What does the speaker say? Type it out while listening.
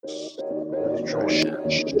Yo,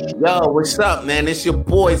 what's up, man? It's your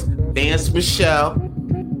boys, Vance Michelle,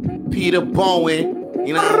 Peter Bowen.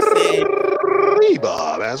 You know what I'm saying?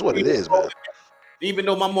 Reba, man, that's what it is, man. Even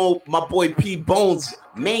though my boy P Bones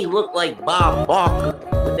may look like Bob Barker,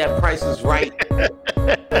 but that Price is Right.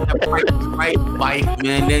 That Price is Right mic,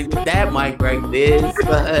 man. That mic right there.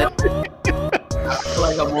 I feel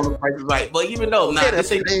like I'm on the Price is Right, but even though,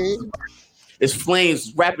 this ain't. It's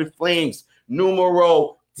Flames, Rapid Flames,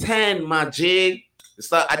 numero 10, my jig. It's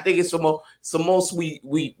like, I think it's the most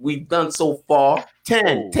we've done so far.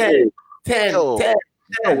 10, 10, 10, Yo, 10,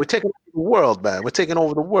 yo, we're taking over the world, man. We're taking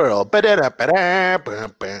over the world. There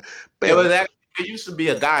used to be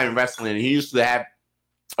a guy in wrestling, and he used to have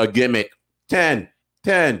a gimmick. 10,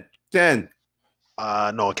 10, 10.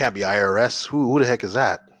 No, it can't be IRS. Who the heck is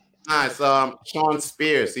that? It's Sean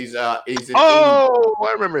Spears. He's an Oh,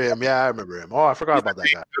 I remember him. Yeah, I remember him. Oh, I forgot about that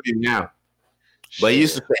guy. Now. But he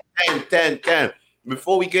used to say 10, 10, 10.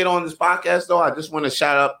 Before we get on this podcast, though, I just want to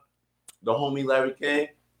shout out the homie Larry King.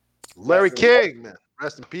 Larry King, man.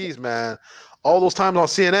 Rest in peace, man. All those times on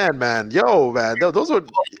CNN, man. Yo, man. Those were...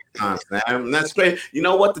 Man. That's great. You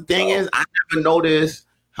know what the thing is? I never noticed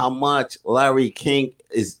how much Larry King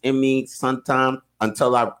is in me sometimes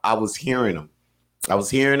until I was hearing him.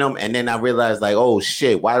 And then I realized, like, oh,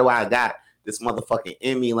 shit, why do I got this motherfucking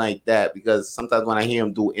in me like that? Because sometimes when I hear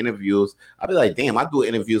him do interviews, I'll be like, damn, I do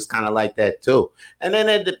interviews kind of like that too. And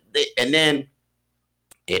then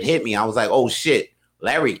it hit me. I was like, oh, shit.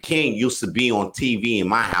 Larry King used to be on TV in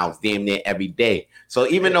my house damn near every day. So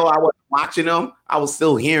even though I wasn't watching him, I was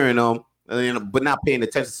still hearing him, but not paying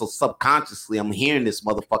attention. So subconsciously, I'm hearing this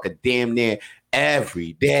motherfucker damn near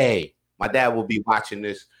every day. My dad will be watching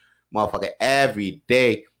this motherfucker every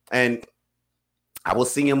day. And I will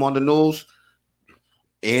see him on the news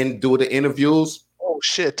and do the interviews. Oh,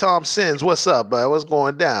 shit. Tom Sins, what's up, bud? What's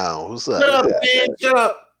going down? What's up? Shut up, man. Shut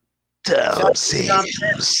up. Tom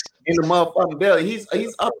Sins. In the motherfucking belly. He's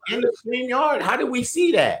up in the StreamYard. How did we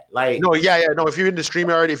see that? Like, no, no. If you're in the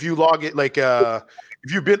StreamYard, if you log it, like, if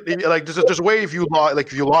you've been like, there's a way if you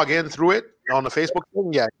log in through it on the Facebook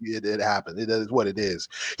thing, yeah, it happened. It is what it is.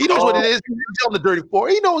 He knows what it is. He's on the dirty floor.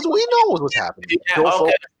 He knows what's happening. Yeah,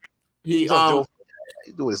 okay. He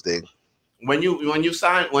do his thing. When you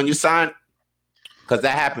sign, because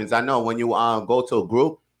that happens. I know when you go to a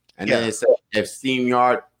group and then it says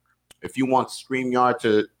if you want StreamYard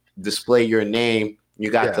to display your name, you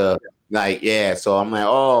got to So I'm like,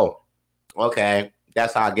 oh, okay,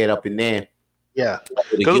 that's how I get up in there. Yeah,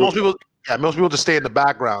 because most people just stay in the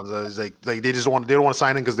background. It's like they don't want to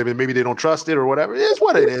sign in because maybe they don't trust it or whatever. It's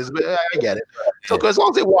what it is. But I get it. So as long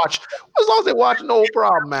as they watch, no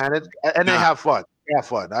problem, man. They have fun. Have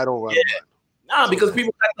fun. I don't. Yeah. Because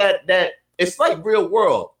people got that. It's like real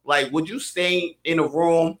world. Like, would you stay in a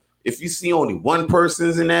room if you see only one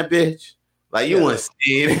person's in that bitch? Like, you want to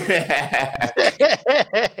stay in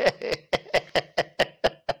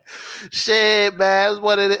Shit, man. That's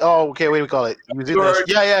what it is. Oh, okay. What do we call it?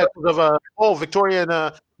 Yeah. Because of Victoria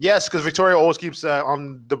and yes, because Victoria always keeps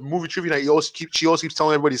on the movie trivia night. She always keeps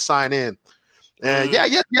telling everybody to sign in. And you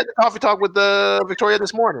had the coffee talk with Victoria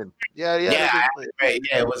this morning.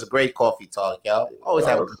 It was a great coffee talk, yo. Always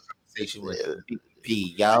have a conversation with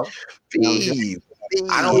P, yo.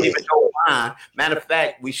 I don't even know why. Matter of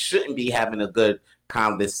fact, we shouldn't be having a good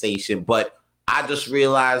conversation, but I just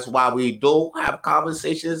realized why we do have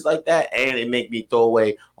conversations like that, and it made me throw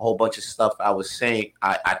away a whole bunch of stuff I was saying.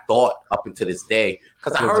 I thought up until this day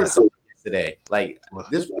because I heard something yesterday. Like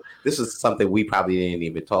this is something we probably didn't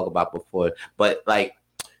even talk about before, but like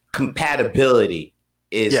compatibility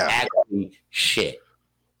is actually shit.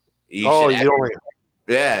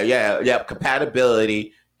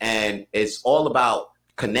 Compatibility, and it's all about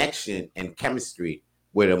connection and chemistry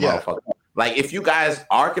with a motherfucker. Like, if you guys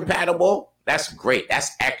are compatible, that's great.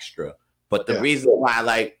 That's extra. But the reason why I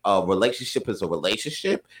like a relationship is a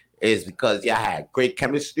relationship is because y'all had great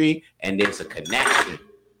chemistry and there's a connection.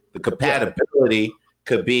 The compatibility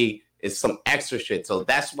is some extra shit. So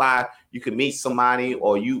that's why you could meet somebody,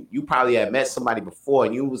 or you probably had met somebody before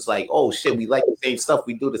and you was like, oh shit, we like the same stuff.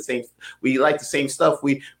 We like the same stuff.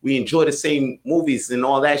 We enjoy the same movies and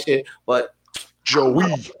all that shit. But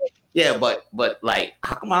Joey. Yeah, but like,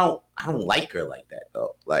 how come I don't like her like that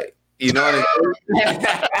though? Like, you know what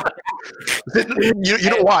I mean? you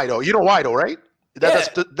know why though? You know why though, right? That's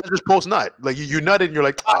just post nut. Like you nutted and you're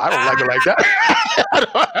like, oh, I don't like her like that.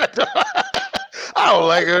 I don't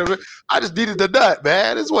like her. I just needed the nut,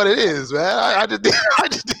 man. It's what it is, man. I just That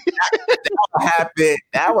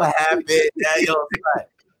would happen.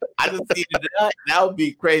 I just needed the nut. That would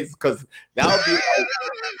be crazy because that would be like,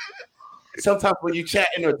 sometimes when you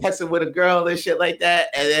chatting or texting with a girl and shit like that,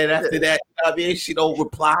 and then after that, you know what I mean, she don't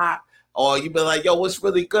reply, or you be like, yo, what's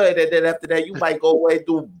really good? And then after that, you might go away and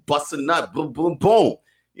do bust a nut, boom, boom, boom.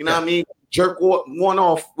 You know what I mean? Jerk one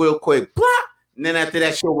off real quick, blah. And then after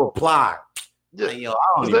that, she'll reply. Yeah. Like, yo,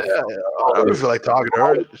 I don't feel like talking to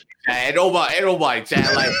her. Ain't nobody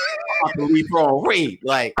chat like I'm about to leave for a read.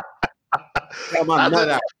 Like my nut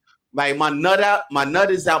out. Like my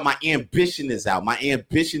nut is out, my ambition is out. My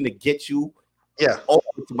ambition to get you over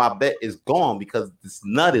to my bet is gone because this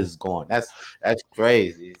nut is gone. That's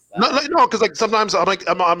crazy. No, because like sometimes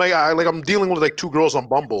I'm dealing with like two girls on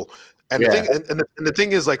Bumble. And the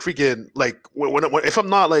thing is like freaking like when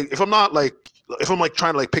if I'm like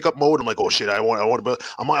trying to like pick up mode, I'm like, oh shit, I want to,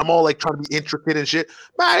 I'm all like trying to be intricate and shit.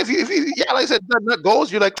 Man, if you like I said, that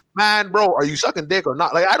goes, you're like, man, bro, are you sucking dick or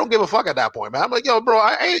not? Like, I don't give a fuck at that point, man. I'm like, yo, bro,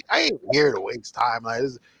 I ain't here to waste time. Like,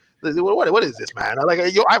 what is this, man?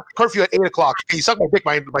 I have curfew at 8:00. Can you suck my dick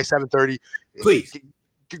by 7:30? Please.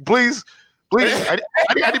 I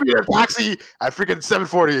need to be in a taxi at freaking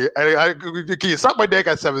 7:40. Can you suck my dick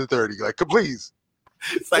at 7:30? Like, please.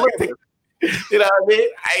 It's like, you know what I mean?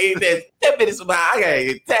 I ain't there 10 minutes from now. I gotta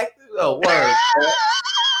get text. Oh, word.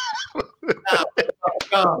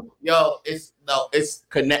 It's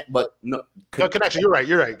connect, but no connection. You're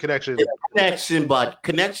right. Connection. Connection, but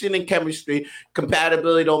connection and chemistry,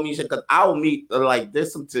 compatibility don't mean shit. Because I'll meet like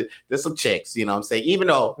there's some chicks, you know what I'm saying? Even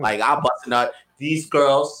though like I'll bust a nut, these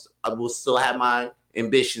girls I will still have my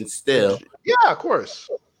ambition still. Yeah, of course.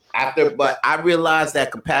 But I realized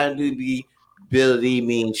that compatibility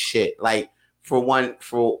means shit. Like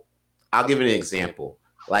I'll give you an example.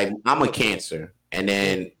 Like I'm a Cancer, and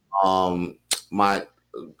then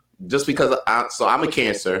just because I'm a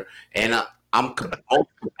Cancer, and I'm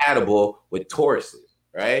compatible with Tauruses,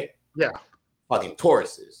 right? Yeah, fucking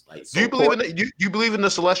Tauruses. Like, so do you believe in the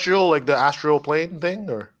celestial, like the astral plane thing,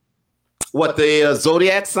 or what the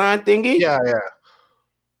zodiac sign thingy? Yeah.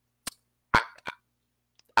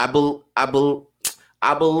 I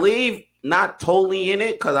believe not totally in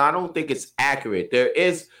it because I don't think it's accurate. There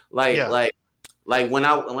is like when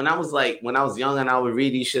I was young and I would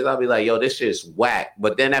read these shit, I'd be like, yo, this shit is whack.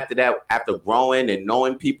 But then after that, after growing and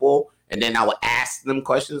knowing people, and then I would ask them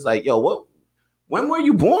questions like, yo, when were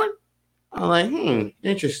you born? I'm like,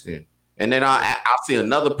 interesting. And then I'll see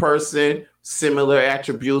another person, similar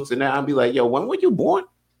attributes, and then I'll be like, yo, when were you born?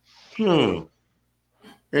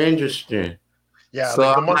 Interesting. Yeah, so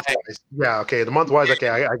like the month wise. Yeah, okay. The month wise, okay,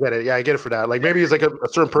 I get it. Yeah, I get it for that. Like maybe it's like a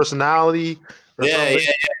certain personality. Yeah.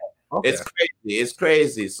 Okay. It's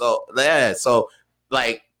crazy. So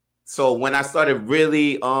so when I started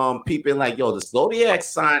really peeping, like, yo, the zodiac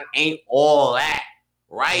sign ain't all that,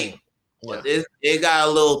 right? But it got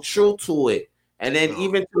a little truth to it. And then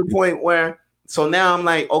even to the point where, so now I'm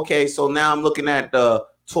like, okay, so now I'm looking at the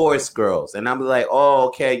Taurus girls, and I'm like, oh,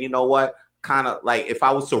 okay, you know what? Kind of like if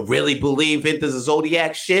I was to really believe into the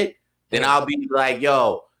zodiac shit, then I'll be like,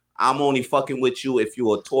 yo, I'm only fucking with you if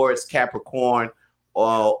you're a Taurus, Capricorn,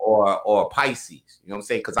 or Pisces. You know what I'm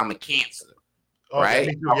saying? Because I'm a Cancer, right?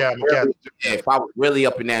 If I was really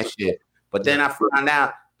up in that shit, but then I found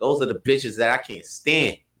out those are the bitches that I can't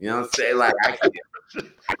stand. You know what I'm saying? Like I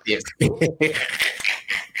can't stand.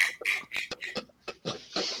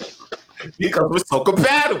 Because we're so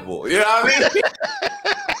compatible. You know what I mean?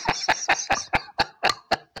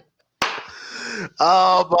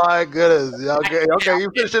 Oh my goodness. Okay, you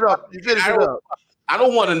finish it up. I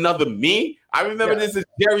don't want another me. I remember this is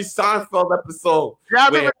Jerry Seinfeld episode. Yeah, I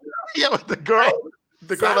remember. With the girl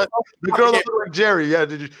that looked like Jerry. Yeah,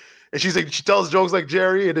 and she's like, she tells jokes like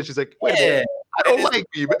Jerry, and then she's like, wait a minute, I don't like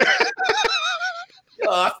me. Yo,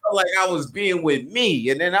 I felt like I was being with me,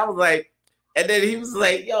 and then I was like, and then he was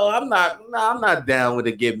like, yo, I'm not down with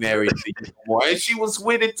to get married to you anymore. And she was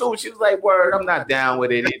with it too. She was like, word, I'm not down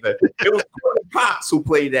with it either. It was Courtney Cox who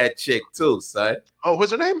played that chick too, son. Oh,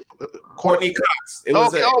 what's her name? Courtney Cox.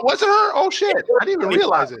 Was it her? Oh shit. I didn't even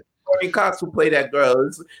realize it. Courtney Cox who played that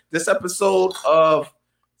girl. This episode of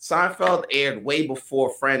Seinfeld aired way before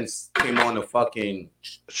Friends came on the fucking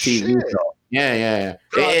TV show. Yeah.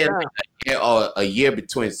 They aired a year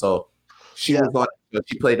between. So she was on.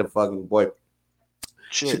 She played the fucking boy.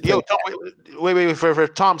 Shit. Yo, wait for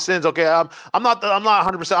Tom Sins. Okay, I'm not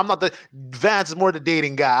 100%. I'm not the Vance is more the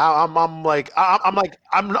dating guy. I'm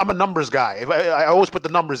a numbers guy. If I always put the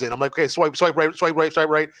numbers in. I'm like, okay, swipe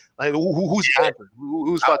right. Like who's answering?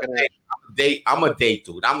 Who's fucking answering? I'm a date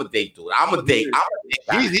dude. Vance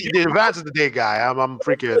is the date guy. I'm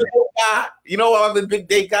freaking. You know why I'm a big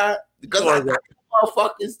date guy? Because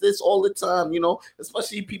motherfuckers this all the time. You know,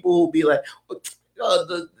 especially people who be like,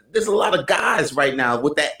 there's a lot of guys right now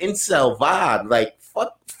with that incel vibe. Like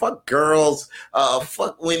fuck girls,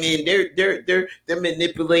 fuck women. They're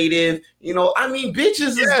manipulative. You know, I mean,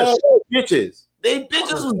 bitches is going bitches. They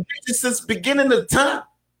bitches was bitches since beginning of time.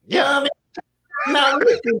 You know what I mean? Now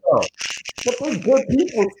listen though. But they're good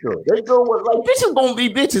people still. They go with like bitches gonna be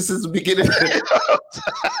bitches since the beginning.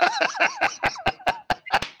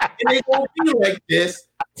 And they gonna be like this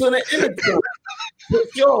to the end of time.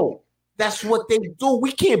 But yo, that's what they do.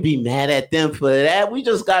 We can't be mad at them for that. We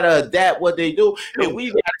just gotta adapt what they do, and we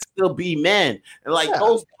gotta still be men. And like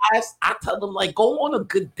those guys, I tell them like, go on a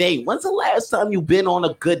good date. When's the last time you've been on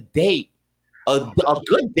a good date? A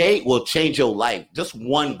good date will change your life. Just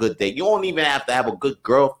one good date. You don't even have to have a good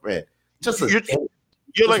girlfriend. Just a date.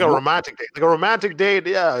 You're like a romantic date. Like a romantic date,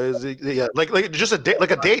 like just a date,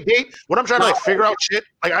 like a date. When I'm trying to like figure out shit,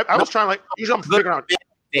 like I was trying to like usually I'm figuring out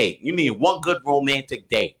date. You need one good romantic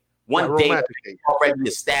date. One date already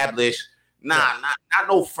established. Not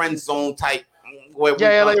no friend zone type. Like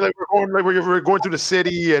we're going through the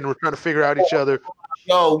city and we're trying to figure out each other.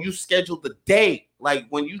 Yo, you scheduled the date. Like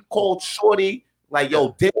when you called shorty, like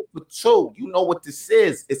yo, date for two. You know what this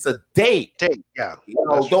is? It's a date. Yeah. You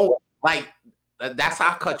know, don't like. That's how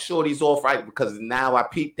I cut shorties off, right? Because now I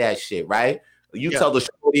peep that shit, right? You tell the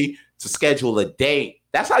shorty to schedule a date.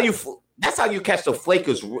 That's how you catch the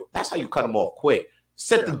flakers. That's how you cut them off quick.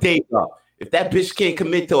 Set the date up. If that bitch can't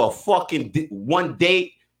commit to a fucking one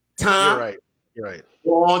date time, you're right.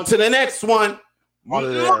 Go on to the next one.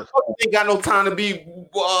 You ain't got no time to be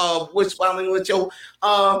wishbombing with your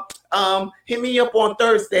hit me up on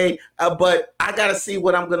Thursday, but I gotta see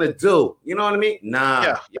what I'm gonna do. You know what I mean? Nah.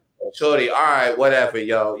 Yeah. Shorty, all right, whatever,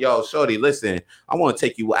 yo, shorty, listen, I want to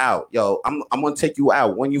take you out, yo. I'm gonna take you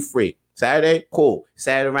out when you free. Saturday, cool.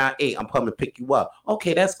 Saturday around 8, I'm coming to pick you up.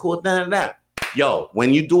 Okay, that's cool. Yo,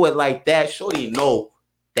 when you do it like that, shorty know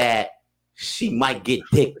that she might get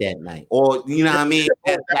dick that night, or you know what I mean.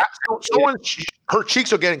 Her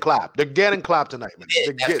cheeks are getting clapped. They're getting clapped tonight, man.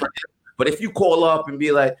 But if you call up and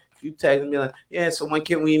be like, if you text and be like, yeah, so when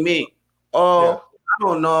can we meet? Oh, I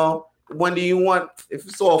don't know. When do you want? If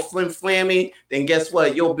it's all flim flammy, then guess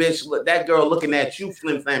what? Yo, bitch, that girl looking at you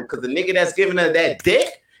flim flam because the nigga that's giving her that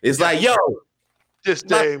dick is like, yo, this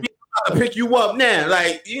day I'll pick you up now.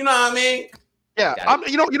 Like, you know what I mean? Yeah,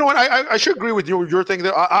 you know what? I should agree with you. Your thing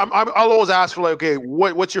that I'll always ask for like, okay,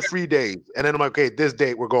 what's your free days? And then I'm like, okay, this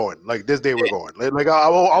date we're going. Like this day we're going. Like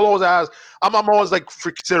I'll always ask. I'm always like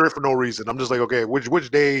considerate for no reason. I'm just like, okay,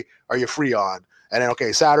 which day are you free on? And then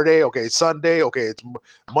okay, Saturday, okay, Sunday, okay, it's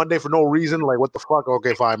Monday for no reason. Like what the fuck?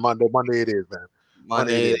 Okay, fine, Monday it is, man.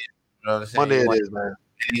 Monday it is. You know what I'm saying? Monday it is, man.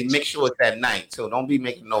 And you make sure it's at night too. Don't be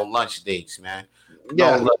making no lunch dates, man.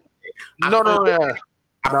 Yeah. No. I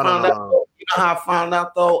found out. You know how I found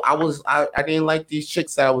out though? I didn't like these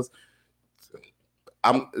chicks that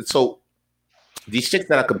so these chicks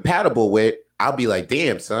that are compatible with, I'll be like,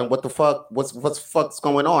 damn, son, what the fuck? What's fuck's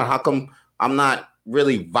going on? How come I'm not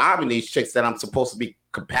really vibing these chicks that I'm supposed to be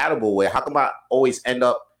compatible with? How come I always end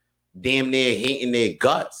up damn near hating their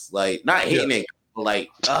guts? Like not hating their guts, but like,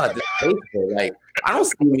 this person, like I don't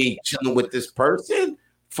see me chilling with this person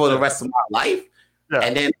for the rest of my life. Yeah.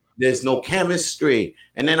 And then there's no chemistry.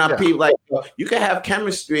 And then I feel like you can have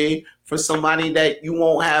chemistry for somebody that you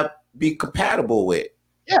won't be compatible with.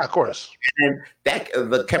 Yeah, of course. And that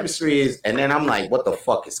the chemistry is, and then I'm like, what the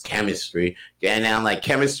fuck is chemistry? And then I'm like,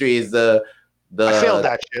 chemistry is the I failed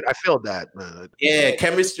that shit. I failed that, man. Yeah,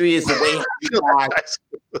 chemistry is the way how you guys,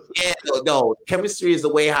 chemistry is the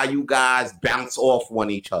way how you guys bounce off one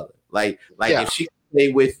each other. Like if she can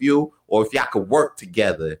play with you or if y'all could work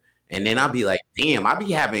together. And then I'll be like, damn, I'll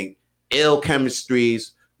be having ill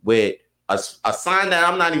chemistries with a sign that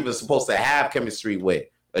I'm not even supposed to have chemistry with.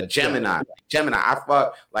 A Gemini. Gemini. I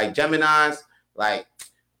fuck like Geminis. Like,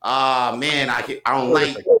 man, I don't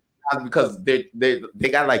like because they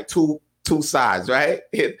got like two sides, right?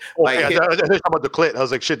 Like I was talking about the clit. I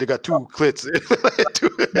was like, shit, they got two clits.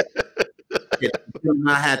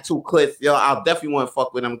 I had two clits, yo. I'll definitely want to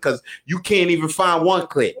fuck with them because you can't even find one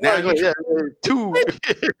clit. Now two.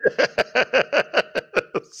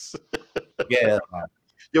 Yeah.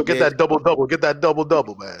 Yo, get that double. Get that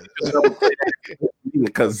double, man.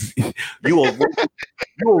 Because you a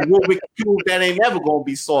Rubik cube that ain't never gonna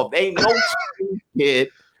be solved. Ain't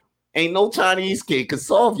no Chinese kid can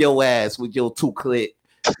solve your ass with your two clit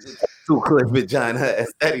vagina.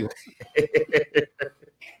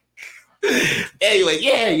 Anyway,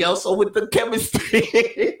 yeah, yo. So with the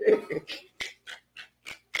chemistry.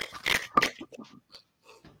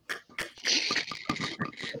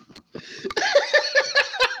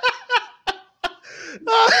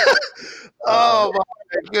 Oh my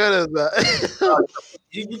good is that?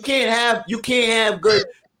 You can't have good.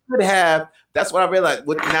 Could have. That's what I realized.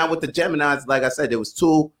 With the Geminis, like I said, there was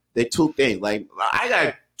two things. Like I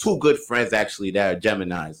got two good friends actually that are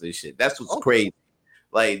Geminis and shit. That's what's crazy.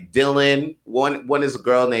 Like Dylan, one is a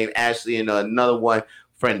girl named Ashley, and another one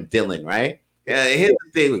friend Dylan, right? Yeah, here's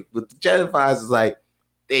the thing with the Geminis is like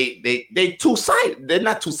they two-sided. They're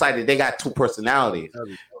not two-sided. They got two personalities.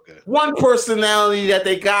 Okay. One personality that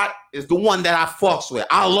they got is the one that I fucks with.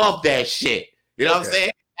 I love that shit. You know what I'm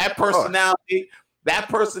saying? That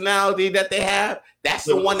personality that they have, that's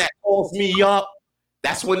the one that calls me up.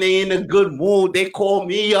 That's when they in a good mood. They call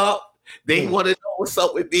me up. They want to know what's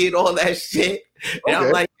up with me and all that shit. And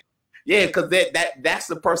I'm like, yeah, because that's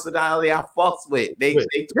the personality I fucks with. They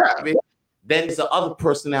talk me. Then there's the other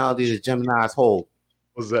personality that Geminis hold.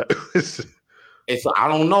 What's that? I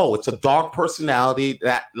don't know. It's a dark personality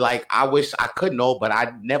that, like, I wish I could know, but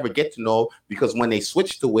I never get to know because when they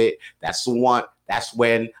switch to it, that's the one. That's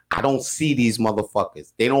when I don't see these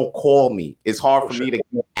motherfuckers. They don't call me. It's hard for me to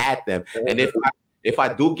get at them. And if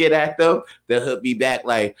I do get at them, they'll hit me back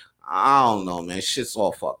like, I don't know, man. Shit's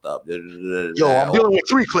all fucked up. Yo, I'm dealing with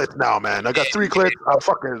 3 clips now, man. I got 3 clips. I'm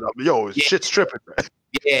fucking up. Yo, shit's tripping, man.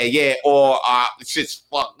 Yeah. Or shit's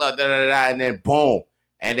fucked up, and then boom.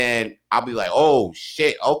 And then I'll be like, oh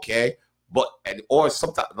shit, okay. Or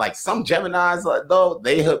sometimes like some Geminis, though,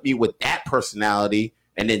 they hit me with that personality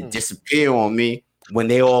and then disappear on me when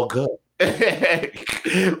they all good.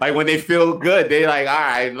 Like when they feel good, they like, all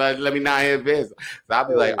right, let me not hear this. So I'll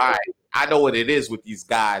be like, all right, I know what it is with these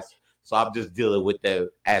guys. So I'm just dealing with them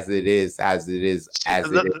as it is. That's a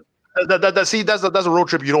road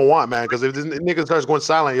trip you don't want, man. Because if this nigga starts going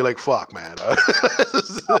silent, you're like, fuck, man.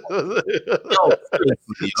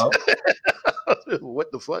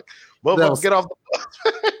 What the fuck? Motherfucker, get off the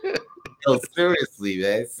Yo, seriously,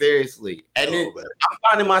 man. Seriously. And then I'm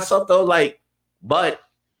finding myself though, like, but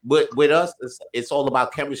with us, it's all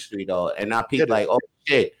about chemistry though. And I people like, oh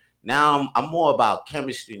shit. Now I'm more about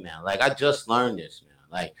chemistry now. Like I just learned this, man.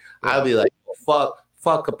 Like I'll be like,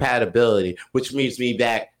 fuck compatibility, which means me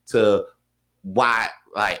back to why,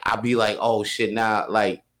 like I'll be like, oh shit, now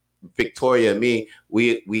like Victoria and me,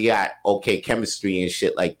 we got okay chemistry and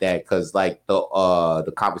shit like that, because like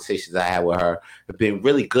the conversations I had with her have been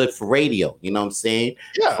really good for radio. You know what I'm saying?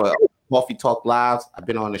 Yeah. For Coffee Talk Lives, I've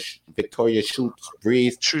been on the Victoria Shoots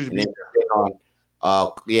Breeze, and then been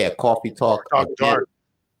on Coffee Talk Dark.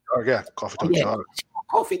 Yeah, Coffee Talk Dark.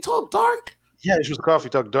 Coffee Talk Dark. Yeah, it was Coffee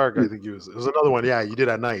Talk Dark. I think it was another one. Yeah, you did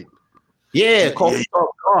at night. Yeah, Coffee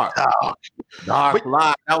Talk Dark. Dark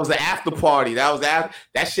Live. That was an after party. That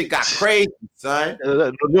shit got crazy, son.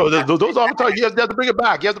 No, those all the time. You have to bring it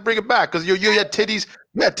back. You have to bring it back because you had titties.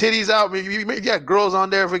 You had titties out. You had girls on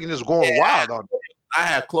there freaking just going wild on. I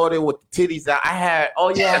had Claudia with the titties out. I had.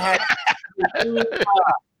 Yeah,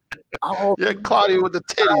 Claudia with the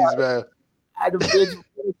titties, man. I had a bitch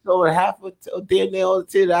showing half of damn near all the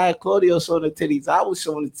titties. I had Claudio showing the titties. I was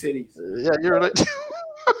showing the titties. Yeah, you're like.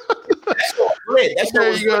 That's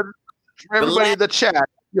there you go. Everybody in the chat,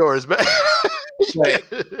 yours, man.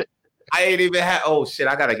 I ain't even had. Oh shit!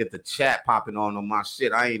 I gotta get the chat popping on my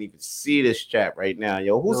shit. I ain't even see this chat right now,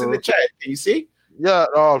 yo. Who's in the chat? Can you see? Yeah.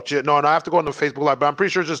 Oh shit! No, I have to go on the Facebook Live, but I'm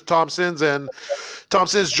pretty sure it's just Thompson's, Joey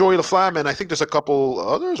LaFlamme, and I think there's a couple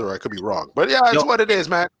others, or I could be wrong. But yeah, it's what it is,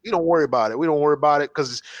 man. We don't worry about it. We don't worry about it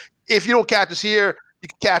because if you don't catch us here, you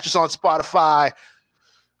can catch us on Spotify,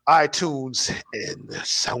 iTunes, and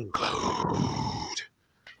SoundCloud,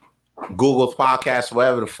 Google's podcast,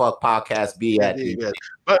 wherever the fuck podcast be at. Yeah.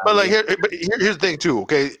 But here's the thing too.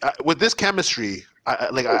 Okay, with this chemistry,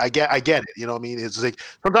 I get it. You know what I mean? It's like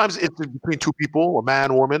sometimes it's between two people, a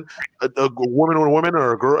man, woman, a woman or a woman,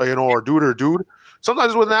 or a girl, or a dude or a dude.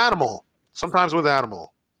 Sometimes with an animal. Sometimes it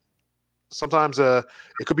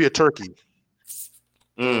could be a turkey.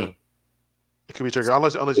 It could be a turkey,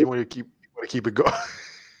 unless you want to keep it going.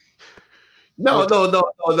 No.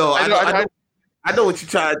 I know what you're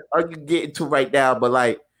getting into right now, but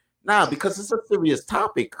like, nah, because it's a serious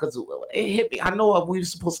topic. Because it hit me. I know we were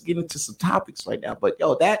supposed to get into some topics right now, but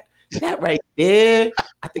yo, that right there,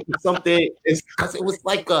 I think it's something. It's because it was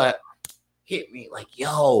like hit me like,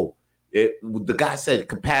 yo, the guy said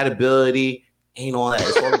compatibility ain't all that.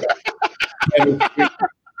 It's all about chemistry.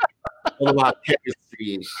 All about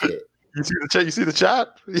chemistry and shit. You see the chat? You see the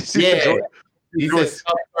chat? You see he said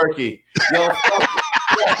stuffed turkey. Yo, all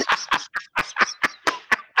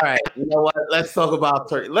right, you know what? Let's talk about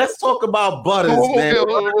turkey. Let's talk about Butters, man.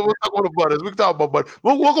 We'll talk about Butters. We can talk about Butters.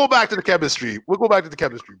 We'll go back to the chemistry.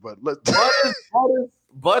 But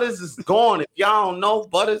Butters is gone. If y'all don't know,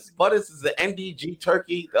 Butters is an NDG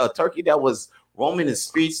turkey, a turkey that was roaming the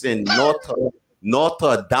streets in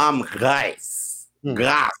Notre Dame Grace.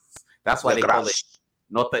 Grace. That's why they call it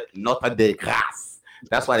Notre de Grace.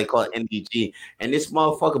 That's why they call it NDG. And this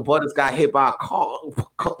motherfucker Butters got hit by a car.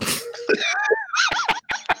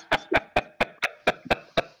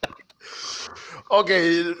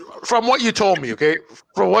 Okay, from what you told me,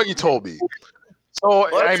 So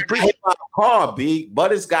I'm pretty hit by a car, B.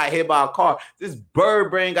 Butters got hit by a car. This bird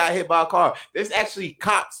brain got hit by a car. There's actually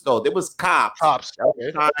cops, though. There was cops.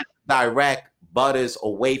 Okay. Trying to direct Butters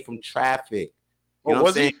away from traffic. You know what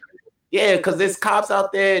I'm saying? Yeah, because there's cops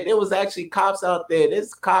out there. There was actually cops out there.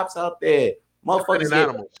 There's cops out there.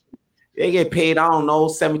 Motherfuckers they get paid, I don't know,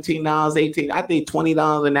 $17, $18, I think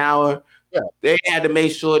 $20 an hour. Yeah. They had to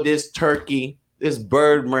make sure this turkey, this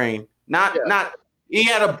bird brain, he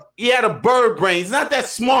had a bird brain. He's not that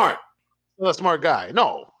smart. He's a smart guy.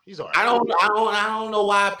 No, he's all right. I don't know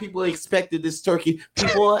why people expected this turkey.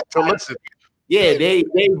 People to listen. Yeah, they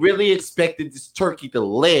really expected this turkey to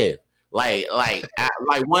live. Like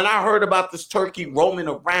when I heard about this turkey roaming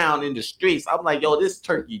around in the streets, I'm like, yo, this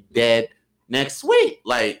turkey dead next week.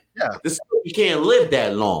 Like, this turkey can't live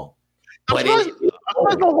that long. But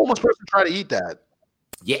no homeless person try to eat that.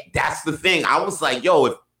 Yeah, that's the thing. I was like,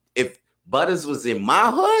 yo, if Butters was in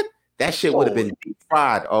my hood, that shit would have been deep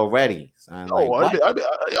fried already. Son. I'd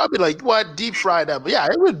be like, what? Deep fried that? Yeah,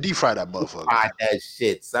 it would deep fry that motherfucker. Fried that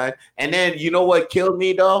shit, son. And then you know what killed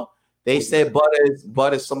me though? They said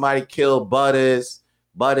Butters, somebody killed Butters.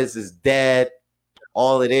 Butters is dead.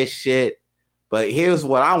 All of this shit. But here's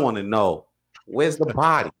what I want to know. Where's the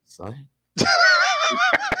body, son?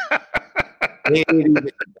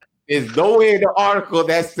 There's nowhere in the article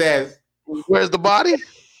that says where's the body?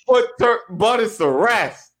 Put Butters to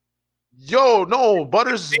rest. Yo, no,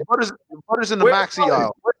 Butters in the Maxi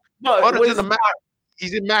aisle. Butters in the Maxi.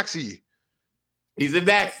 He's in Maxi. He's in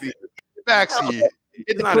Maxi. Maxi.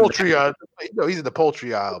 In the poultry aisle. No, he's in the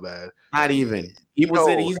poultry aisle, man. Not even.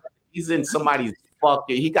 He's in somebody's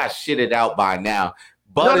fucking. He got shitted out by now.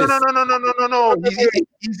 Butters, no.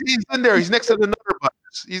 He's in there. He's next to the Nutter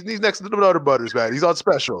Butters. He's next to the Nutter Butters, man. He's on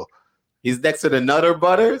special. He's next to the Nutter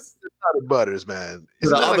Butters. Nutter Butters, man.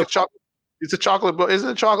 It's like a chocolate. It's a chocolate bar. Isn't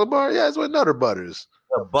it a chocolate bar? Yeah, it's with Nutter Butters.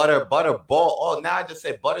 The butter ball. Oh, now I just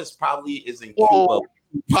said Butters probably is in Cuba.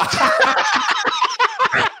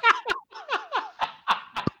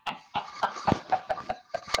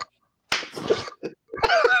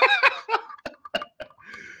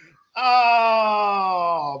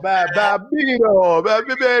 Oh, Babino.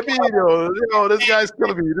 Yo, this guy's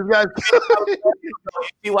killing me. You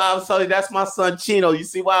see why I was telling you that's my son Chino. You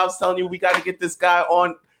see why I was telling you we got to get this guy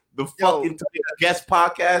on the fucking guest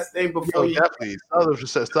podcast thing before you. Definitely.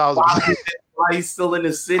 While he's still in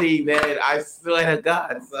the city, man. I still had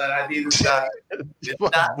God, son. I need this guy. This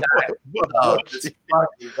fucking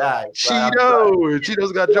guy.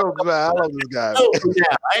 Chino's got jokes, man. I love this guy.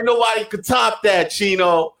 Yeah, ain't nobody could top that,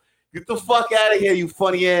 Chino. Get the fuck out of here, you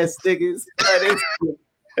funny ass niggas.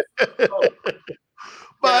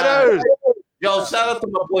 Butters. Yo, shout out to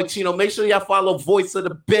my boy Chino. Make sure y'all follow Voice of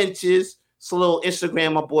the Benches. It's a little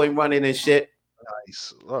Instagram my boy running and shit.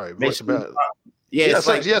 Nice. All right. Send the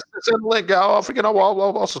link. I'll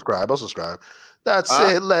subscribe. That's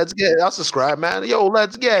it. Let's get it. I'll subscribe, man. Yo,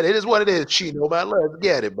 let's get it. It is what it is, Chino, man. Let's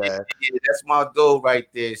get it, man. Yeah, that's my goal right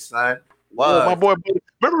there, son. Wow. My boy.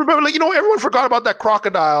 Remember, like, everyone forgot about that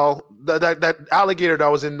crocodile, that alligator that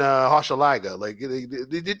was in Hochelaga. Like, they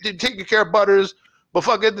taking care of Butters, but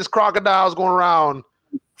fucking this crocodile's going around.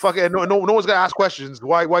 Fucking no one's gonna ask questions.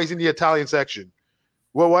 Why he's in the Italian section?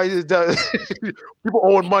 Well, why is people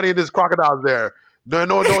owing money and this crocodile's there? No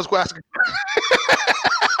one's asking.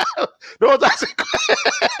 No one's asking.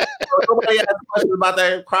 Nobody asked questions about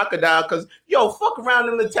that crocodile because fuck around,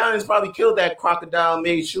 them Italians probably killed that crocodile and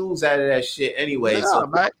made shoes out of that shit anyway.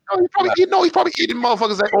 Man. He's probably eating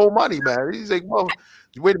motherfuckers that owe money, man. He's like, well,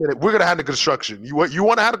 wait a minute, we're gonna handle construction. You want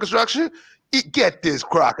to handle construction? Get this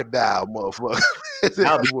crocodile, motherfucker.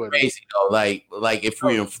 That'd be crazy though. Like if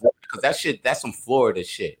we in Florida, because that's some Florida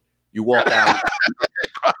shit. You walk out,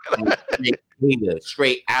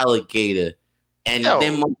 straight alligator, and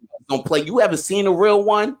then don't play. You ever seen a real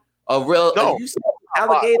one? No. You seen an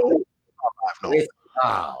alligator? No.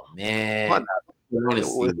 Oh man.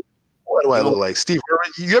 What do I look like? Steve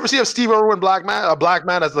Irwin? You ever see a Steve Irwin black man? A black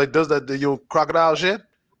man that's like does that crocodile shit?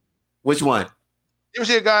 Which one? You ever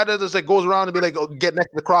see a guy that just like goes around and be like, get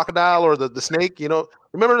next to the crocodile or the snake?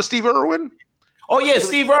 Remember the Steve Irwin? Oh yeah,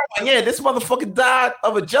 Steve Irwin. Yeah, this motherfucker died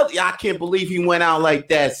of a jelly. I can't believe he went out like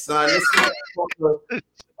that, son. This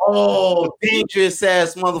dangerous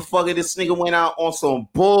ass motherfucker. This nigga went out on some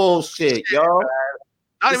bullshit, yo.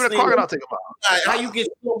 Not even a crocodile take him out. How you get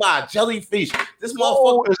stung by a jellyfish? This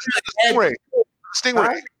motherfucker. Stingray.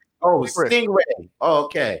 Stingray. Oh, stingray. Oh,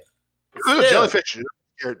 okay. There's a jellyfish.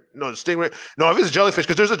 No, stingray. No, if it's a jellyfish,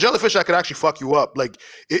 because there's a jellyfish that could actually fuck you up. Like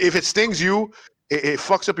if it stings you, it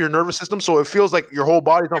fucks up your nervous system, so it feels like your whole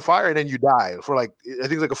body's on fire, and then you die for I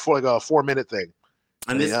think it's like a 4-minute thing.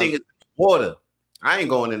 And this thing is water. I ain't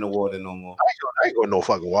going in the water no more. I ain't going no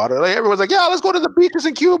fucking water. Like everyone's like, yeah, let's go to the beaches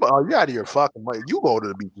in Cuba. Oh, you out of your fucking mind. You go to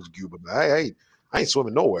the beaches in Cuba, man. I ain't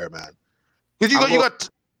swimming nowhere, man. Because you got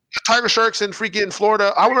tiger sharks in freaking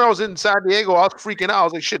Florida. I remember I was in San Diego. I was freaking out. I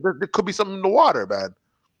was like, shit, there could be something in the water, man.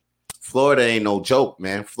 Florida ain't no joke,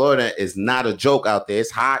 man. Florida is not a joke out there. It's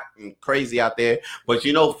hot and crazy out there. But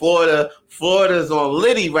you know, Florida's on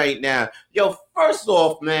Liddy right now. Yo, first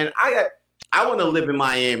off, man, I want to live in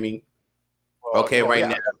Miami. Okay,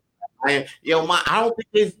 now. I don't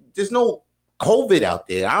think there's no COVID out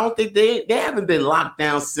there. I don't think they haven't been locked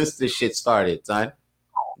down since this shit started, son.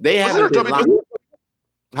 They haven't been locked.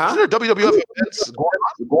 Huh? Is there WWF events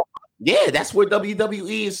going on? Yeah, that's where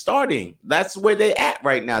WWE is starting. That's where they're at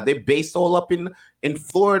right now. They're based all up in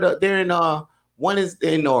Florida. They're in one is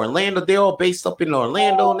in Orlando. They're all based up in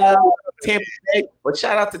Orlando now. Tampa Bay. But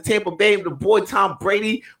shout out to Tampa Bay. The boy Tom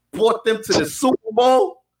Brady brought them to the Super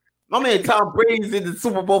Bowl. My man Tom Brady's in the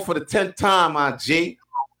Super Bowl for the 10th time, G.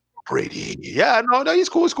 Brady. Yeah, no, he's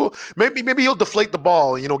cool. He's cool. Maybe he'll deflate the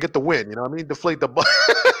ball, get the win. You know what I mean? Deflate the ball.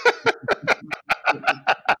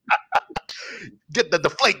 Get the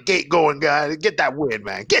deflate gate going, guys. Get that win,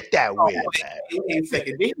 man. Get that win, man. Wait a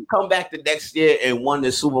second. Did he come back the next year and won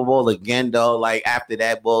the Super Bowl again, though? Like after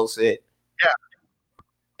that bullshit?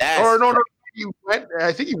 Yeah. No.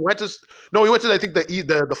 I think he went to. No, he went to. I think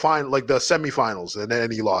the final, like the semifinals, and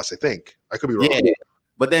then he lost. I think I could be wrong. Yeah,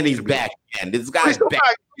 but then he's back again. This guy's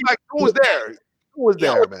back. Who was there? Who was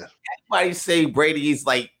there, man? Everybody say Brady's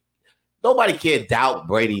like. Nobody can doubt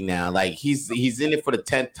Brady now. Like he's in it for the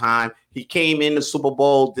 10th time. He came in the Super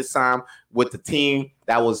Bowl this time with the team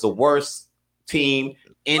that was the worst team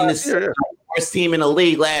in the worst team in the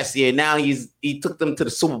league last year. Now he took them to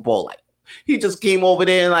the Super Bowl. Like he just came over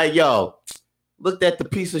there and like, yo, looked at the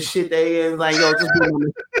piece of shit they is like, yo, just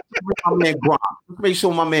bring my man Gronk. Just make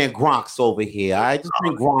sure my man Gronk's over here. All right, just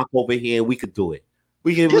bring Gronk over here and we could do it.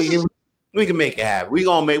 We can make it happen. We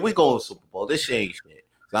going to Super Bowl. This shit ain't shit.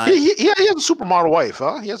 He has a supermodel wife,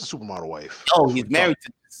 huh? He has a supermodel wife. Oh, he's married to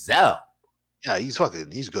Giselle. Yeah, he's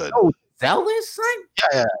good. Oh, Giselle is, son?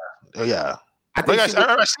 Yeah. I think I seen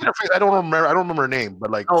her face. I don't remember her name,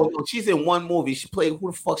 but like, no, she's in one movie. She played. Who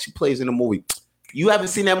the fuck she plays in the movie? You haven't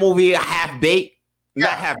seen that movie, Half Baked?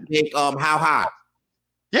 Not Half Baked. How High?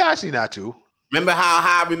 Yeah, I seen that too. Remember How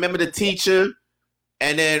High? Remember the teacher?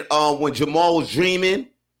 And then when Jamal was dreaming.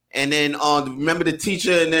 And then remember the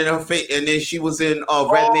teacher, and then her face, and then she was in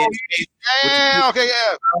Red Man's Face. Yeah, okay.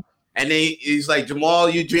 And then he's like, Jamal,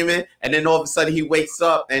 you dreaming? And then all of a sudden he wakes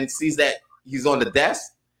up and sees that he's on the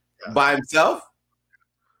desk by himself.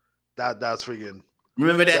 That's freaking.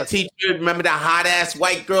 Remember that teacher? Remember that hot ass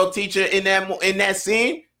white girl teacher in that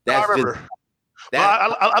scene? I remember. I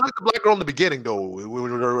like the black girl in the beginning though.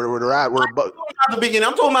 Where they're at. I'm talking about the beginning.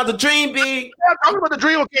 I'm talking about the dream, B. Yeah, I'm talking about the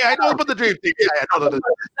dream. Okay, I know about the dream thing. Yeah, I know.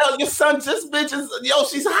 Your son, this bitch is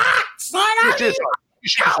she's hot.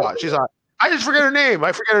 She's hot. I just forget her name.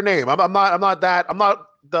 I'm not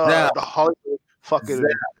the Hollywood fucking.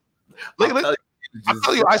 I'll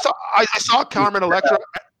tell you. I saw Carmen Electra.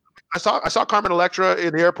 I saw Carmen Electra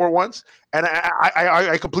in the airport once, and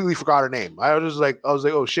I completely forgot her name. I was like,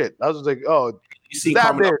 oh shit. I was like, oh. You see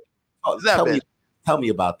Carmen? Tell me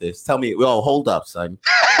about this. Tell me. Oh, hold up, son.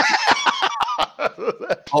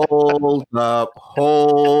 Hold up.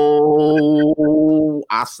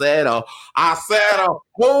 I said,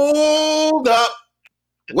 hold up.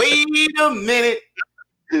 Wait a minute.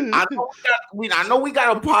 I know we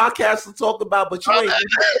got a podcast to talk about, but you ain't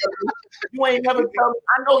never told me.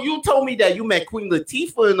 I know you told me that you met Queen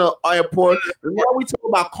Latifah in the airport. And now we talk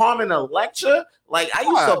about Carmen Electra. Like I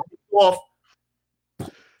used to be off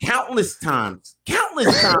countless times.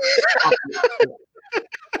 Countless times.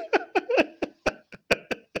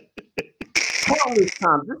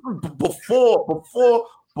 This was before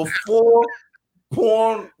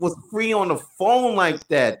porn was free on the phone like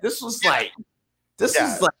that. This was like. This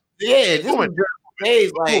is like, this was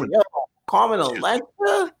days like, yo, Carmen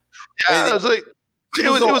Electra. Yeah, it was like, it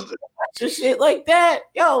was shit like that.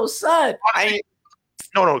 Yo, son.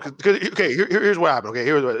 No. Okay, here's what happened. Okay,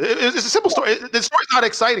 it's a simple story. The story's not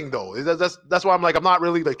exciting though. That's why I'm not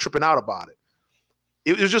really like tripping out about it.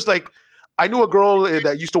 It was just like I knew a girl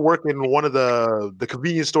that used to work in one of the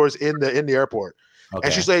convenience stores in the airport, Okay.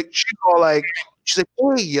 And she's all like,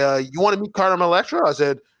 hey, you want to meet Carmen Electra? I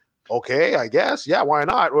said, okay, I guess. Yeah, why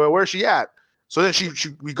not? Well, where's she at? So then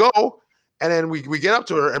we go, and then we get up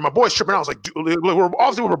to her, and my boy's tripping out. I was like, dude, we're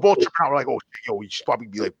both tripping out. We're like, oh, yo, we should probably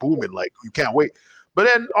be like booming, like you can't wait. But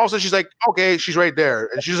then also she's like, okay, she's right there,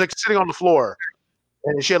 and she's like sitting on the floor,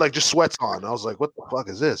 and she had like just sweats on. I was like, what the fuck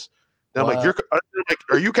is this? Then I'm like,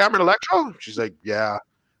 are you Cameron Electro? She's like, yeah.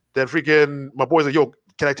 Then freaking my boy's like, yo,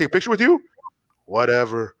 can I take a picture with you?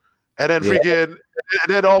 Whatever. And then and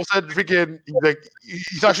then all of a sudden, freaking, like,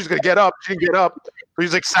 he thought she was gonna get up. She didn't get up. So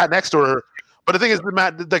he's like sat next to her. But the thing is,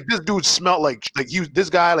 Matt, like this dude smelled like this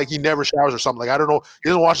guy, like he never showers or something. Like I don't know, he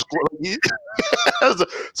doesn't wash his clothes.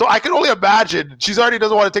 So I can only imagine she's already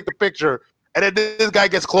doesn't want to take the picture, and then this guy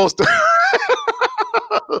gets close to her.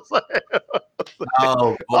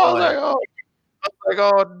 Oh boy.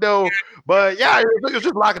 Oh no, but yeah, it was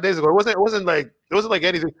just lackadaisical. It wasn't like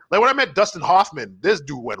anything. Like when I met Dustin Hoffman, this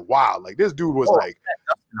dude went wild. Like this dude was like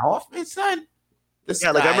Dustin Hoffman, son.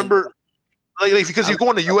 Like I remember, like because you go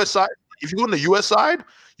on the U.S. side. If you go on the U.S. side,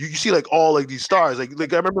 you see like all like these stars. Like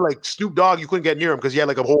I remember like Snoop Dogg, you couldn't get near him because he had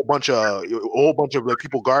like a whole bunch of like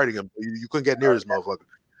people guarding him. You couldn't get near this motherfucker.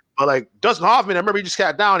 But like Dustin Hoffman, I remember he just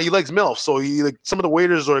sat down. He likes MILF, so he like some of the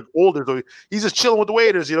waiters are like older, so he's just chilling with the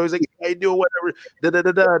waiters. You know, he's like, "How you doing? Whatever." And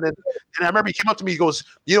I remember he came up to me. He goes,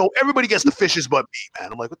 "You know, everybody gets the fishes, but me,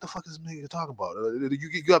 man." I'm like, "What the fuck is this nigga talking about?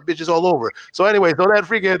 You got bitches all over." So anyway, so that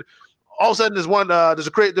freaking all of a sudden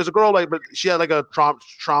there's a girl like, but she had like a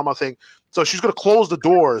trauma thing. So she's gonna close the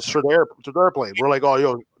doors for the airplane. We're like, "Oh,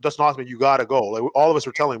 yo, Dustin Hoffman, you gotta go." Like all of us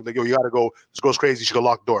were telling him, like, "Yo, you gotta go. This girl's crazy. She's gonna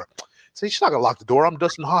lock the door." Say, she's not gonna lock the door. I'm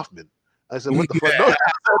Dustin Hoffman. I said, "What the fuck?"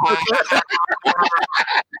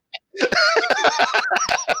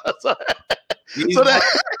 No.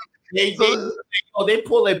 They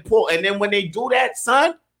pull, and then when they do that,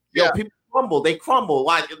 son, people crumble. They crumble.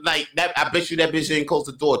 Like that. I bet you that bitch didn't close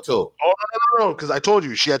the door too. Oh no, because I told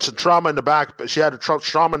you she had some trauma in the back, but she had a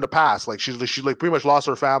trauma in the past. Like she like pretty much lost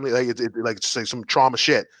her family. Like it's like some trauma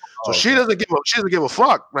shit. So she doesn't give a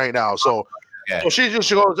fuck right now. So she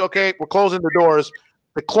goes, okay, we're closing the doors.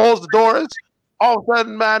 They close the doors. All of a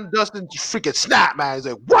sudden, man, Dustin freaking snap, man. He's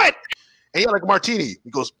like, what? And he had like a martini.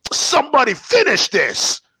 He goes, somebody finish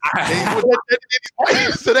this.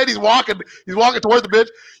 So then he's walking towards the bitch.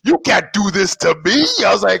 You can't do this to me.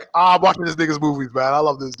 I was like, I'm watching this nigga's movies, man. I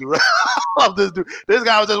love this dude. I love this dude. This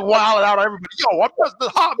guy was just wilding out on everybody. Yo, I'm just the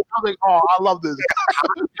hot. I was like, oh, I love this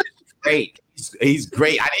guy. Great. He's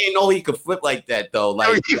great. I didn't know he could flip like that though.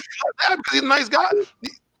 Like because he's a nice guy.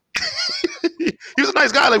 He was a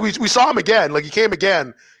nice guy. Like we saw him again. Like he came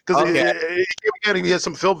again because he came again. And he had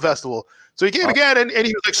some film festival. So he came again, and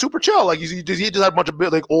he was like super chill. Like he just had a bunch of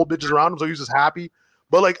like old bitches around him, so he was just happy.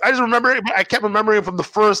 But like I kept remembering him from the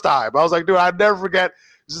first time. I was like, dude, I'd never forget.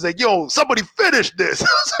 He's just like, yo, somebody finish this.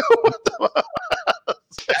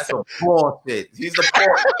 That's some bullshit. He's the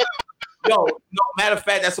bullshit. Yo, no matter of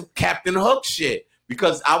fact, that's some Captain Hook shit.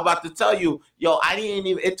 Because I'm about to tell you, yo, I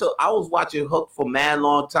was watching Hook for a man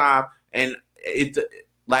long time, and it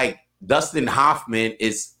like Dustin Hoffman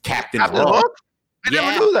is Captain Hook. I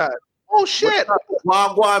never knew that. Oh shit!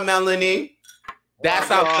 Wagwan Melanie. That's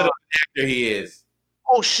how good of an actor he is.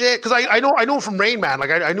 Oh shit! Because I know from Rain Man.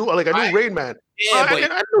 Like I knew Rain Man. Yeah, I knew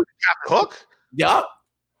Captain Hook. Yup.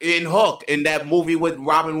 In Hook, in that movie with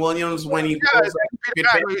Robin Williams, when he goes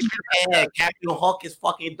Captain Hook is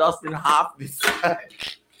fucking Dustin Hoffman.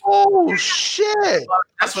 Oh shit!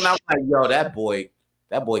 That's when I was like, yo, that boy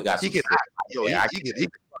got some. He can act. Yo, he can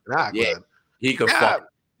act. Yeah, man. he could fuck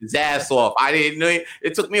his ass off. I didn't know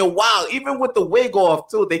it took me a while, even with the wig off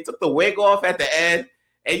too. They took the wig off at the end,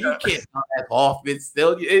 and you can't tell that Hoffman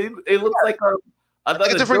still. It looks like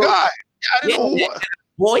another different guy. Yeah, I didn't know.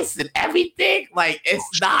 Voice and everything, like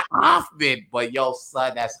it's not Hoffman, but yo,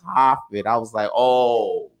 son, that's Hoffman. I was like,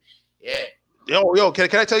 oh, yeah. Yo, can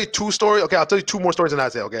I tell you two stories? Okay, I'll tell you two more stories, and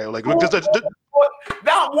that's it. Okay, like just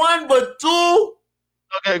not one, but two.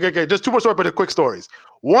 Okay. Just two more stories, but they're quick stories.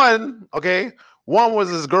 One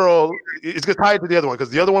was this girl. It's tied to the other one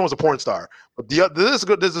because the other one was a porn star. But this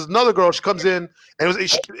is another girl. She comes in, and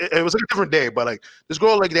it was like a different day. But like this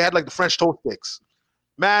girl, like they had like the French toast sticks.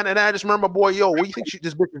 Man, and I just remember my boy, yo, what do you think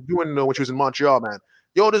this bitch was doing when she was in Montreal, man?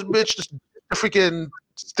 Yo, this bitch just freaking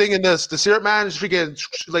thing in the syrup, man, is freaking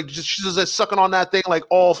like she's just sucking on that thing like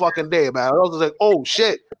all fucking day, man. I was just like, oh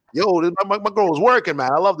shit, yo, my girl was working,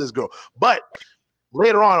 man. I love this girl. But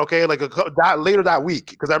later on, okay, like later that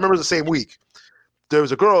week, because I remember it was the same week, there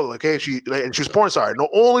was a girl, okay, she was a porn star. And the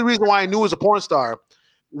only reason why I knew it was a porn star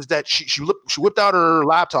is that she whipped out her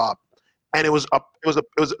laptop. And it was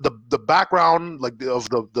the background like of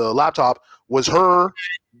the laptop was her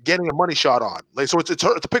getting a money shot on. Like, so it's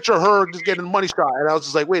a picture of her just getting a money shot, and I was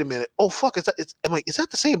just like, wait a minute, oh fuck, I'm like, is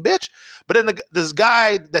that the same bitch? But then this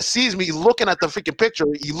guy that sees me looking at the freaking picture,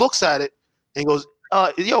 he looks at it and goes,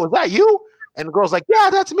 yo, is that you? And the girl's like, yeah,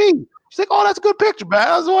 that's me. She's like, oh, that's a good picture, man.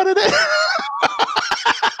 That's what it is.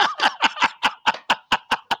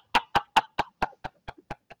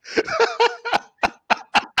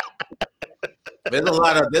 There's a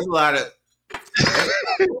lot of.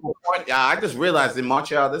 I just realized in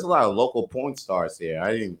Montreal, there's a lot of local porn stars here.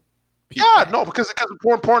 I didn't. Yeah, no, because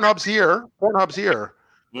Pornhub's here.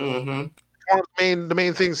 Mm-hmm. The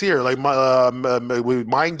main things here, like with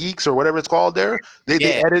Mind Geeks or whatever it's called. They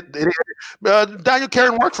edit. Daniel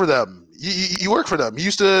Karen worked for them. You work for them. He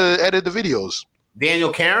used to edit the videos.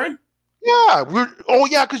 Daniel Karen. Yeah,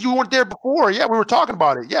 because you weren't there before. Yeah, we were talking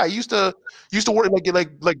about it. Yeah, he used to work like you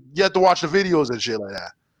had to watch the videos and shit like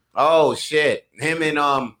that. Oh shit, him and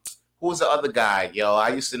who's the other guy? Yo, I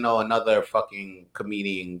used to know another fucking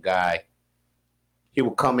comedian guy. He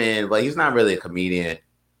would come in, but he's not really a comedian.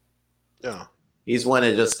 Yeah, he's one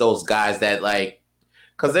of just those guys that like,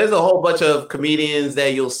 because there's a whole bunch of comedians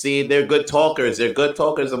that you'll see. They're good talkers. They're good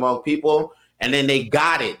talkers among people, and then they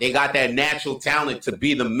got it. They got that natural talent to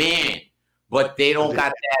be the man, but they don't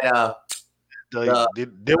got that. They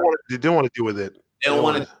don't want to deal with it. They don't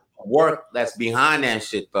want to work that's behind that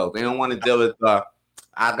shit though. They don't want to deal with.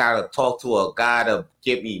 I gotta talk to a guy to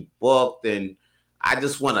get me booked, and I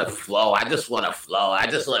just want to flow. I just want to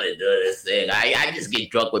do this thing. I just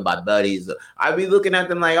get drunk with my buddies. I be looking at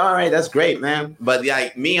them like, all right, that's great, man. But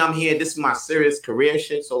like me, I'm here. This is my serious career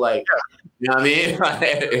shit. So like, you know what I mean?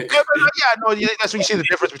 That's when you see the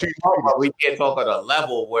difference between. We can't talk at a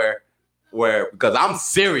level where because I'm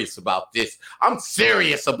serious about this. I'm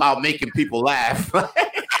serious about making people laugh.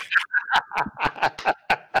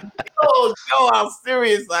 Yo, how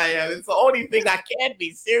serious I am. It's the only thing I can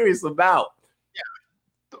be serious about.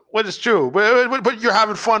 Yeah, well, it's true, but you're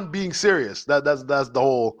having fun being serious. That's the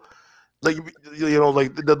whole, like, you know,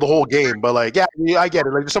 like the whole game. But like, yeah, I get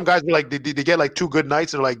it. Like some guys be like, they get like 2 good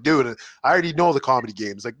nights, and they're like, dude, I already know the comedy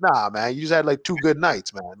game. It's like, nah, man, you just had like 2 good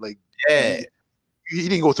nights, man. Like, yeah, you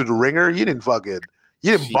didn't go through the ringer. You didn't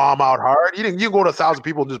bomb out hard. You didn't go to 1,000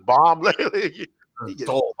 people and just bomb.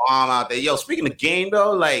 Throw a bomb out there. Yo, speaking of game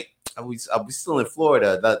though, like we still in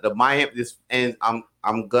Florida. The Miami and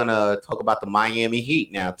I'm gonna talk about the Miami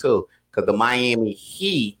Heat now too, because the Miami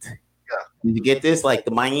Heat. Yeah. Did you get this? Like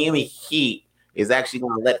the Miami Heat is actually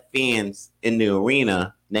gonna let fans in the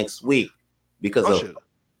arena next week because of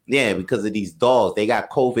these dogs. They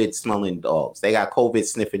got COVID smelling dogs. They got COVID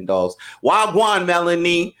sniffing dogs. Wagwan,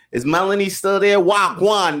 Melanie. Is Melanie still there?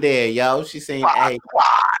 Wagwan there, yo. She's saying, hey.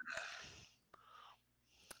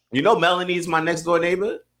 You know Melanie's my next door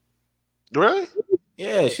neighbor? Really?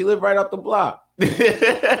 Yeah, she lived right up the block.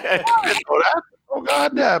 Oh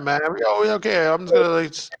goddamn, man. Okay, I'm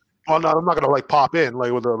just gonna I'm not gonna like pop in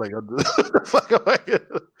like with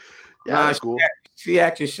that's cool. She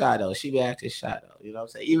acting shy though. She be acting shy though. You know what I'm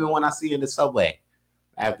saying? Even when I see her in the subway,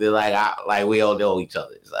 after like we all know each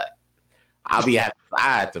other. It's like I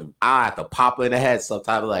have to pop her in the head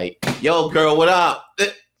sometimes like, yo girl, what up?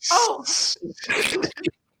 Oh.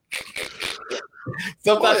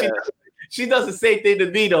 Sometimes she does the same thing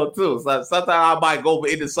to me though too. So sometimes I might go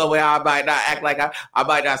into somewhere, I might not act like I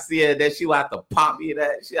might not see her. Then she will have to pop me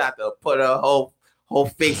that. She have to put her whole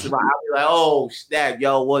face in my. I'll be like, oh snap,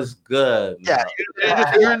 yo, what's good? Yeah,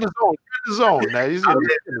 you're in the zone. You're in the zone. Now. You're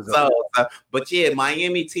in the zone. But yeah,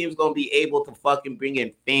 Miami team's gonna be able to fucking bring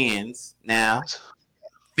in fans now.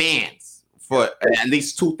 Fans for at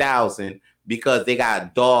least 2,000 because they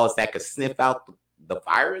got dogs that could sniff out the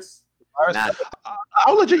virus.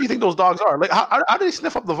 How legit you think those dogs are? Like, how do they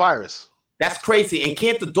sniff up the virus? That's crazy. And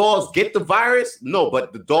can't the dogs get the virus? No,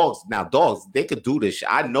 but the dogs, they could do this shit.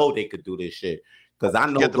 I know they could do this shit because I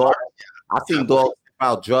know dogs. I've seen dogs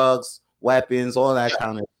about drugs, weapons, all that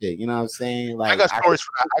kind of shit. You know what I'm saying? Like, I got stories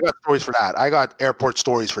for that. I got airport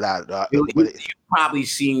stories for that. You've probably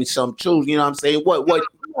seen some too. You know what I'm saying? What?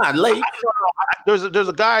 Late. There's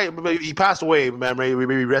a guy. He passed away. Man,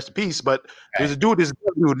 maybe rest in peace. But there's a dude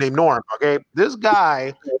named Norm. Okay, this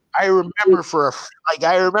guy I remember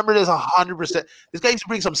I remember this 100%. This guy used to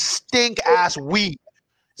bring some stink ass weed,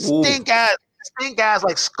 stink ass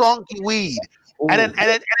like skunky weed, and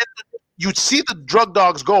then you'd see the drug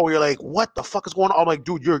dogs go. You're like, what the fuck is going on? I'm like,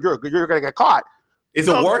 dude, you're gonna get caught. Is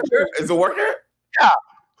it worker? Yeah.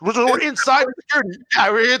 We're inside security. Yeah,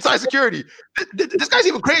 we're inside security. This guy's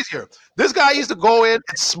even crazier. This guy used to go in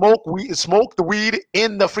and smoke the weed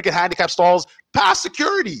in the freaking handicap stalls past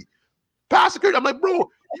security. I'm like, bro,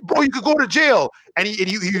 bro, you could go to jail. And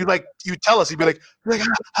he like, you tell us, he'd be like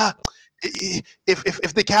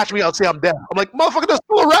if they catch me, I'll say I'm dead. I'm like, motherfucker, they'll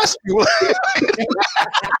still arrest you. Right?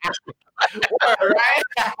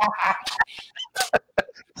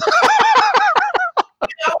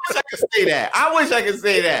 I wish I could say that. I wish I could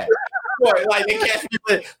say that. Like they catch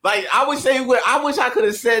me, like I wish I could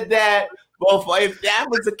have said that. But if that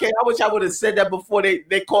was the case, I wish I would have said that before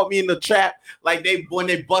they caught me in the trap. Like when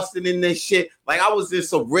they busted in this shit. Like I was in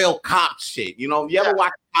some real cop shit. You know, you ever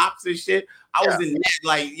watch Cops and shit? I was in that,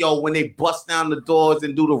 like, yo, when they bust down the doors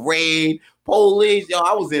and do the raid, police, yo,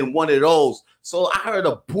 I was in one of those. So I heard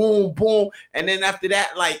a boom, boom, and then after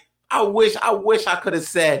that, like, I wish I could have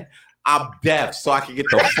said I'm deaf so I could get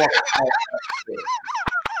the fuck out.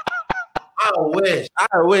 I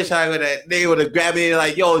wish they would have grabbed me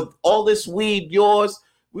like, yo, all this weed yours.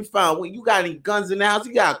 We found you got any guns in the house?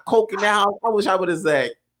 You got coke in the house? I wish I would have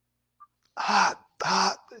said.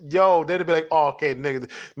 Yo, they'd be like, oh, okay, nigga,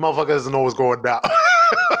 motherfucker doesn't know what's going down.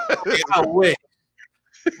 I wish.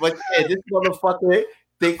 But yeah, this motherfucker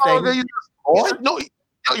thinks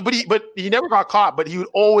but he never got caught, but he would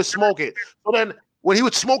always smoke it. So then when he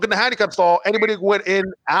would smoke in the handicap stall, anybody who went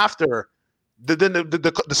in after, then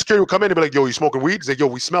the security would come in and be like, yo, you smoking weed? He's like, yo,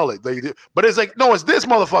 we smell it. But it's like, no, it's this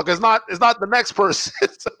motherfucker. It's not the next person.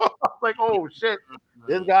 So I was like, oh shit.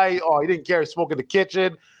 This guy, he didn't care. He smoked in the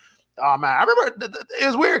kitchen. Oh man, I remember it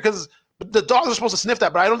was weird because the dogs are supposed to sniff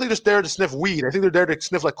that, but I don't think they're there to sniff weed. I think they're there to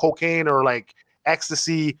sniff like cocaine or like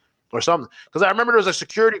ecstasy or something. Because I remember there was a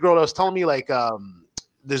security girl that was telling me like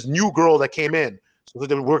this new girl that came in, so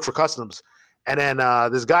they would work for customs, and then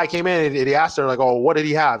this guy came in and he asked her like, oh, what did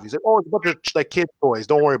he have? He's like, oh, it's a bunch of like kid toys.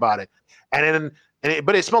 Don't worry about it.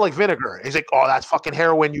 But it smelled like vinegar. He's like, oh, that's fucking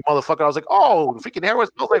heroin, you motherfucker. I was like, oh, freaking heroin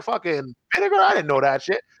smells like fucking vinegar? I didn't know that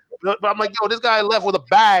shit. But I'm like, yo, this guy left with a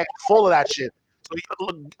bag full of that shit.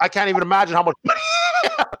 So I can't even imagine how much money.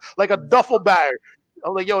 Like a duffel bag.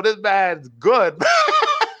 I'm like, yo, this bag's good.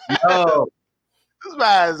 Yo. This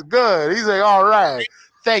bag's good. He's like, all right.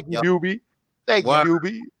 Thank you, newbie. Thank you,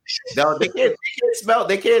 newbie. No, they can't smell.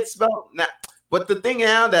 They can't smell. Nah. But the thing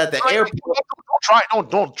now that the airport.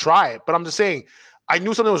 Don't try it. But I'm just saying, I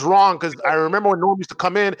knew something was wrong because I remember when Norm used to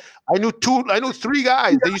come in. I knew three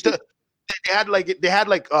guys. They used to. They had maybe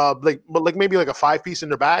like a 5-piece in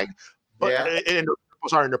their bag, but in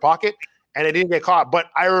their pocket, and it didn't get caught. But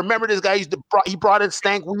I remember this guy he brought in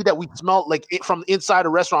stank weed that we smelled like from inside a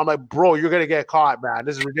restaurant. I'm like, bro, you're gonna get caught, man.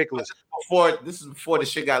 This is ridiculous. This is before the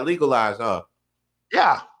shit got legalized, huh?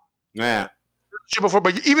 Yeah.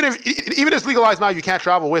 But even if it's legalized now, you can't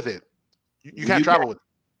travel with it. You can't travel with it.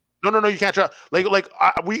 No, you can't travel.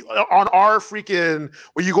 We on our freaking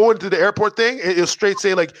when you go into the airport thing, it'll straight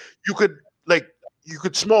say like you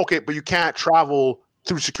could smoke it, but you can't travel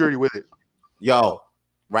through security with it. Yo,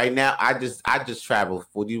 right now I just traveled.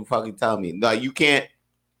 What do you fucking tell me? No, you can't.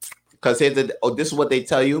 Because this is what they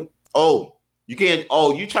tell you. Oh, you can't.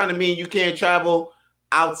 Oh, you trying to mean you can't travel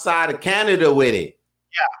outside of Canada with it?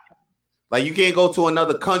 Yeah. Like you can't go to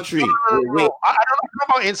another country. No. I don't know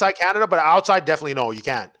about inside Canada, but outside definitely no, you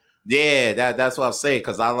can't. Yeah, that's what I'm saying.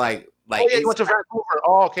 Because I like. Oh, yeah, you went to Vancouver.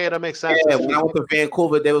 Oh, okay, that makes sense. Yeah, when I went to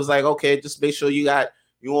Vancouver, they was like, okay, just make sure you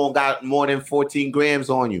won't got more than 14 grams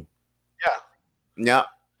on you. Yeah.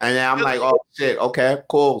 And then I'm like, oh shit, okay,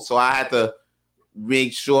 cool. So I had to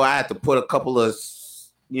make sure I had to put a couple of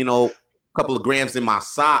grams in my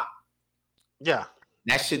sock. Yeah.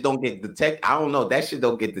 That shit don't get detected. I don't know. That shit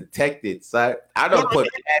don't get detected, son. I don't put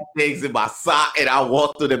things in my sock and I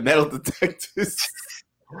walk through the metal detectors.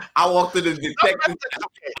 I walk through the detective.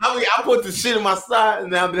 I put the shit in my side,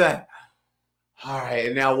 and I'll be like, all right.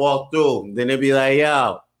 And then I walk through. Then they'll be like,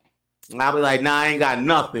 yo. And I'll be like, nah, I ain't got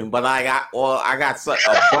nothing. But I got something.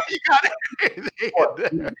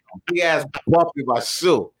 Big ass bump in my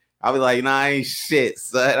shoe. I'll be like, nah, I ain't shit,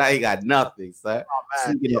 son. I ain't got nothing, son.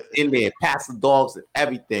 In there, pass the dogs and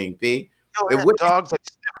everything, B. With dogs like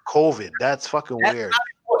COVID. That's fucking weird.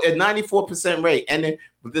 At 94% rate. And then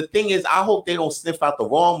the thing is, I hope they don't sniff out the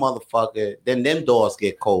wrong motherfucker. Then them dogs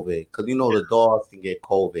get COVID. Because the dogs can get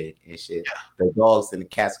COVID and shit. Yeah. The dogs and the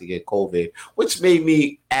cats can get COVID. Which made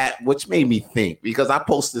me think, because I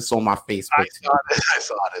posted this on my Facebook. I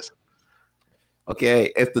saw this.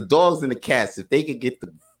 Okay. If the dogs and the cats, if they could get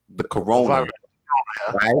the corona,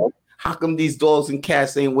 right? How come these dogs and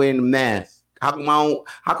cats ain't wearing the mask? How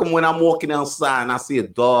come when I'm walking outside and I see a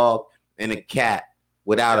dog and a cat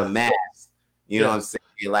without a mask, you know what I'm saying?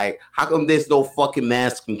 Like, how come there's no fucking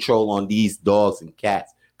mask control on these dogs and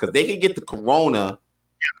cats? Because they can get the corona,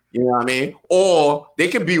 you know what I mean? Or they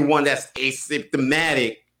could be one that's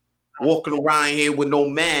asymptomatic, walking around here with no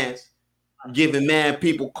mask, giving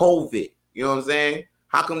people COVID? You know what I'm saying?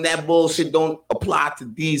 How come that bullshit don't apply to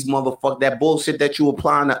these motherfuckers? That bullshit that you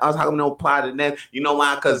applying to us, how come don't apply to them? You know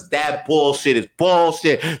why? Because that bullshit is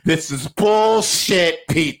bullshit. This is bullshit,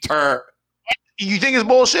 Peter. You think it's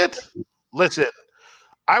bullshit? Listen,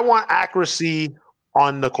 I want accuracy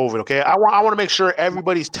on the COVID, okay? I want to make sure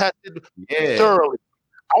everybody's tested thoroughly.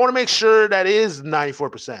 I want to make sure that is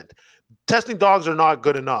 94%. Testing dogs are not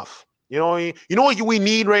good enough. You know what we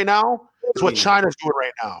need right now? It's what China's doing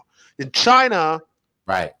right now. In China,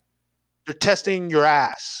 right, they're testing your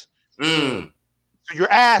ass. So your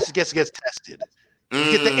ass gets tested. You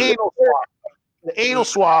get the anal swab. The anal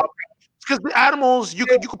swab, because the animals you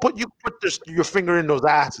could put your finger in those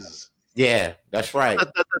asses. Yeah, that's right.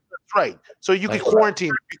 That's right. So you can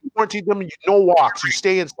quarantine. You can quarantine them. No walks. You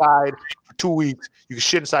stay inside for 2 weeks. You can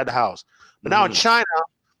shit inside the house. But now in China,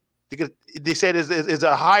 they said is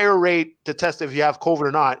a higher rate to test if you have COVID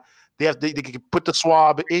or not. They can put the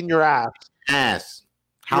swab in your ass.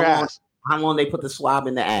 How long they put the swab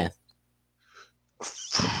in the ass?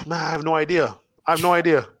 Man, I have no idea.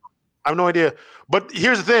 But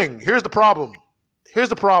here's the thing. Here's the problem.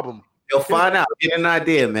 You'll find out. Get an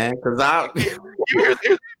idea, man.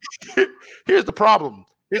 Here's the problem.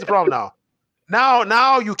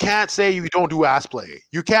 Now you can't say you don't do ass play.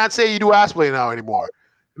 You can't say you do ass play now anymore.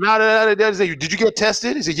 Now they say, did you get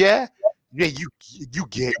tested? He said, yeah. Yeah, you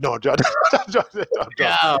get no.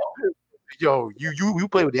 Yo, you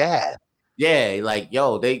play with the ass. Yeah, like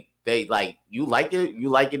yo, they like you like it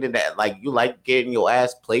in that, like you like getting your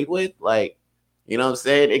ass played with, like, you know what I'm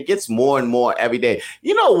saying? It gets more and more every day.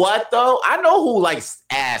 You know what though? I know who likes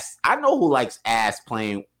ass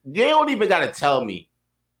playing. They don't even gotta tell me.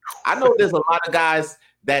 I know there's a lot of guys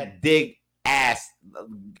that digs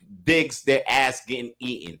their ass getting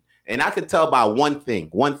eaten. And I could tell by one thing.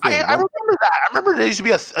 I remember that. I remember there used to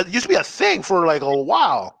be a thing for like a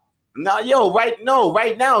while. Right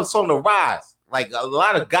now it's on the rise. Like a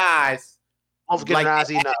lot of guys like ass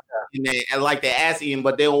eating, and like their ass eating,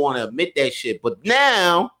 but they don't want to admit that shit. But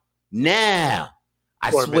now,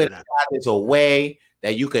 I swear to God, there's a way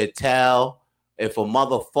that you could tell if a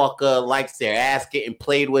motherfucker likes their ass getting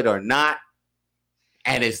played with or not.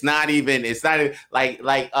 And it's not even like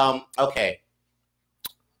okay.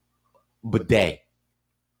 Bidet.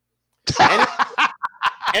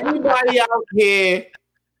 Anybody out here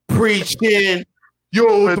preaching,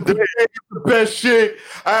 yo, the bidet is the best shit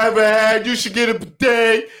I ever had. You should get a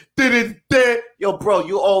bidet. Yo, bro,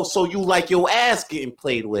 you like your ass getting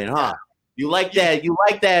played with, huh? You like that? You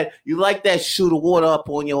like that shoot of water up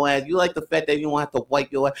on your ass? You like the fact that you don't have to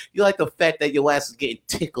wipe your ass? You like the fact that your ass is getting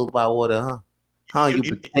tickled by water, huh? You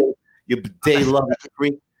bidet loving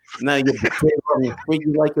freak. Now you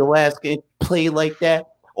like your ass getting played like that?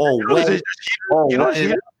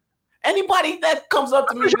 Anybody that comes up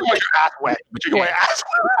to me, your ass wet.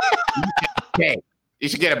 You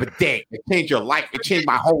should get a bidet. It changed your life. It changed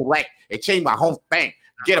my whole life. It changed my whole thing.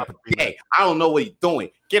 Get a bidet. I don't know what you're doing.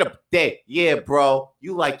 Get a bidet. Yeah, bro.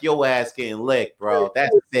 You like your ass getting licked, bro.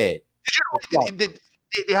 That's it.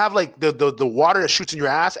 They have like the water that shoots in your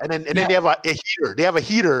ass, and then they have a heater. They have a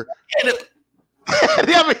heater.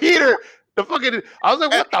 They have a heater. The fucking, I was like,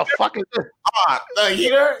 what the fuck is this? The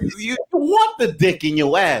heater? You want the dick in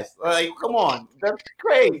your ass? Like, come on, that's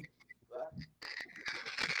crazy.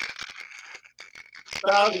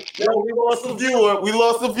 We lost a viewer. We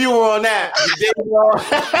lost a viewer on that.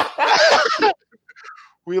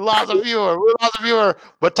 We lost a viewer.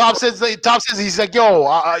 But Tom says he's like,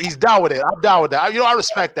 yo, he's down with it. I'm down with that. I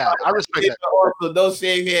respect that. Also, no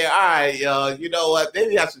shame here. All right, yo. You know what?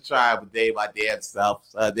 Maybe I should try it with Dave my damn self.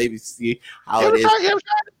 Maybe see how it is.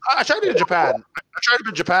 I tried it in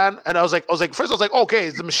Japan. And I was like, first I was like, okay,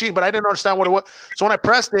 it's a machine, but I didn't understand what it was. So when I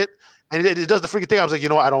pressed it, and it does the freaking thing, I was like, you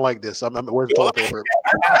know what? I don't like this. Where's the toilet paper?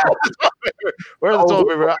 Where's the toilet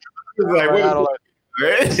paper? I don't like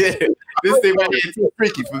it. This thing right here is too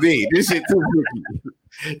freaky for me. This shit too freaky.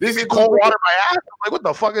 This is cold water in my ass. I'm like, what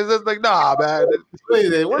the fuck is this? Like, nah, man. What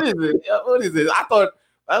is it?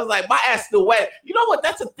 I was like, my ass still wet. You know what?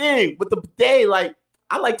 That's the thing with the bidet. Like,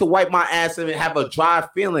 I like to wipe my ass and have a dry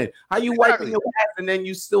feeling. How you wiping your ass and then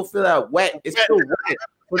you still feel that wet? It's still wet,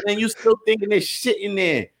 but then you still thinking there's shit in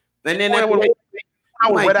there. And then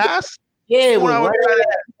wet ass? Yeah, wet ass.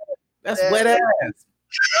 That's wet ass.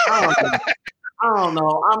 I don't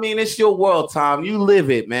know. I mean, it's your world, Tom. You live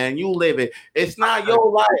it, man. You live it. It's not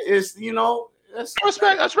your life. It's, you know. That's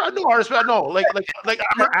respect. That's right. No, I respect. No, like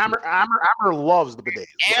Amber loves the bidet.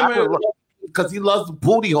 Amber, because he loves the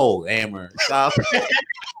booty hole. Amber. So.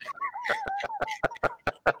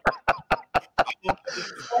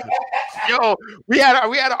 Yo, we had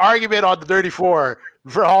an argument on the 34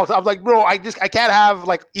 for all. I'm like, bro, I can't have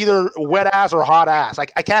like either wet ass or hot ass.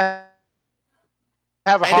 Like I can't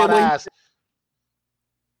have a hot ass.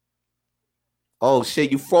 Oh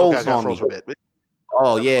shit, you froze on me. For a bit.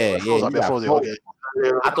 Oh yeah, yeah. Okay.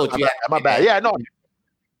 I thought you had my bad. Yeah, no.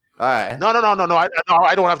 All right. No.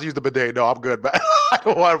 I don't have to use the bidet. No, I'm good. But I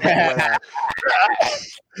don't want to.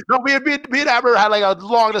 No, me and Amber had like a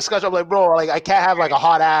long discussion. I'm like, bro, like I can't have like a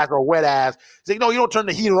hot ass or a wet ass. He's like, no, you don't turn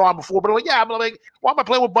the heater on before. But I'm like, yeah, I'm like, why am I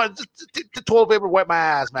playing with buttons? Just toilet paper wet my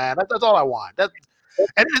ass, man. That's all I want. And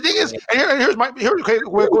the thing is, here's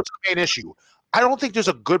we'll go to the main issue. I don't think there's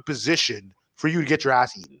a good position for you to get your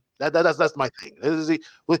ass eaten. That's my thing. How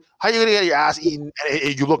are you gonna get your ass eaten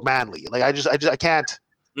and you look manly? Like I can't.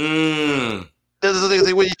 This is the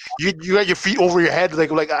thing when you got your feet over your head, I'm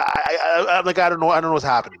like I don't know what's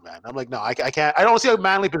happening, man. I'm like, no, I can't. I don't see a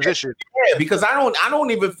manly position. Yeah, because I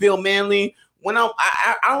don't even feel manly when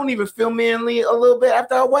I don't even feel manly a little bit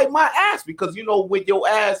after I wipe my ass, because with your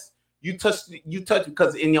ass you touch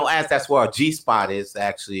because in your ass that's where our G spot is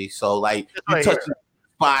actually. So like you touch the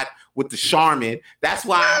spot with the Charmin. That's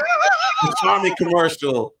why the Charmin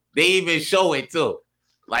commercial they even show it too.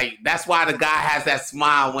 Like that's why the guy has that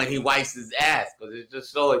smile when he wipes his ass, because it's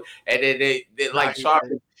just so. And then they like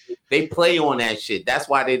Charmin, they play on that shit. That's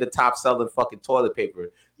why they the top selling fucking toilet paper,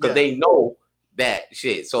 because they know that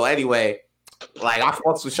shit. So anyway, like I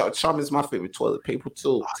fucks with Charmin's my favorite toilet paper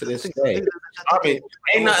too to this day. Charmin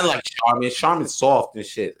ain't nothing like Charmin. Charmin's soft and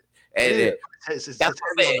shit, and it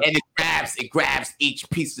grabs each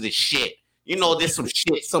piece of the shit. There's some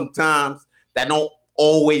shit sometimes that don't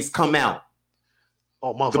always come out.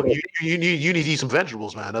 Oh, motherfucker! You need to eat some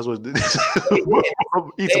vegetables, man. That's what. Eat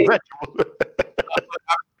some vegetables.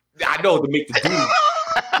 I know, to make the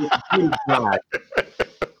doodle slide.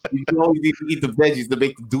 You always need to eat the veggies to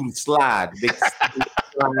make the doodle slide.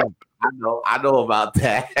 I know about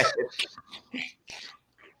that.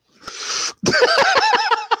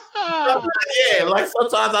 Yeah, like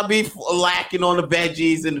sometimes I be lacking on the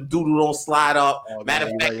veggies and the doodle don't slide up. Matter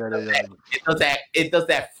of fact, it does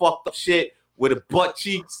that fucked up shit with the butt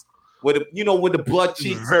cheeks, with the butt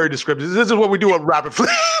cheeks. Very descriptive. This is what we do on Rapid Flick.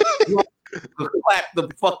 Clap the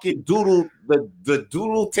fucking doodle, the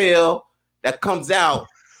doodle tail that comes out,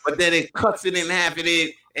 but then it cuts it in half, and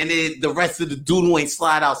then the rest of the doodle ain't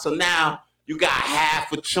slide out. So now you got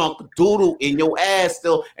half a chunk of doodle in your ass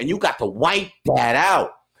still, and you got to wipe that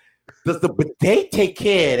out. Does the bidet take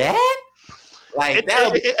care of that? Like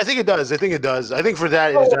that? I think it does. I think for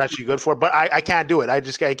that it's actually good for it, but I can't do it. I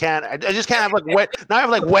just can't have like wet. Now I have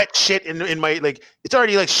like wet shit in my, like it's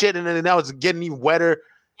already like shit, and then now it's getting even wetter.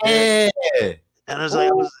 Yeah. And I was like,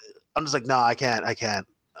 I'm just like, no, I can't.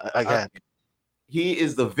 He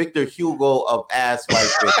is the Victor Hugo of ass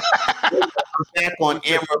wiping. I'm back on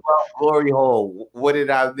Amber Glory Hole. What did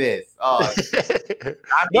I miss? Oh,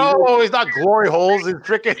 no, it's not glory holes. It's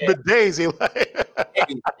freaking bidets.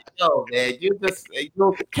 Hey, yo, man, you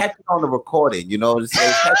catch it on the recording.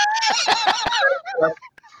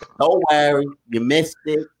 Don't worry, you missed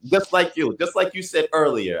it. Just like you said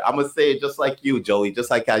earlier. I'm gonna say it just like you, Joey.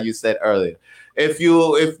 Just like how you said earlier. If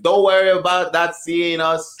don't worry about not seeing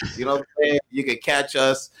us, you know what I'm saying? You can catch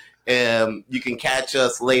us. You can catch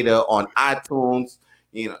us later on iTunes,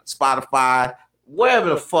 Spotify, wherever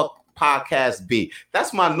the fuck podcasts be.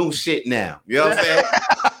 That's my new shit now. You know what I'm saying?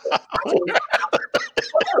 Where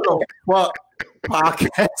the fuck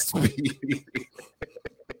podcasts be?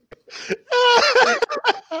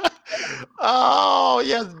 Oh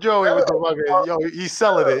yes, Joey with the fucking yo, he's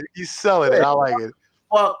selling it. I like it.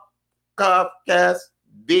 Fuck podcast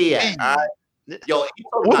be at. Yo,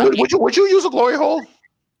 would you use a glory hole?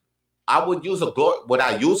 I would use a glory. Would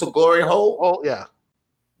I use a glory hole? Oh yeah.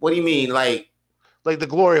 What do you mean, like the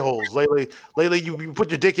glory holes? Lately, you put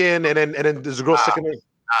your dick in, and then there's a girl sticking in.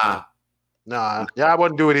 Nah. Yeah, I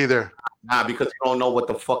wouldn't do it either. Nah, because you don't know what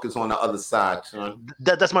the fuck is on the other side, son.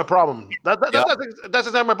 That's my problem. That's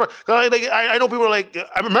exactly my problem. I know people are like,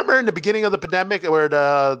 I remember in the beginning of the pandemic where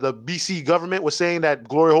the BC government was saying that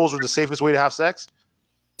glory holes were the safest way to have sex.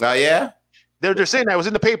 Oh yeah. They're saying that. It was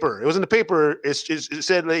in the paper. It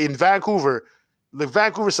said in Vancouver, the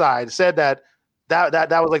Vancouver side said that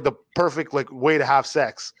was like the perfect like way to have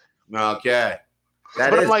sex. Okay.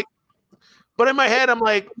 But in my head, I'm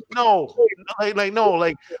like, no, like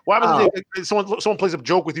why would someone plays a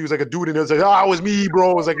joke with you? It's like a dude, and it's like, oh, it was me,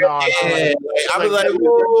 bro. It's like, no. Yeah, I was like,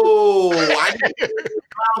 whoa.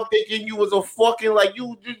 I'm thinking you was a fucking, like,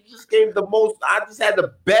 you just gave the most. I just had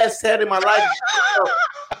the best head in my life.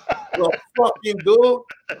 You fucking dude.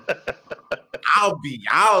 I'll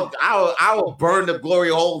burn the glory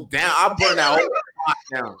hole down. I'll burn that whole spot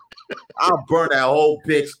down. I'll burn that whole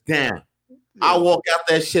bitch down. I'll walk out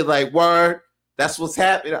that shit like, word, that's what's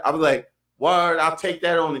happening. I'm like, word, I'll take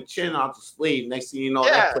that on the chin, I'll just leave. Next thing you know,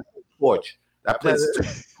 that place is torch. That place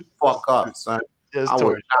is fuck up, son.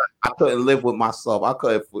 I couldn't live with myself. I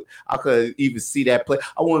couldn't even see that place.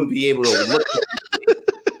 I wouldn't be able to look at it.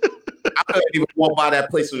 I couldn't even walk by that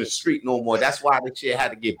place on the street no more. That's why the shit had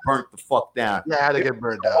to get burnt the fuck down. Yeah, it had to get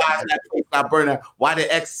burned down. Why that place got burned down? Why did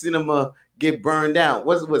X Cinema get burned down?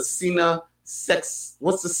 What's Cena Sex?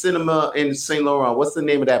 What's the cinema in Saint Laurent? What's the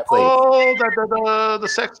name of that place? Oh, the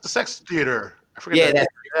sex theater. I forget. Yeah,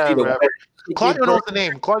 Claudio knows the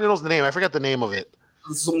name. Claudio knows the name. I forget the name of it.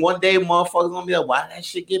 So one day, motherfuckers gonna be like, "Why did that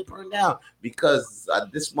shit get burned down?" Because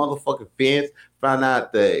this motherfucking fans found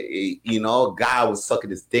out that a guy was sucking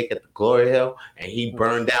his dick at the Glory Hill, and he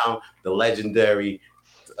burned down the legendary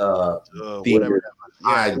whatever.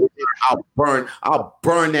 I'll burn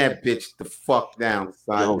that bitch the fuck down,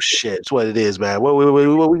 son. Oh shit, it's what it is, man. What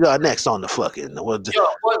we got next on the fucking?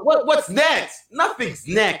 What's next? Nothing's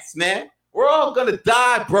next, man. We're all gonna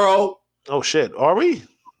die, bro. Oh shit, are we?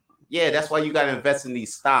 Yeah, that's why you gotta invest in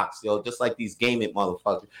these stocks, yo. Just like these gaming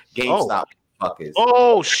motherfuckers, GameStop fuckers.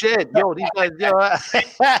 Oh shit, yo, these guys, yo.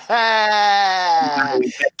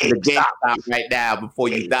 GameStop right now before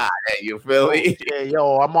you die. You feel me? Yeah,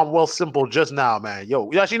 yo, I'm on Wealthsimple just now, man. Yo,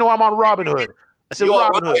 you actually know I'm on Robinhood. I said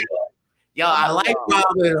Robinhood. Yo, I like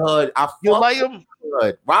Robinhood. You like him?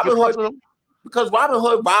 Robinhood, because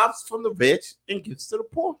Robinhood robs from the rich and gives to the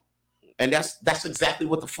poor. And that's exactly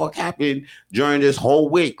what the fuck happened during this whole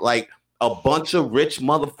week. Like a bunch of rich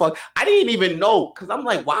motherfuckers. I didn't even know, because I'm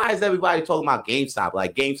like, why is everybody talking about GameStop?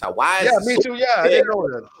 Like GameStop, why is me too. Yeah, I didn't know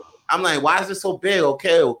that. I'm like, why is it so big?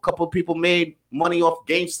 Okay, a couple of people made money off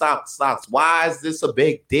GameStop stocks. Why is this a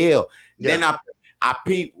big deal? Yeah. Then I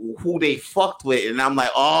peep who they fucked with, and I'm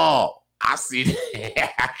like, oh, I see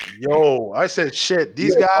that. Yo, I said shit.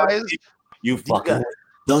 These guys, you fucking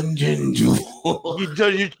Dungeon Jews.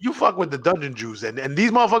 you fuck with the Dungeon Jews, and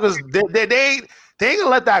these motherfuckers, they ain't gonna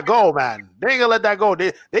let that go, man. They ain't gonna let that go.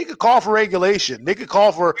 They could call for regulation. They could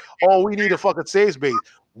call for, we need a fucking safe space.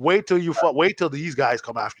 Wait till these guys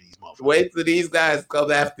come after these motherfuckers. Wait till these guys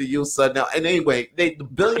come after you, son. Now, and anyway, the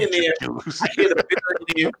billionaire.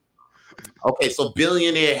 Okay, so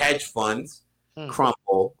billionaire hedge funds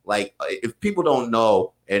crumble. Like, if people don't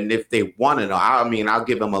know, and if they want to know, I mean, I'll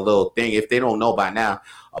give them a little thing. If they don't know by now,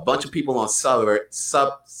 a bunch of people on subreddit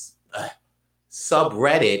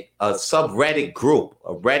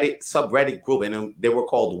group, and they were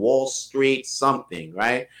called Wall Street something,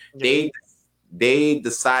 right? Yeah. They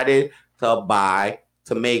decided to buy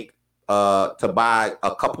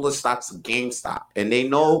a couple of stocks of GameStop, and they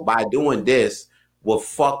know by doing this will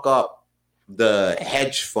fuck up the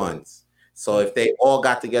hedge funds. So if they all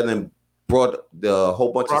got together and brought the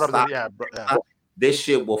whole bunch of stocks, this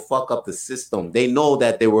shit will fuck up the system. They know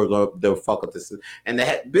that they'll fuck up the system, and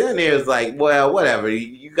the billionaires like, well, whatever,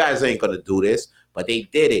 you guys ain't gonna do this, but they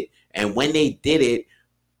did it. And when they did it,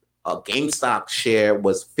 a GameStop share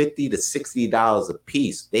was $50 to $60 a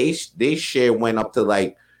piece. They share went up to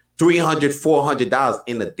like $300, $400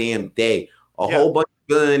 in a damn day. A whole bunch of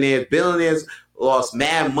billionaires lost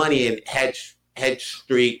mad money in hedge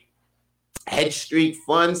street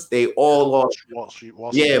funds. They all lost Wall Street.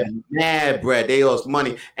 Mad bread. They lost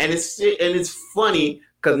money, and it's funny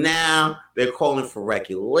because now they're calling for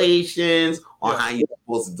regulations on how you're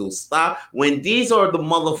supposed to do stock. When these are the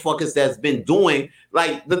motherfuckers that's been doing,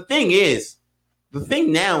 like, the thing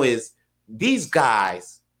now is these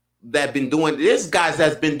guys that's been doing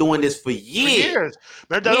this for years.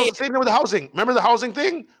 Remember that was the thing with the housing. Remember the housing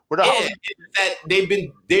thing? That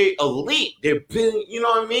they're elite. They're been, you know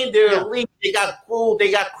what I mean? They're elite. They got crews,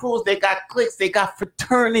 they got cliques, they got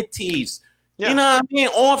fraternities. Yeah. You know what I mean?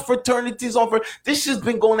 All fraternities this shit's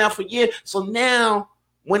been going out for years. So now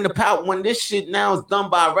when this shit now is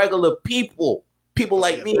done by regular people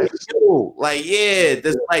like me and you, like,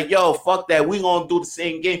 just like, yo, fuck that. We gonna do the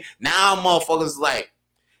same game. Now motherfuckers like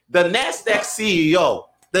the NASDAQ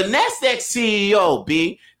CEO,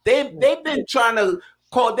 B. They've been trying to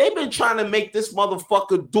make this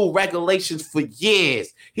motherfucker do regulations for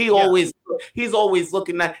years. He's always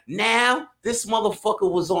looking at. Now this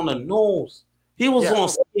motherfucker was on the news. He was on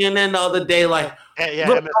CNN the other day, like,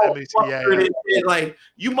 like,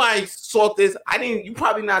 you might saw this. You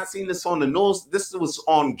probably not seen this on the news. This was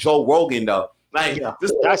on Joe Rogan though. Like,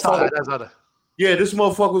 this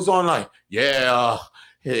motherfucker was on, like,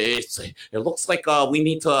 it looks like we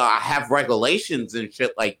need to have regulations and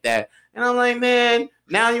shit like that. And I'm like, man,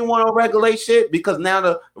 Now you want to regulate shit because now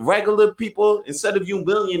the regular people, instead of you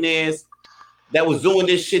millionaires that was doing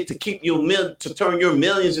this shit to keep you to turn your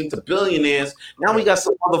millions into billionaires, now we got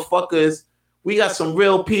some motherfuckers. We got some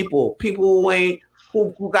real people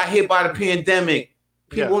who got hit by the pandemic.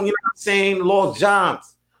 People, you know what I'm saying, lost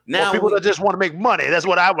jobs. Now people that just want to make money. That's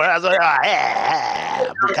what I was like. Now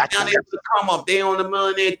they have to come up. They on the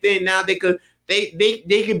millionaire thing. Now they could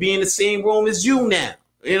be in the same room as you now.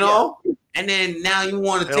 You know, and then now you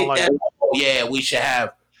want to take that. Oh yeah, we should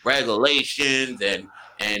have regulations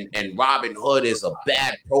and Robin Hood is a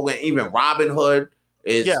bad program. Even Robin Hood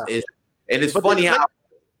is and it's funny how.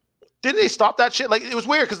 Didn't they stop that shit? Like it was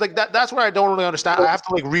weird because like that's where I don't really understand. I have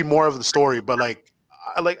to like read more of the story, but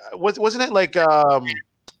wasn't it like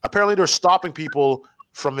apparently they're stopping people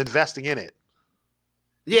from investing in it?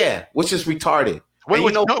 Yeah, which is retarded. Which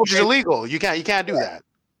is illegal. You can't do that.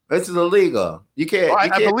 This is illegal. You can't.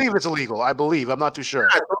 I believe it's illegal. I believe. I'm not too sure.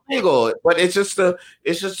 It's illegal, but it's just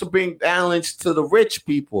to bring balance to the rich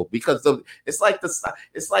people because it's like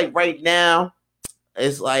right now.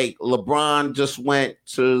 It's like LeBron just went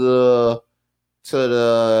because it's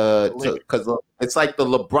like the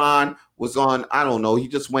LeBron was on. I don't know. He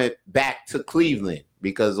just went back to Cleveland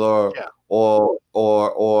because or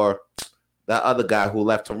that other guy who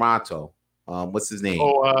left Toronto. What's his name?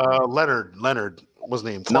 Leonard. What's his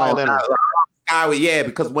name? Kawhi Leonard. Yeah,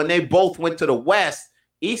 because when they both went to the West,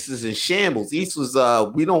 East is in shambles. East was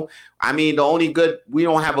we don't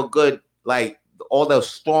have a good like. All the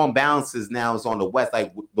strong balances now is on the West.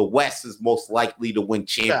 Like the West is most likely to win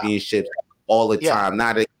championships all the time,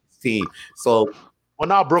 not a team. So,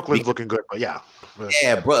 now Brooklyn's looking good, but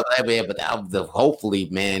bro. But hopefully,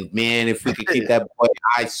 man, if we could keep that boy,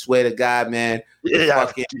 I swear to God, man.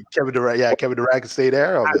 Kevin Durant. Kevin Durant can stay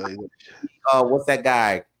there. What's that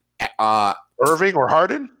guy? Irving or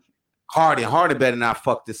Harden? Harden better not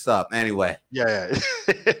fuck this up. Anyway,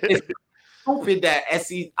 stupid that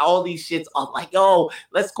all these shits are like,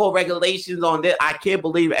 let's call regulations on this. I can't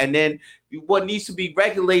believe it. And then what needs to be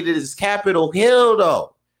regulated is Capitol Hill,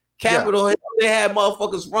 though. Capitol Hill, they had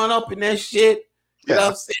motherfuckers run up in that shit. You know what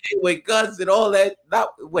I'm saying? With guns and all that.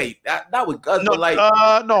 Not with guns,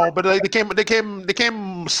 no, but like they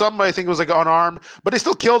came. Some I think it was like unarmed, but they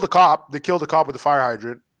still killed the cop. They killed the cop with the fire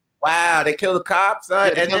hydrant. Wow, they killed the cops.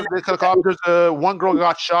 They killed the cop. There's one girl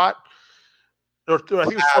got shot. I think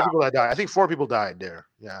it was 4 people that died. I think 4 people died there.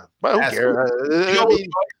 Yeah, but who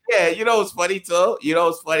cares? You know what's funny too? You know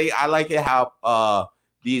what's funny? I like it how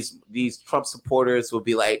these Trump supporters will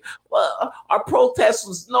be like, well, our protest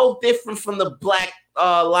was no different from the Black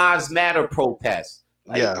Lives Matter protest.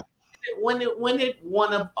 Like, when did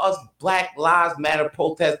one of us Black Lives Matter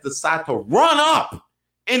protests decide to run up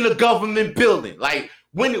in the government building? Like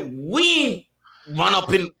when we run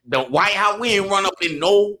up in the White House, we ain't run up in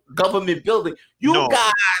no government building.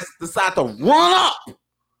 Guys decide to run up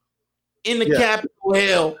in the Capitol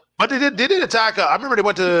Hill. But they did attack. I remember they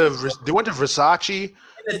went to Versace.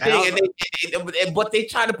 But they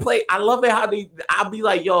try to play. I love it how I'll be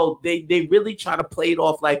like, they really try to play it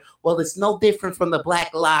off like, well, it's no different from the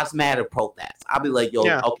Black Lives Matter protest. I'll be like,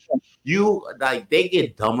 okay, you like they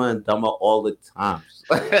get dumber and dumber all the time.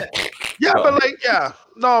 But like,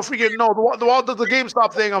 the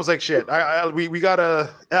GameStop thing, I was like, shit. We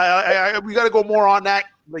gotta go more on that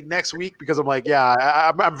like next week because I'm like,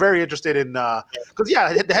 I'm very interested in because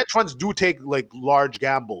the hedge funds do take like large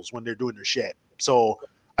gambles when they're doing their shit. So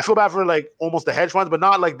I feel bad for like almost the hedge funds, but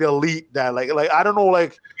not like the elite that like I don't know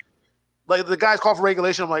like the guys call for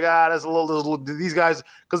regulation. I'm like that's a little these guys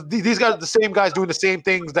because these guys are the same guys doing the same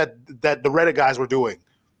things that the Reddit guys were doing.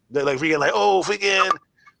 They're like freaking like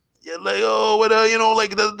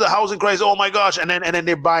like the housing crisis. Oh my gosh, and then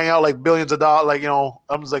they're buying out like billions of dollars. Like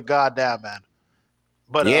I'm just like God damn man.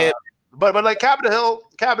 But but like Capitol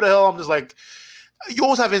Hill, I'm just like. You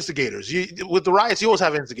always have instigators. With the riots, you always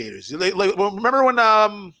have instigators. Like remember when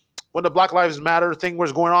the Black Lives Matter thing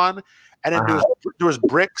was going on, and then there was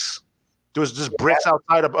bricks. There was just bricks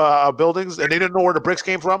outside of buildings, and they didn't know where the bricks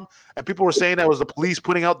came from. And people were saying that it was the police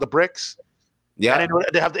putting out the bricks. Yeah, and then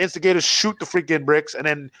they have the instigators shoot the freaking bricks, and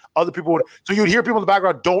then other people would. So you'd hear people in the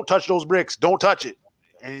background, "Don't touch those bricks! Don't touch it!"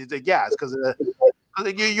 And he's like, "Yeah, it's because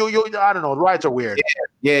you. I don't know. The riots are weird."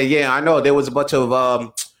 Yeah. I know there was a bunch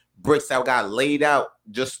of bricks that got laid out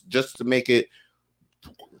just to make it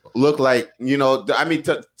look like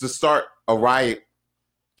to start a riot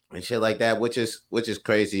and shit like that, which is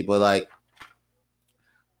crazy. But like,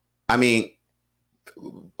 I mean,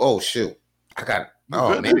 oh shoot,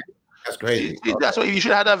 man, that's crazy. That's why you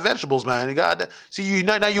should have that vegetables, man. You got see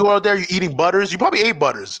now you out there, you eating butters. You probably ate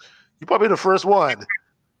butters. You probably the first one.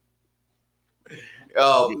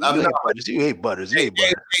 You hate Butters.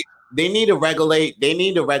 They need to regulate. They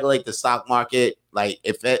need to regulate the stock market. Like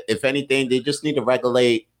if anything, they just need to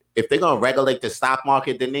regulate. If they're gonna regulate the stock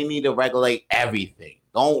market, then they need to regulate everything.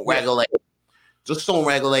 Don't regulate. Just don't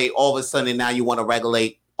regulate. All of a sudden, now you want to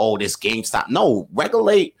regulate. Oh, this GameStop. No,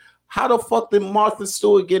 regulate. How the fuck did Martha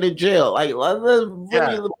Stewart get in jail? Like, let's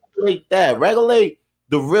really regulate that. Regulate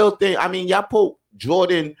the real thing. I mean, y'all put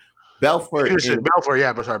Jordan Belfort. Belfort,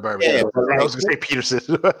 yeah, but sorry, yeah, I was gonna say Peterson.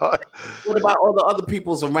 What about all the other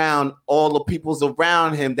peoples around? All the peoples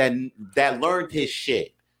around him that learned his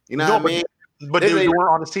shit. You know what I mean? But they weren't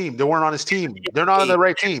on his team. They weren't on his team. They're not on the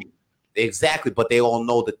right team. Exactly, but they all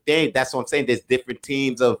know the thing. That's what I'm saying. There's different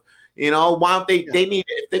teams of, why don't they? Yeah. They need,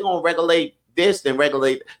 if they're gonna regulate this, then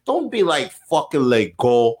regulate. Don't be like fucking let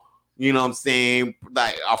go. You know what I'm saying?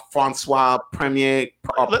 Like a Francois Premier.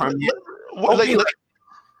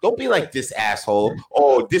 Don't be like this asshole.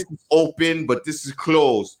 Oh, this is open, but this is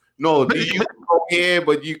closed. No, you can go here,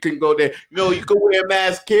 but you can go there. No, you can wear a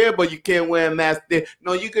mask here, but you can't wear a mask there.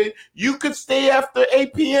 No, you could stay after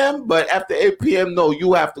 8 p.m., but after 8 p.m., no,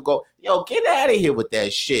 you have to go. Yo, get out of here with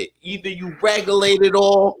that shit. Either you regulate it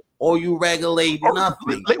all or you regulate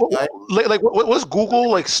nothing. Like what was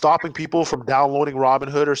Google like stopping people from downloading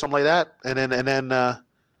Robinhood or something like that? And then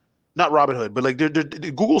not Robinhood, but like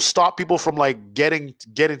did Google stop people from like getting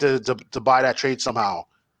to buy that trade somehow?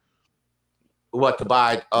 What, to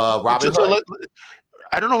buy Robinhood?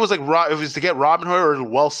 I don't know if it was to get Robinhood or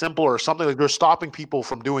Wealthsimple or something. Like they're stopping people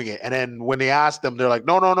from doing it. And then when they ask them, they're like,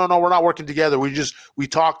 no, we're not working together. We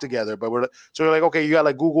talk together. But so you're like, okay, you got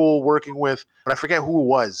like Google working with, but I forget who it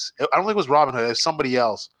was. I don't think it was Robinhood. It was somebody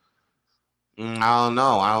else. I don't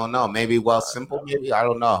know. Maybe Wealthsimple. Maybe, I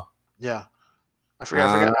don't know. Yeah. I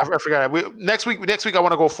forgot. Next week, I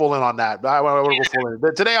want to go full in on that. I want to go full in.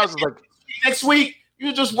 But today I was like, next week.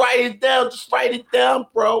 You just write it down. Just write it down,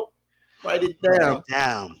 bro. Write it down.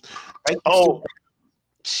 Oh,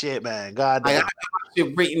 shit, man. God damn. I got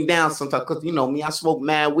shit written down sometimes because, me, I smoke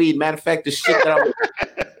mad weed. Matter of fact, the shit that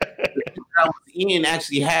I was eating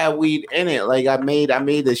actually had weed in it. Like, I made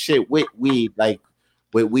the shit with weed, like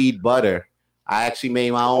with weed butter. I actually made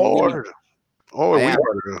my own weed. Weed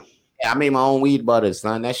butter. Yeah, I made my own weed butter,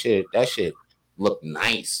 son. That shit look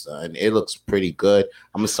nice, son. It looks pretty good.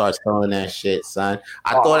 I'm gonna start selling that shit, son.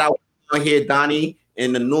 I thought I was gonna hear Donnie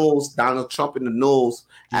in the news, Donald Trump in the news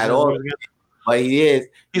at all, but he is.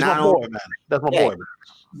 He's my boy, man. That's my boy, man.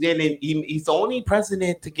 Then he's the only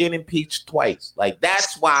president to get impeached twice. Like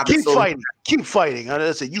that's why keep fighting.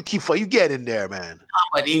 I said you keep fighting. You get in there, man.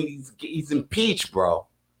 But he's impeached, bro.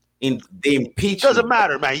 In the impeachment doesn't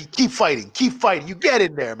matter, man. You keep fighting. You get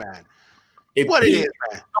in there, man. What it is,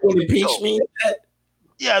 man? Impeach me?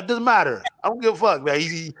 Yeah, it doesn't matter. I don't give a fuck, man.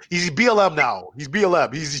 He's BLM now. He's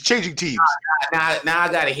BLM. He's changing teams. Now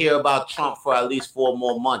I got to hear about Trump for at least 4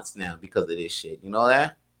 more months now because of this shit. You know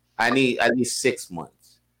that? I need at least 6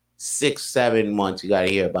 months. 6-7 months. You got to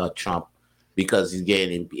hear about Trump because he's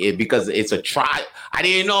getting because it's a trial. I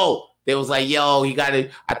didn't know. They was like, yo, he got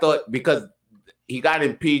it. I thought because he got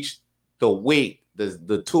impeached the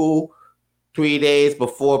 2-3 days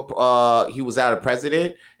before he was out of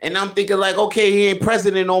president. And I'm thinking like, okay, he ain't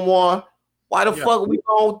president no more. Why the fuck are we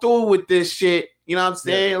going through with this shit? You know what I'm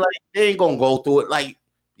saying? Like, they ain't going to go through it. Like,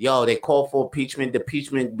 yo, they call for impeachment. The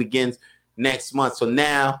impeachment begins next month. So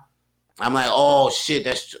now I'm like, oh, shit.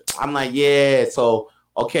 I'm like, yeah. So,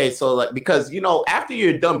 okay. So, like, because, after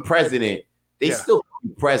you're done president, they still call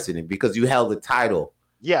you president because you held the title.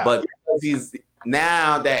 Yeah. But because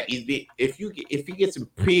now that if he gets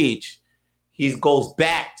impeached, he goes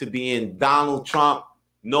back to being Donald Trump.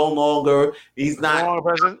 No longer, he's not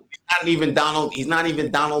president. He's not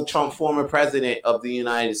even Donald Trump, former president of the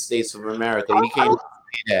United States of America. He can't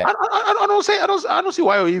say that. I don't see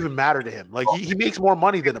why it would even matter to him. Like he makes more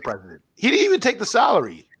money than the president. He didn't even take the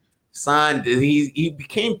salary. Son, he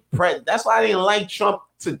became president. That's why I didn't like Trump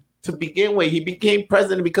to begin with. He became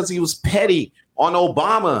president because he was petty on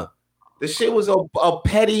Obama. The shit was a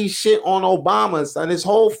petty shit on Obama, son. His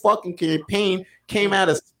whole fucking campaign came out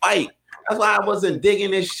of spite. That's why I wasn't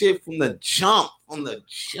digging this shit from the jump.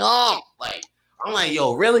 Like, I'm like,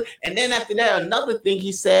 yo, really? And then after that, another thing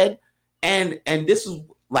he said, and this is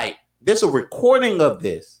like, there's a recording of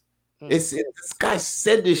this. This guy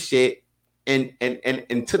said this shit, and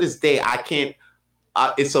to this day, I can't.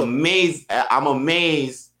 It's amazing. I'm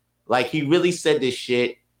amazed. Like, he really said this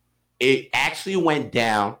shit. It actually went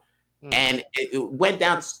down. And it went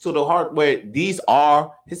down to the heart where these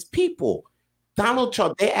are his people. Donald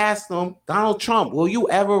Trump, they asked him, Donald Trump, will you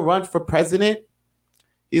ever run for president?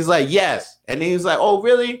 He's like, yes. And then he's like, oh,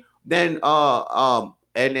 really? Then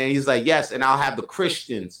And then he's like, yes, and I'll have the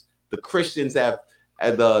Christians. The Christians have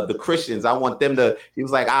the Christians. I want them to. He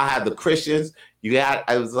was like, I'll have the Christians. I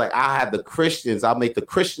was like, I'll have the Christians. I'll make the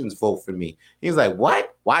Christians vote for me. He's like,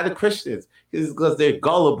 what? Why the Christians? He's because they're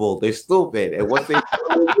gullible. They're stupid. And what they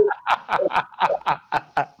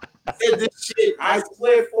said this shit, I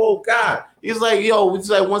swear for God. He's like, yo, it's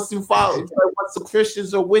like once you follow, it's like once the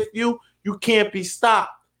Christians are with you, you can't be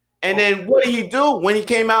stopped. And then what did he do when he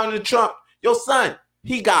came out in the Trump? Yo, son,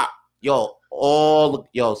 he got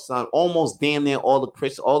son, almost damn near all the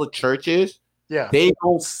Christians, all the churches. Yeah, they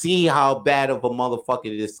don't see how bad of a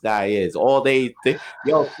motherfucker this guy is. All they think,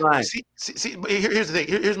 yo, son. See. Here's the thing.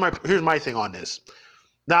 Here's my thing on this.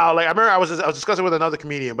 Now, like I remember, I was discussing with another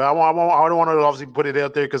comedian, but I don't want to obviously put it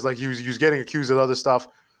out there because like he was getting accused of other stuff.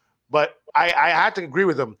 But I had to agree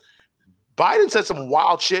with him. Biden said some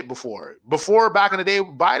wild shit before. Back in the day,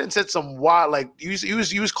 Biden said some wild, like he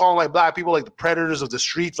was calling like black people like the predators of the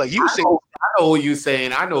streets. Like he was saying, I know what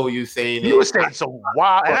you're saying. He was saying some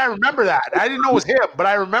wild, and I remember that. I didn't know it was him, but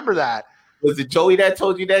I remember that. Was it Joey that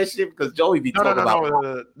told you that shit? Because Joey be talking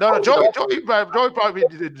about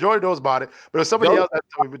Joey knows about it, but it was somebody else that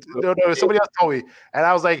told me. Somebody else told me, and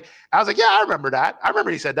I was like, yeah, I remember that. I remember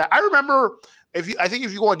he said that. I remember. I think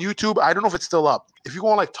if you go on YouTube, I don't know if it's still up. If you go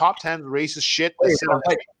on like top 10 racist shit,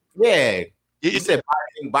 yeah, you said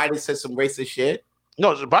Biden said some racist shit.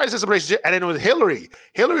 No, Biden said some racist shit, and then it was Hillary.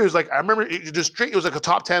 Hillary was like, I remember it was like a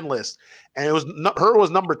top 10 list, and it was her was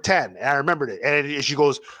number 10, and I remembered it. And she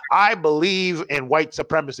goes, "I believe in white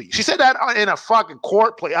supremacy." She said that in a fucking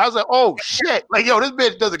court play. I was like, "Oh shit!" Like, yo, this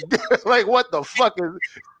bitch doesn't like what the fuck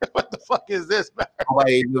is this, man?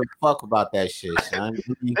 Nobody give a fuck about that shit, son.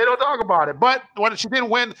 They don't talk about it. But when she didn't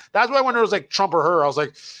win, that's why when it was like Trump or her,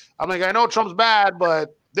 I'm like, I know Trump's bad,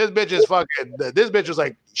 but this bitch is fucking. This bitch was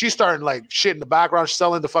like, she's starting like shit in the background,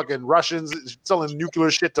 selling the fucking Russians, selling nuclear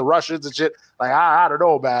shit to Russians and shit. Like I don't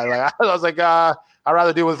know, man. Like I was like, I'd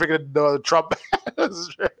rather deal with freaking Trump.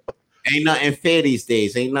 Ain't nothing fair these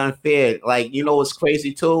days. Ain't nothing fair. Like you know what's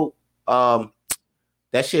crazy too?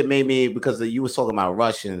 That shit made me because you was talking about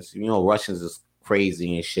Russians. You know, Russians is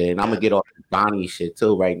crazy and shit. And I'm gonna get off the Donnie shit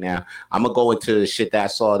too right now. I'm gonna go into the shit that I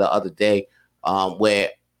saw the other day,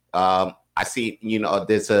 where I see, you know,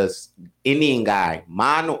 there's a Indian guy,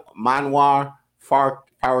 Manwar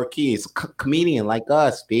Farooqui, is a comedian like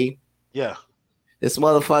us, B. Yeah. This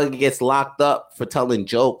motherfucker gets locked up for telling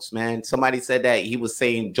jokes, man. Somebody said that he was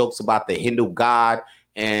saying jokes about the Hindu god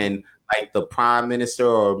and like the prime minister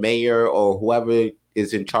or mayor or whoever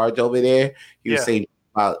is in charge over there. He was saying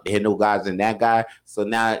about Hindu gods and that guy. So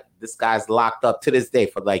now this guy's locked up to this day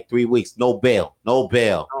for like 3 weeks. No bail.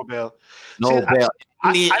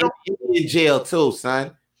 In jail too,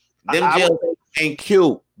 son. Them jails ain't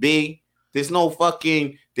cute, B. There's no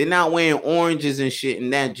fucking. They're not wearing oranges and shit in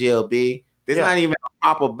that jail, B. There's not even a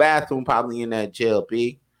proper bathroom probably in that jail,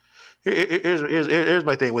 B. Here's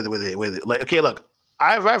my thing with it. Like, okay, look,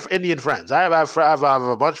 I have Indian friends. I have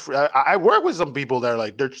a bunch. I work with some people that are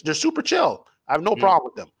like they're super chill. I have no problem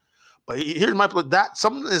with them. But here's my that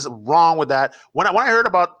something is wrong with that. When I heard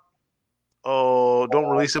about. Oh, don't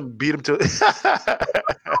release him, beat him to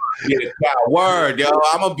word, yo.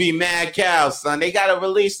 I'm gonna be mad cow, son. They gotta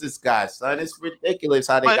release this guy, son. It's ridiculous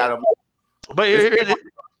how they got him. But but here's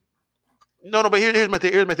my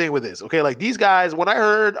thing. Here's my thing with this. Okay, like these guys, when I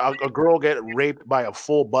heard a girl get raped by a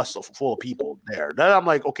full bus full of people there, then I'm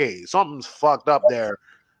like, okay, something's fucked up there.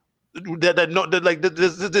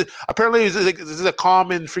 Apparently this is a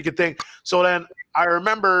common freaking thing. So then I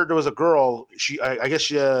remember there was a girl. I guess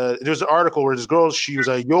there was an article where this girl, she was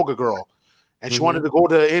a yoga girl, and she wanted to go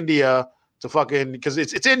to India to fucking because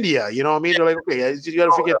it's India, you know what I mean? They're like, okay, you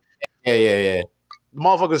gotta forget. Yeah. The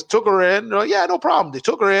motherfuckers took her in. They're like, yeah, no problem. They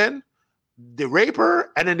took her in, they rape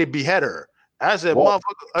her, and then they behead her. I said, motherfucker.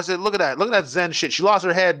 I said, look at that Zen shit. She lost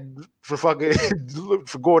her head for fucking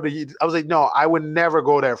for going to. I was like, no, I would never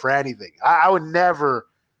go there for anything. I would never,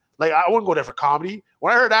 like, I wouldn't go there for comedy.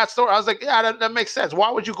 When I heard that story, I was like, yeah, that makes sense.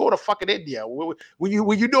 Why would you go to fucking India when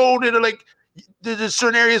you know that like there's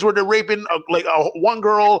certain areas where they're raping one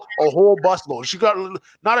girl a whole busload. She got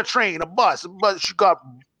not a train, a bus, but she got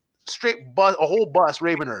straight bus, a whole bus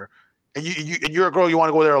raping her. And you're a girl, you want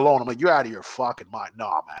to go there alone. I'm like, you're out of your fucking mind. No,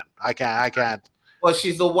 man. I can't. Well,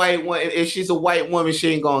 she's a white woman. If she's a white woman, she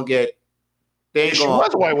ain't gonna get. She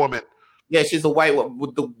was a white woman. Yeah, she's a white woman.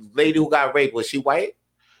 The lady who got raped, was she white?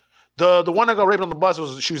 The one that got raped on the bus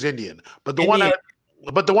she was Indian. But the one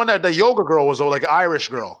that the yoga girl was like an Irish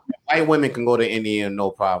girl. White women can go to India,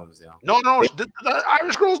 no problems. Yeah. No, the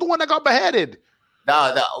Irish girl's the one that got beheaded.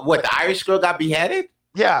 The Irish girl got beheaded?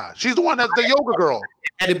 Yeah, she's the one that's the yoga girl.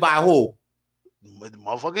 Beheaded by who?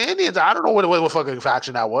 Motherfucking Indians. I don't know what fucking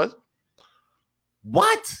faction that was.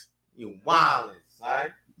 What? You wildin',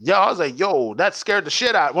 son. Yeah, I was like, yo, that scared the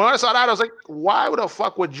shit out. When I saw that, I was like, why the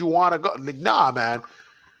fuck would you want to go? Like, nah, man.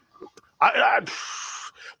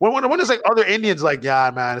 When it's like other Indians, like, yeah,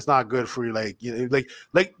 man, it's not good for you. Like,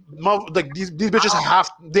 like these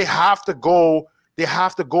bitches have to go. They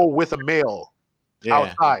have to go with a male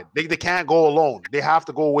outside. They can't go alone. They have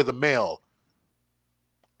to go with a male.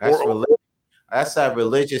 That's that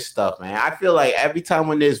religious stuff, man. I feel like every time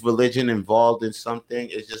when there's religion involved in something,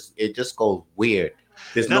 it just goes weird.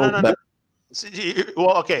 There's no.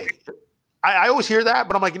 Well, okay. I always hear that,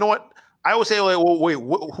 but I'm like, you know what? I always say, like, well, wait,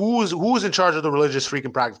 who's in charge of the religious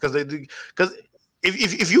freaking practice? Because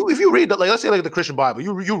if you read, like, let's say like the Christian Bible,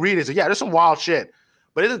 you read it, so yeah, there's some wild shit,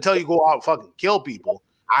 but it doesn't tell you go out and fucking kill people.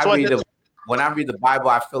 When I read the Bible,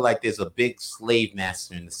 I feel like there's a big slave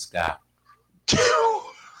master in the sky.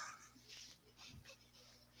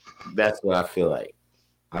 That's what I feel like.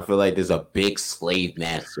 I feel like there's a big slave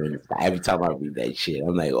master in the sky. Every time I read that shit,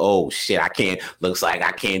 I'm like, oh shit, looks like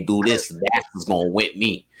I can't do this. The master's gonna whip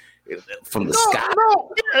me from the sky.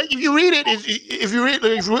 No. If you read it,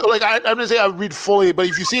 I'm gonna say I read fully, but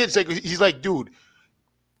if you see it, it's like he's like, dude,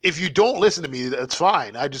 if you don't listen to me, that's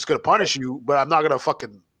fine. I'm just gonna punish you, but I'm not gonna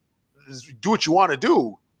fucking do what you want to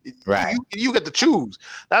do. Right. You get to choose.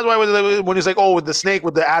 That's why when it's like, oh, with the snake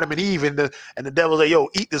with the Adam and Eve and the devil's like, yo,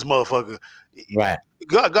 eat this motherfucker. Right.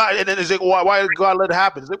 God, and then it's like, why did God let it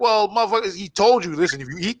happen? It's like, well, motherfucker, he told you, listen, if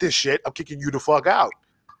you eat this shit, I'm kicking you the fuck out.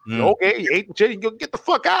 Okay, you ate the shit, you get the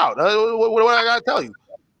fuck out. What I gotta tell you?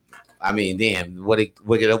 I mean, damn, what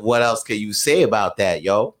else can you say about that,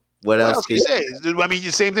 yo? What else can you say? I mean,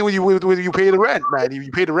 the same thing when you pay the rent, man. If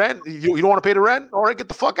you pay the rent, you don't want to pay the rent, all right, get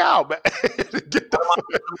the fuck out, man.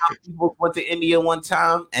 People went to India one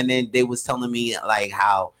time, and then they was telling me like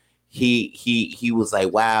how he was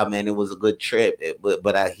like, wow, man, it was a good trip,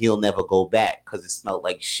 but he'll never go back because it smelled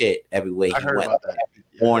like shit everywhere he went. About that.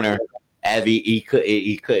 Corner, he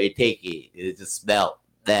couldn't take it. It just smelled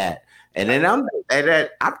that. And then I'm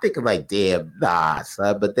thinking like, damn, nah,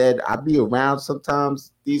 son. But then I be around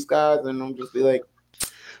sometimes these guys, and I'm just be like,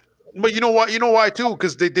 but you know what? You know why too?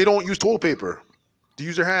 Because they don't use toilet paper; they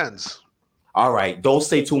use their hands. All right, don't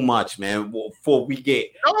say too much, man. Before we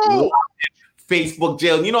get Facebook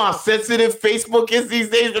jail, you know how sensitive Facebook is these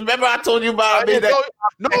days. Remember, I told you about it.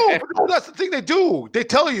 No, that's the thing they do. They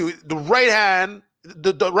tell you the right hand,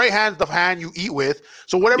 the right hand's the hand you eat with.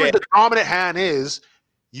 So whatever the dominant hand is.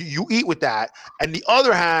 You eat with that, and the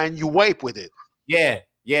other hand you wipe with it. Yeah.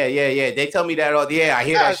 They tell me that. I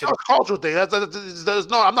hear that shit. That's a cultural thing. That's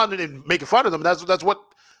no. I'm not making fun of them. That's what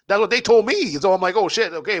they told me. So I'm like, oh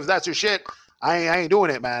shit. Okay, if that's your shit, I ain't doing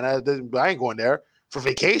it, man. I ain't going there for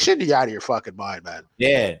vacation. You out of your fucking mind, man.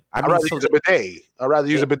 Yeah, I'd rather use a bidet. I'd rather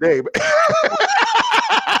use a bidet.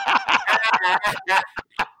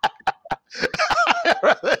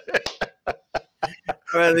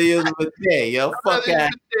 Rather use a bidet, yo. Fuck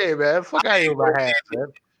out, man. Fuck out of my hand, man.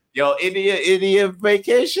 Yo, India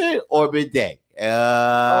vacation or bidet? Yo,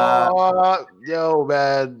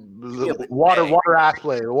 man. Water ass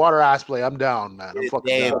play. I'm down, man. I'm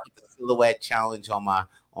fucking down. The silhouette challenge on my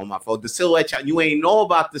phone. The silhouette challenge. You ain't know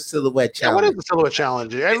about the silhouette challenge. What is the silhouette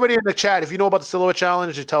challenge? Everybody in the chat, if you know about the silhouette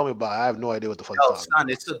challenge, you tell me about it. I have no idea what the fuck. Yo, son,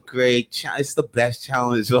 it's a great challenge. It's the best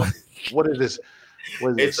challenge. What is this?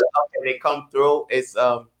 It's they come through. It's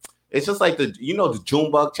just like the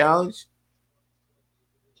Junebug challenge.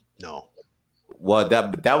 No. Well,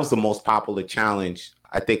 that was the most popular challenge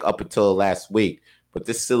I think up until last week. But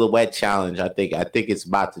this silhouette challenge, I think it's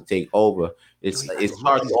about to take over. It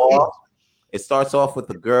starts off with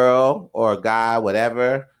a girl or a guy,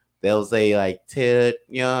 whatever. They'll say like, "Tip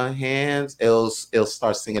your hands." It'll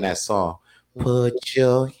start singing that song. Put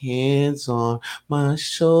your hands on my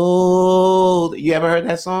shoulder. You ever heard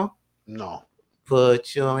that song? No.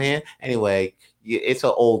 Put your hand. Anyway, it's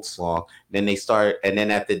an old song. Then they start, and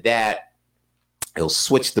then after that, it'll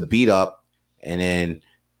switch the beat up, and then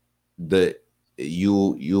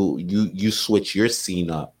you switch your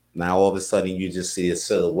scene up. Now all of a sudden you just see a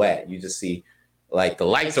silhouette. You just see like the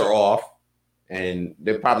lights are off, and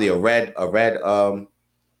they're probably a red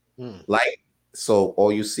light. So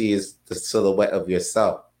all you see is the silhouette of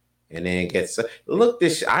yourself, and then it gets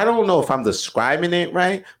this. I don't know if I'm describing it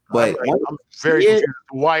right, but I'm very confused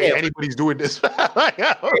why anybody's doing this.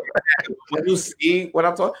 When you see what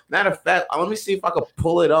I'm talking, matter of fact, let me see if I could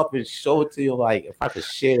pull it up and show it to you. Like if I could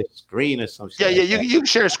share a screen or something. Yeah, you can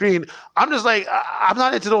share a screen. I'm just like I'm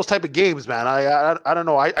not into those type of games, man. I don't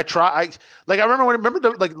know. I remember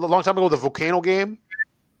a long time ago the volcano game.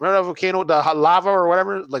 Remember that volcano, the lava or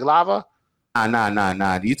whatever, like lava.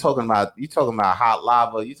 Nah. You talking about Hot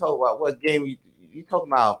Lava? You talking about what game? You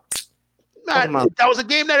talking about? Man, that was a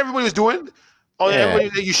game that everybody was doing. Oh, yeah.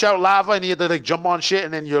 Everybody, you shout lava and you have to like jump on shit,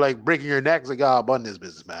 and then you're like breaking your neck. It's like, oh, bun this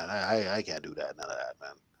business, man. I can't do that. None of that,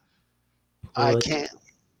 man. I can't.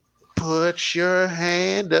 Put your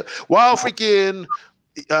hand up. While freaking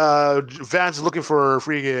Vance is looking for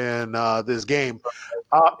freaking this game.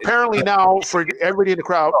 Apparently now for everybody in the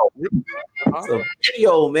crowd. It's a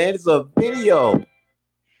video, man. It's a video. What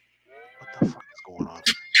the fuck is going on?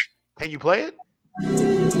 Can you play it?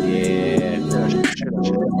 Yeah.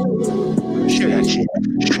 Share that shit.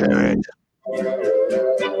 Share it.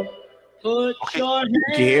 Put your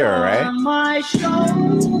hand right? on my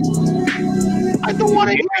shoulder. I don't want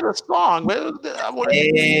to hear the song, man.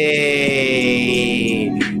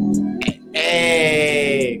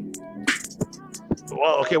 Hey.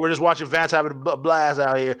 Well, okay, we're just watching Vance having a blast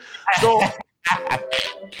out here. So,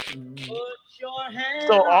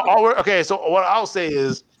 so what I'll say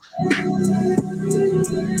is,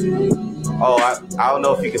 I don't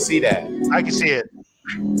know if you can see that. I can see it.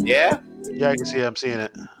 Yeah? Yeah, I can see it. I'm seeing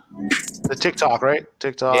it. The TikTok, right?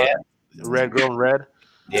 TikTok. Yeah. Red girl in red.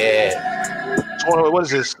 Yeah. So what is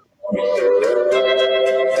this?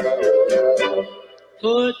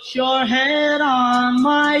 Put your head on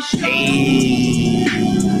my shoulder.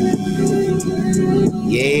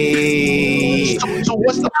 Yay. So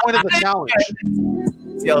what's the point of the challenge?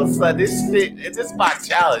 Yo, son, this is my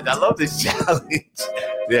challenge. I love this challenge.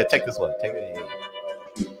 Yeah, check this one. Take it in.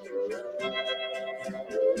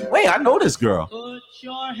 Wait, I know this girl. Put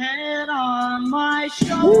your head on my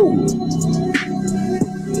shoulder.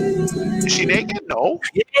 Is she naked? No.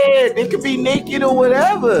 Yeah, they could be naked or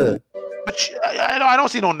whatever. But I don't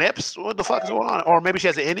see no nips. What the fuck is going on? Or maybe she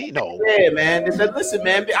has an innie? No. Yeah, man. Listen,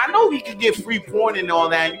 man. I know we could get free porn and all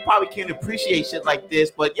that. And you probably can't appreciate shit like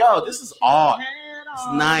this. But, yo, this is art. It's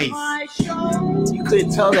nice. You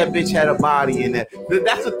couldn't tell that bitch had a body in it.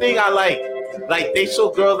 That's the thing I like. Like, they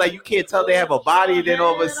show girls like you can't tell they have a body, and then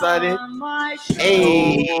all of a sudden,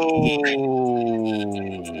 hey.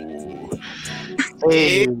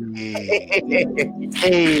 Hey.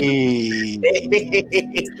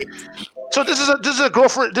 So this is a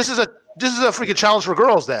girlfriend. This is a freaking challenge for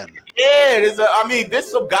girls then. Yeah,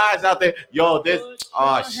 there's some guys out there. Yo,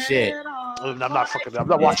 shit. I'm not fucking. I'm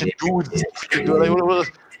not watching dudes.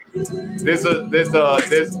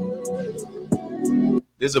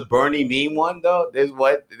 There's a Bernie meme one though. There's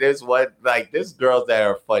what like there's girls that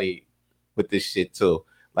are funny with this shit too.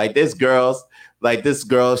 Like this girl,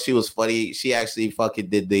 she was funny. She actually fucking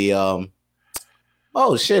did the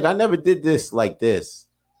oh shit, I never did this like this.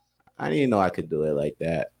 I didn't know I could do it like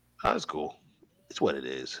that. That's cool. It's what it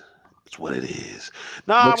is. It's what it is.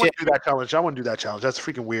 No, I wouldn't do that challenge. I wouldn't do that challenge. That's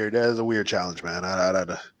freaking weird. That is a weird challenge, man.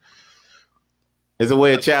 It's a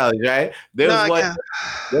weird challenge, right? There was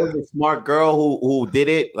a smart girl who did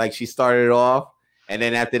it. Like she started it off, and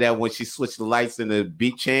then after that, when she switched the lights and the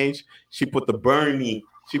beat changed, she put the Bernie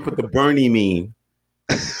meme.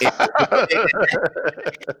 And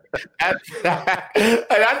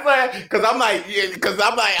that's like, because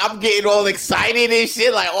I'm getting all excited and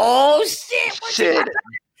shit. Like, oh shit,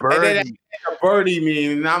 Bernie. And then a Bernie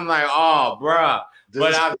meme, and I'm like, oh, bruh.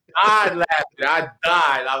 But I died laughing. I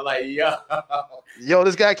died. I'm like, yo,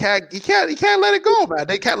 this guy can't let it go, man.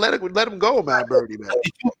 They can't let him go, man. Bernie, man.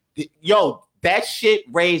 Yo, that shit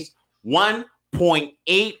raised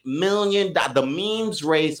 $1.8 million. The memes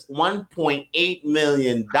raised $1.8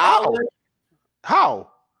 million.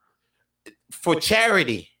 How? For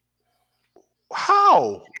charity.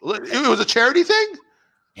 How? It was a charity thing?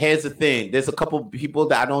 Here's the thing. There's a couple people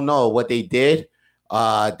that I don't know what they did.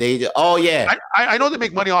 I know they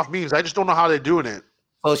make money off memes. I just don't know how they're doing it.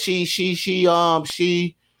 So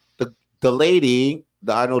the lady,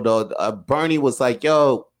 Bernie was like,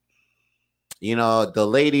 yo, you know, the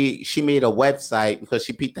lady, she made a website because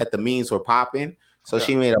she peeped that the memes were popping. So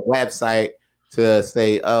she made a website to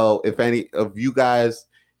say, oh, if any of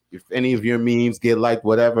your memes get like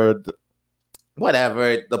whatever,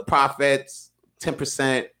 the profits,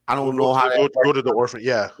 10%. I don't know how to go to the orphan.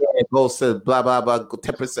 Yeah, it goes to blah blah blah.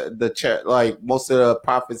 10%. The like most of the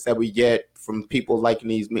profits that we get from people liking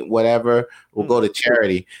these whatever will go to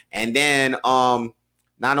charity. And then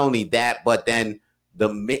not only that, but then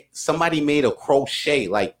somebody made a crochet,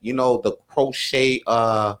 like you know the crochet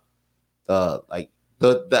how the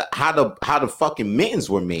fucking mittens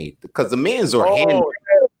were made, because the mittens are handmade.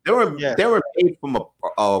 They were made from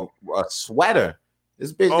a sweater.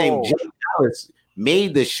 This bitch named Jay Dallas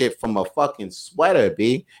made the shit from a fucking sweater,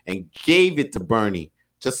 B, and gave it to Bernie.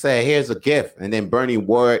 Just said, here's a gift. And then Bernie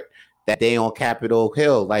wore it that day on Capitol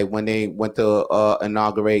Hill, like when they went to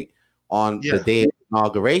inaugurate on the day of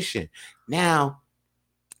inauguration. Now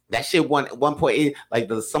that shit 1.8, like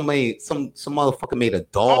some motherfucker made a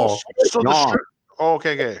doll.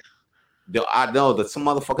 Okay. I know that some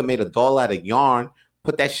motherfucker made a doll out of yarn,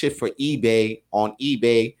 put that shit for eBay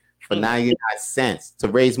for 99 cents to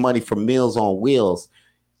raise money for Meals on Wheels.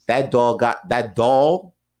 That doll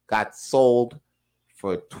got sold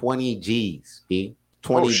for 20 G's, B.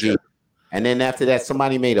 20 G's. And then after that,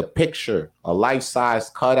 somebody made a picture, a life-size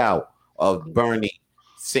cutout of Bernie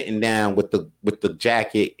sitting down with the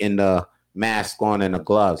jacket and the mask on and the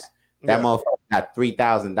gloves. That motherfucker got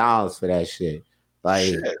 $3,000 for that shit.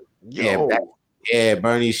 Like,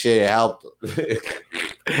 Bernie shit helped.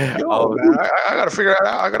 Yo, man, I gotta figure out.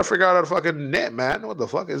 I gotta figure out how to fucking net, man. What the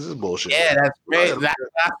fuck is this bullshit? Yeah, that's great. I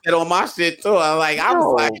said on my shit too. I'm like,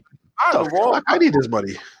 I need this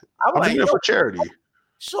money. I'm like, doing it for charity.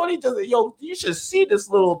 Shorty does. Yo, you should see this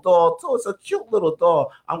little doll too. It's a cute little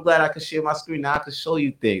doll. I'm glad I could share my screen now. I can show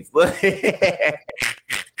you things. Well,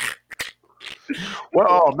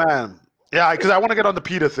 oh man, yeah, because I want to get on the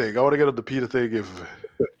PETA thing. If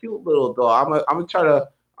cute little doll. I'm gonna try to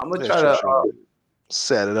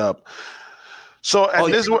set it up. So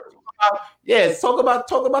and this is what. Yeah, talk about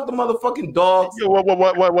the motherfucking dogs. Yo,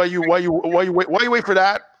 why you wait for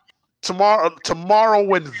that? Tomorrow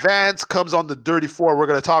when Vance comes on the Dirty Four, we're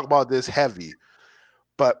gonna talk about this heavy.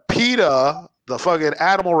 But PETA, the fucking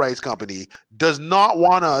animal rights company, does not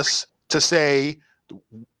want us to say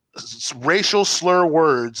racial slur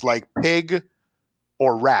words like pig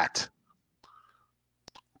or rat.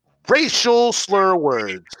 Racial slur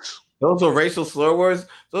words. Those are racial slur words.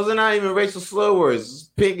 Those are not even racial slur words.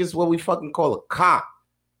 Pig is what we fucking call a cock,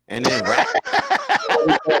 and then rat.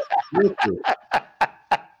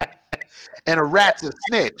 And a rat's a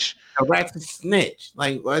snitch. A rat's a snitch.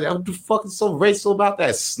 Like, what the fuck is so racial about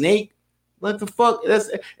that? Snake? What the fuck?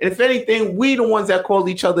 If anything, we the ones that called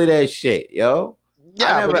each other that shit, yo.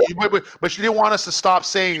 Yeah, but she didn't want us to stop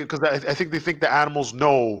saying it because I think they think the animals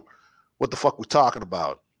know what the fuck we're talking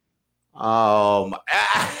about. Our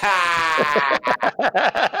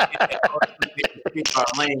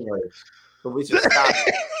language. So we should stop.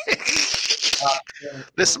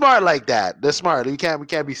 They're smart like that. They're smart. We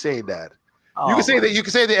can't be saying that. You can say that. You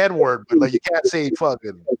can say the N word, but like you can't say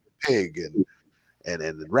fucking pig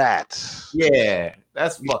and rat. Yeah,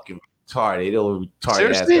 that's fucking retarded. It'll retarded.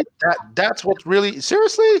 Seriously, that's what's really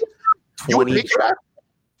seriously. 20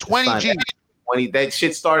 G. 20. That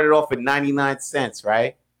shit started off at 99 cents,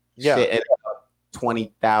 right? Yeah. Shit ended up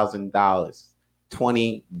 $20,000.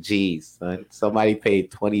 20 G's, son. Somebody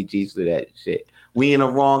paid 20 G's for that shit. We in the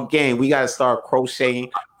wrong game. We gotta start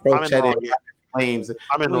crocheting flames.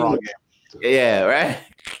 I'm in the wrong game. Yeah, right.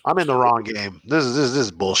 I'm in the wrong game. This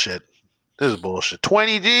is bullshit. This is bullshit.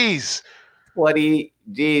 20 G's. 20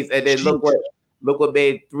 G's, and then look what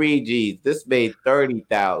made 3 G's. This made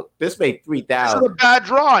 30,000. This made 3,000. This is a bad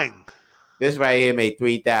drawing. This right here made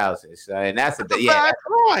 3,000. So, and that's a bad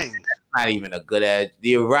drawing. That's not even a good edge.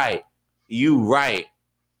 You're right. You right.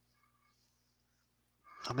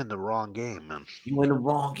 I'm in the wrong game, man. You in the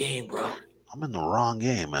wrong game, bro. I'm in the wrong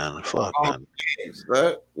game, man. Fuck, man. Games,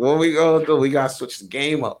 what we gonna do? We gotta switch the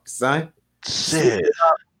game up, son. Shit.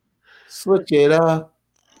 Switch it up.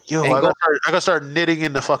 Yo, I gotta start knitting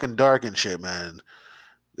in the fucking dark and shit, man.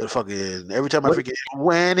 The fucking every time I forget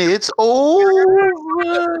when it's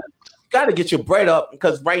over. Gotta get your bread up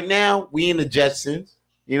because right now we in the Jetsons.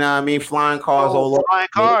 You know what I mean? Flying cars all over. Flying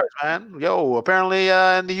cars, man. Yo, apparently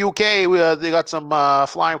in the UK, they got some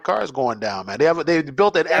flying cars going down, man. They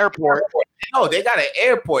built an airport. No, they got an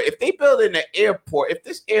airport. If they build in an airport, if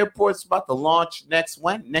this airport's about to launch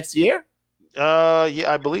next year? Yeah,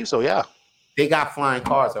 I believe so. Yeah, they got flying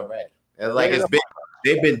cars already. Like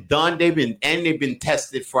they've been done. They've been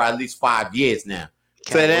tested for at least 5 years now.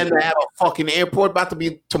 So then they have a fucking airport about to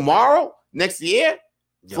be tomorrow, next year.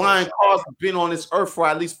 Flying cars have been on this earth for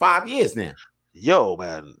at least 5 years now. Yo,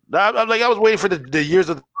 man. I was waiting for the years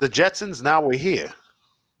of the Jetsons. Now we're here.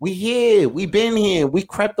 We here. We been here. We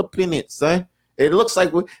crept up in it, son. It looks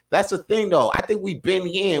like that's the thing, though. I think we've been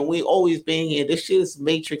here and we always been here. This shit is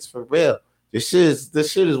Matrix for real. This shit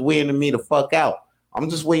is wearing me the fuck out. I'm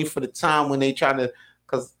just waiting for the time when they try to,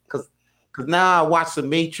 cause now I watch the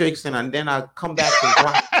Matrix and then I come back and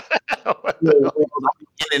watch.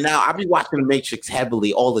 And now I be watching the Matrix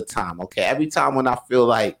heavily all the time. Okay, every time when I feel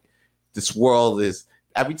like this world is,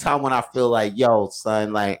 every time when I feel like, yo,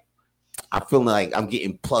 son, like I feel like I'm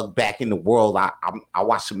getting plugged back in the world. I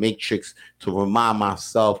watch the Matrix to remind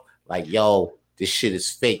myself, like, yo, this shit is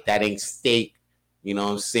fake. That ain't steak. You know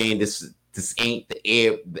what I'm saying? this ain't the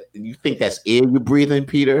air. You think that's air you're breathing,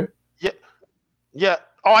 Peter? Yeah.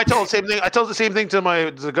 Oh, I tell the same thing. I tell the same thing to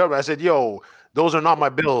the government. I said, "Yo, those are not my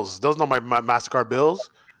bills. Those are not my MasterCard bills.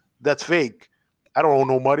 That's fake. I don't owe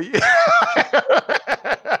no money."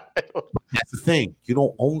 That's the thing. You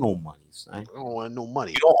don't owe no money, son. I don't want no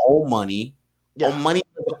money. You don't owe money. Yeah. Or money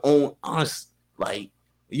doesn't own us. Like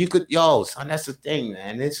you could, son. That's the thing,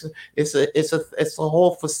 man. It's a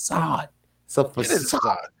whole facade. It's a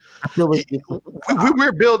facade. I feel like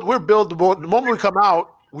we're built. The moment we come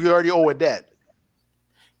out, we already owe a debt.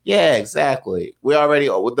 Yeah, exactly. We already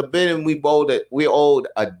with the bidding we owed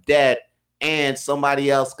a debt, and somebody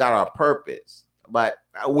else got our purpose. But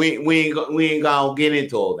we ain't gonna get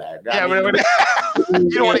into all that. Yeah, you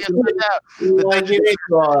don't want to get into that.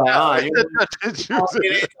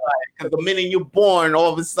 Because the minute you're born,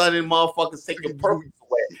 all of a sudden, motherfuckers take your purpose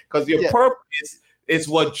away. Because your purpose is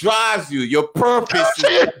what drives you. Your purpose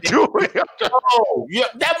is oh, yeah,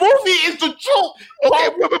 that movie is the truth. Okay,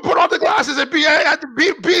 we put on the glasses and be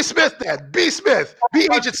Smith then. Be Smith. Be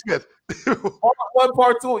Agent Smith. One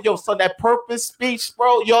part two, yo, so that purpose speech,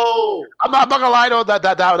 bro, yo. I'm not gonna lie though,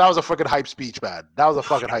 that was a fucking hype speech, man. That was a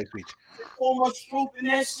fucking hype speech. So much truth in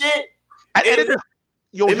that shit.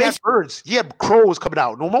 Yo, he had birds. He had crows coming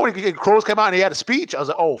out. No more crows came out and he had a speech. I was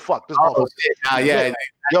like, oh fuck, this motherfucker. Yeah.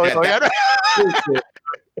 Yo, John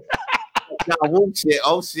Woo shit.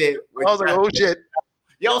 Oh shit. I was like, oh shit.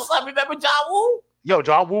 Yo, son, remember John Woo? Yo,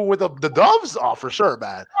 John Woo with the doves? Oh, for sure,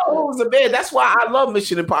 man. Oh, it was a man. That's why I love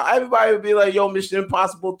Mission Impossible. Everybody would be like, yo, Mission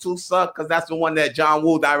Impossible 2 suck because that's the one that John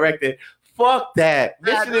Woo directed. Fuck that.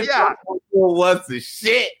 Mission Impossible 2 was the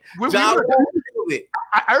shit.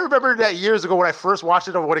 I remember that years ago when I first watched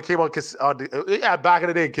it, when it came on back in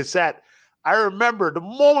the day, cassette. I remember the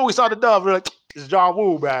moment we saw the dove, we're like, it's John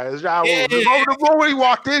Woo, man. It's John Woo. The moment he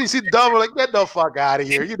walked in, you see the dove, we're like, get the fuck out of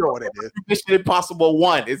here. You know what it is. Mission Impossible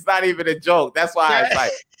 1. It's not even a joke. That's why it's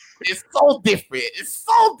like, it's so different. It's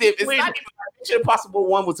so different. It's not even Mission Impossible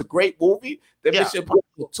 1 was a great movie. The Mission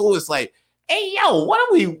Impossible 2 is like, hey, yo, what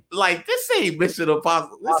are we like? This ain't Mission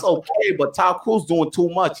Impossible. It's okay, but Tom Cruise doing too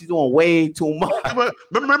much. He's doing way too much.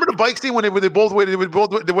 Remember the bike scene when they both went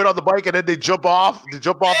on the bike and then they jump off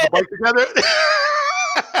the bike together?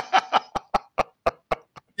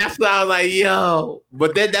 That's why I was like, yo.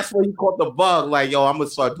 But then that's when you caught the bug. Like, yo, I'm gonna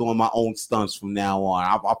start doing my own stunts from now on.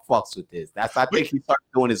 I fucks with this. I think he started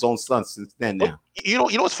doing his own stunts since then. Now, you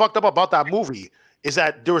know what's fucked up about that movie is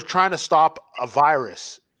that they were trying to stop a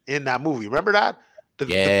virus in that movie. Remember that?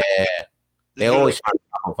 They always trying to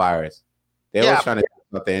stop a virus. They always trying to do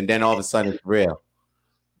something, and then all of a sudden it's real.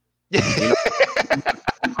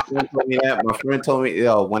 My friend told me,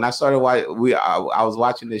 yo, when I started watching, I was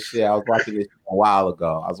watching this shit. I was watching this a while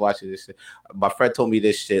ago. I was watching this shit. My friend told me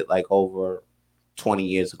this shit like over 20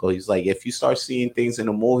 years ago. He's like, if you start seeing things in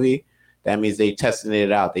a movie, that means they testing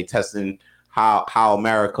it out. They testing how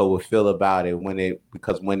America would feel about it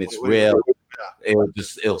because when it's real,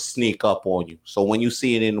 it'll sneak up on you. So when you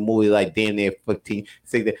see it in the movie, like damn near 15,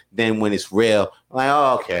 then when it's real, I'm like,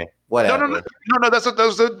 oh, okay. Whatever. No. That's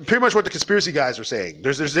pretty much what the conspiracy guys are saying.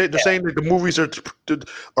 They're saying that the movies are to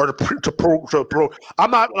pro.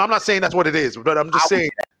 I'm not saying that's what it is, but I'm just saying.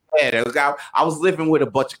 I was living with a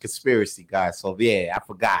bunch of conspiracy guys, so yeah, I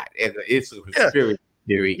forgot. It's a conspiracy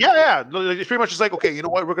theory. Yeah. It's pretty much just like, okay, you know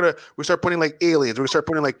what? We start putting like aliens. We're gonna start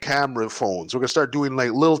putting like camera phones. We're gonna start doing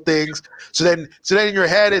like little things. So then in your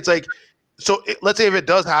head, it's like. So let's say if it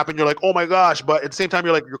does happen, you're like, oh my gosh, but at the same time,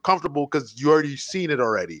 you're comfortable because you already seen it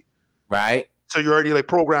already. Right. So you're already like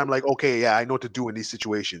programmed, like, okay, yeah, I know what to do in these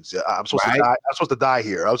situations. I'm supposed to die. I'm supposed to die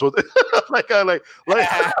here. I was supposed to like. I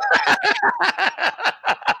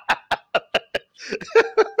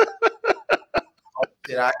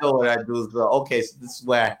know what I do. So, okay, so this is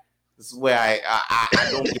where I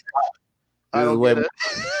don't get. I don't get it.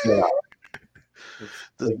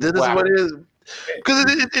 This is what it is. Because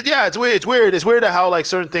it's weird. It's weird how like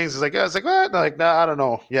certain things is like what? Like nah, I don't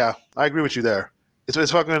know. Yeah, I agree with you there.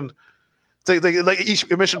 It's fucking. It's like each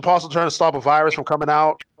Mission Impossible trying to stop a virus from coming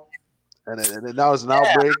out, and now it's an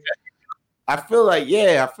outbreak. I feel like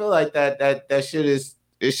that shit is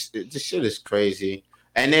this shit is crazy.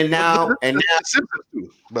 And then now,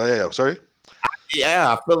 but yeah, sorry.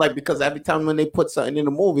 Yeah, I feel like because every time when they put something in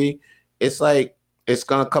the movie, it's like it's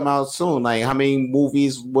gonna come out soon. Like how many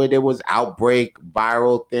movies where there was outbreak,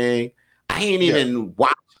 viral thing? I ain't even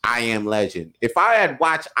watched I Am Legend. If I had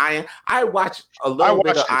watched I watched a little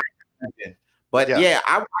bit of I Am Legend. But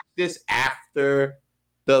I watched this after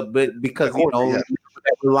because we're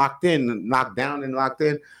locked in, knocked down and locked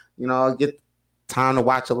in. You know, I get time to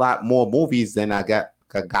watch a lot more movies than I got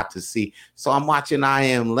got to see. So I'm watching I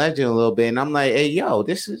Am Legend a little bit, and I'm like, hey, yo,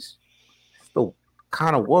 this is the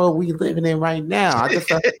kind of world we living in right now. I just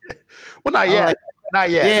felt, well, not yet. Like, not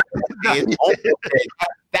yet. Yeah,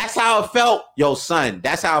 that's how it felt. Yo, son,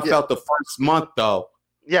 that's how it felt the first month, though.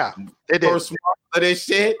 Yeah, it did. First month of this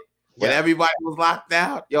shit, when everybody was locked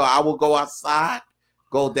out, yo, I will go outside,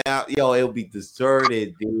 go down. Yo, it'll be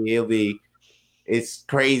deserted, dude. It's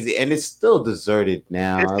crazy, and it's still deserted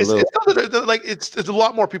now. It's a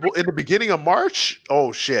lot more people in the beginning of March.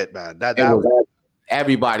 Oh shit, man!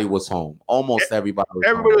 Everybody was home. Almost everybody.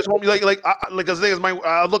 Everybody was home. Like the thing is,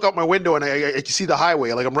 I look out my window and I see the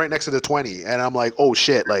highway. Like I'm right next to the 20, and I'm like, oh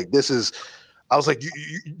shit! Like this is. I was like, you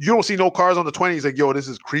don't see no cars on the 20. He's like, yo, this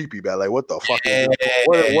is creepy, man. Like, what the fuck?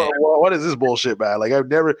 What is this bullshit, man? Like, I've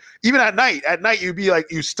never, even at night, you'd be like,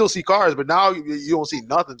 you still see cars, but now you don't see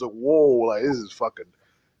nothing. It's like, whoa, like, this is fucking,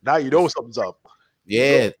 now you know something's up.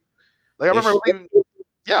 Yeah. Like,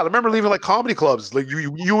 I remember leaving like comedy clubs. Like,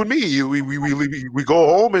 you and me, we go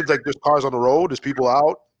home and it's like, there's cars on the road, there's people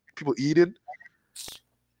out, people eating.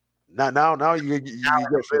 Now you get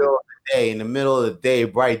in the middle of the day,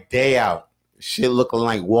 bright day out. Shit looking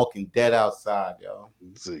like Walking Dead outside, yo.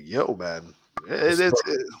 Yo, man,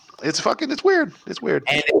 it's weird. It's weird.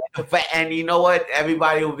 And you know what?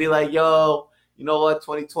 Everybody will be like, yo, you know what?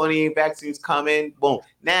 2020 vaccines coming. Boom.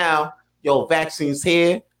 Now, yo, vaccines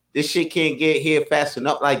here. This shit can't get here fast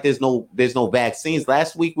enough. Like there's no vaccines.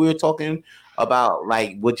 Last week we were talking about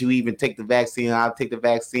like, would you even take the vaccine? I'll take the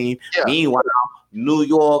vaccine. Yeah. Meanwhile, New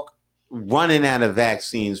York running out of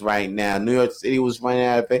vaccines right now. New York City was running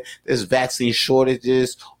out of it. There's vaccine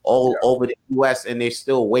shortages all over the U.S. and they're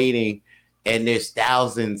still waiting. And there's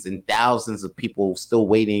thousands and thousands of people still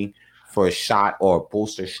waiting for a shot or a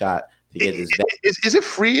booster shot to get this vaccine. Is it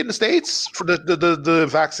free in the States for the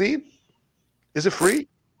vaccine? Is it free?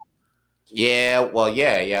 Yeah. Well,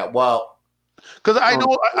 yeah. Well, because I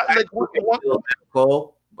know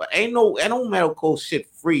medical, but ain't no medical shit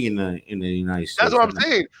free in the United States. That's what I'm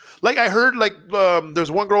saying. Like I heard, like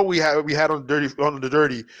there's one girl we had on the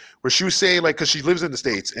dirty, where she was saying like, because she lives in the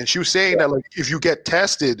States, and she was saying that like if you get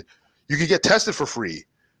tested, you can get tested for free,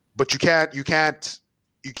 but you can't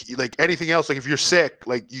like anything else. Like if you're sick,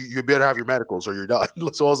 like you better have your medicals or you're done.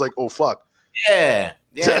 So I was like, oh fuck. Yeah.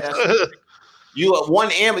 You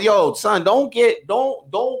yo, son, don't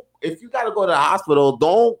if you gotta go to the hospital,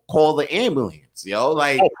 don't call the ambulance, yo.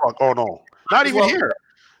 Like, oh fuck, oh no, not even here.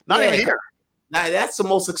 Now that's the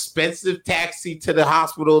most expensive taxi to the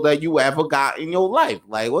hospital that you ever got in your life.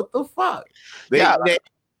 Like, what the fuck?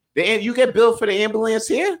 You get billed for the ambulance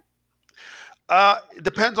here? It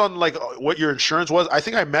depends on like what your insurance was. I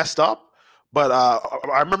think I messed up, but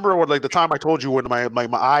I remember when like the time I told you when my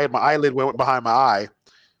eyelid went behind my eye.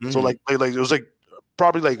 Mm-hmm. So like it was like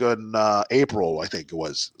probably like in April, I think it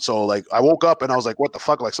was. So like I woke up and I was like, what the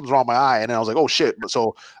fuck? Like something's wrong with my eye. And then I was like, oh shit.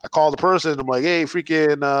 So I called the person. I'm like, hey,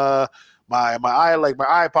 freaking my eye, like my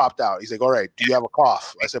eye popped out. He's like, all right, do you have a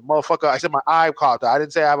cough? I said, motherfucker, I said my eye popped out. I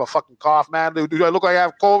didn't say I have a fucking cough, man. Do I look like I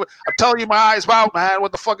have COVID? I'm telling you my eye's out, man.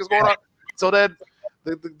 What the fuck is going on? So then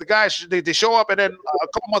the guys, they show up, and then a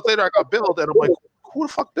couple months later I got billed, and I'm like, who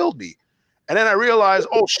the fuck billed me? And then I realized,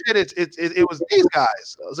 oh shit, it was these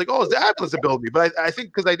guys. I was like, oh, it's the ambulance that billed me. But I think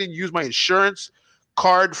because I didn't use my insurance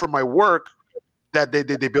card for my work, that they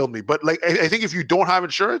billed me. But like I think if you don't have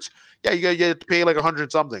insurance, yeah, you have to pay like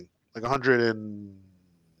 100 something, like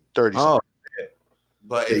 130. Oh,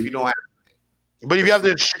 but if you don't have, but if you have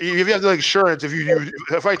the insurance,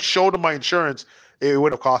 if I showed them my insurance, it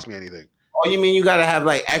wouldn't have cost me anything. Oh, you mean you gotta have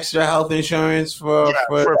like extra health insurance for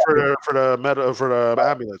the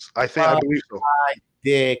ambulance? I believe so. My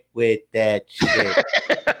dick with that shit.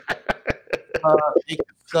 They can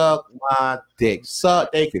suck my dick.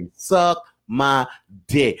 They can suck my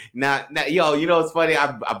dick. Now, yo, you know what's funny?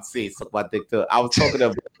 I'm saying suck my dick too. I was talking to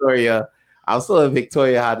Victoria. How does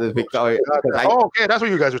Victoria? Oh, okay, that's what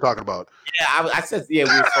you guys were talking about. Yeah, I said, yeah, we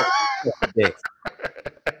were talking dicks.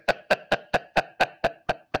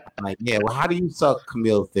 Like, yeah, well, how do you suck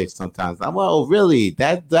Camille's dick sometimes? I'm like, oh, really?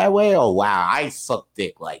 That way? Oh, wow, I suck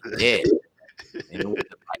dick like this. And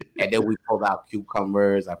then we pulled out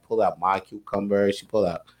cucumbers. I pulled out my cucumber. She pulled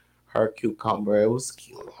out her cucumber. It was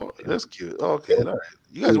cute. Oh, that's cute. Okay, all right.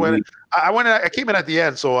 You guys went in. I came in at the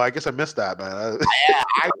end, so I guess I missed that, man. Yeah,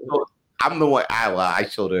 I'm the one. I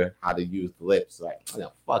showed her how to use the lips. Like,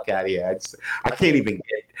 oh, fuck out of here. I can't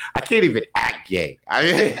even act gay. I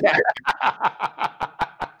mean,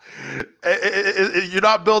 you're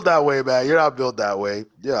not built that way, man. You're not built that way.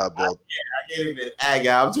 You're not built. I can't even act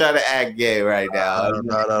gay. I'm trying to act gay right now.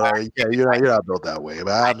 No. You're not built that way,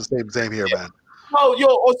 man. I'm the same here, man. Oh, yo,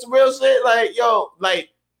 on some real shit, like, yo, like,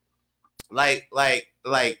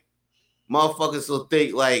 motherfuckers will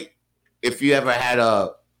think like if you ever had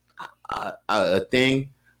a thing,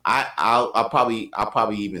 I'll probably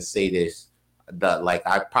even say this, that like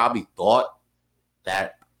I probably thought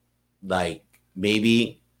that like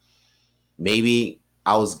maybe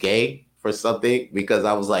I was gay for something because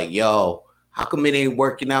I was like, yo, how come it ain't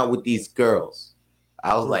working out with these girls?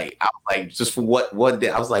 I was like, just for one day,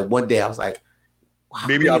 I was like, wow,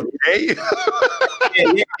 maybe I'm gay.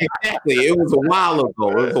 yeah, exactly. It was a while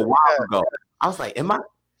ago. I was like, am I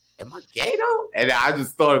gay though? And I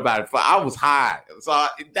just thought about it. I was high, so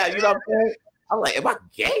that, you know what I'm saying? I'm like, am I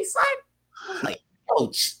gay, son? I was like,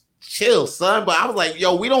 yo, chill, son. But I was like,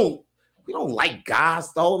 yo, we don't like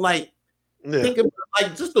guys though. Like, think about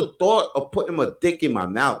like just the thought of putting a dick in my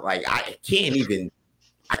mouth. Like, I can't even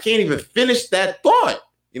finish that thought.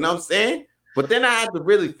 You know what I'm saying? But then I had to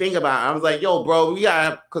really think about it. I was like, yo, bro, we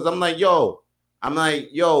got, because I'm like, yo,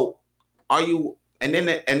 are you? And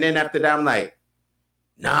then after that, I'm like,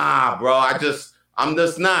 nah, bro, I'm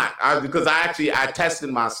just not. Because I tested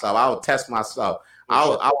myself. I would test myself.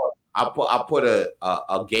 I'll put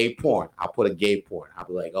a gay porn. I'll put a gay porn. I'll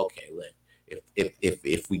be like, okay, look,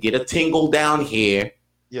 if we get a tingle down here,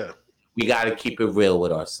 yeah, we got to keep it real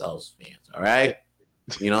with ourselves, fans. All right,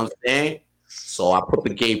 you know what I'm saying? So I put the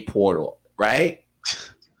gay portal, right?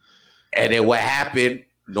 And then what happened?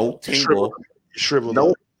 No tingle. Shriveled.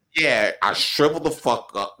 No, yeah, I shriveled the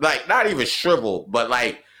fuck up. Like, not even shrivel, but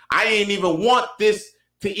like I didn't even want this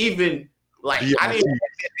to even like I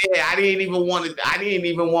didn't even want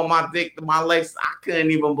my dick, my legs. I couldn't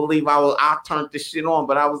even believe I turned this shit on,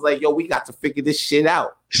 but I was like, yo, we got to figure this shit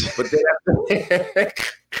out. But then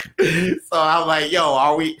so I'm like, yo,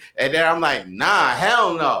 are we? And then I'm like, nah,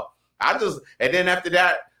 hell no. And then after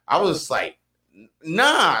that, I was like,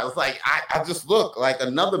 nah. It's like I just look like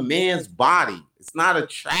another man's body. It's not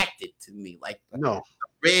attracted to me. Like, no.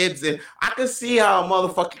 Ribs, and I can see how a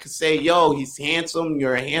motherfucker could say, yo, he's handsome,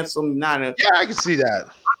 you're handsome, Yeah, I can see that.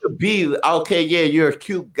 I could be okay, yeah, you're a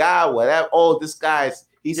cute guy, whatever. Oh, this guy's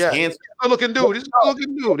handsome. Good looking dude. He's a good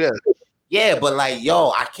looking dude, yeah. Yeah, but like,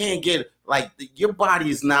 yo, I can't get like your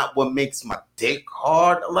body is not what makes my dick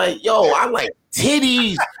hard. Like, yo, I like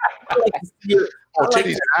titties. I like to see it.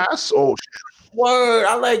 Titties and ass? Oh shit. Word.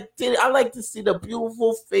 I like to see the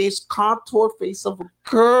beautiful face, contour face of a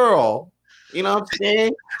girl. You know what I'm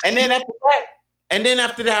saying? And then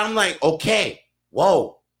after that, I'm like, okay,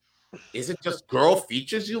 whoa, is it just girl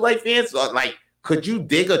features you like, fans? Or like, could you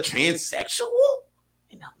dig a transsexual?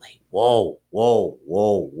 And I'm like, whoa.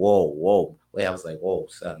 Wait, I was like, whoa,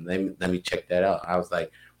 son, let me check that out. I was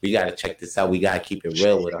like, we got to check this out. We got to keep it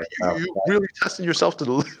real with ourselves. You're really testing yourself to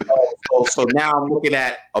the limit. So now I'm looking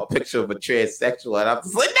at a picture of a transsexual, and I'm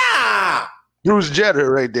just like, nah. Bruce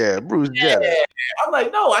Jenner right there. Bruce Jenner. I'm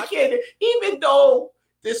like, no, I can't. Even though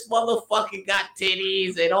this motherfucker got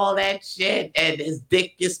titties and all that shit and his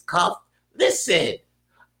dick is cuffed, listen,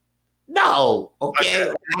 no,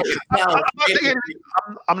 okay?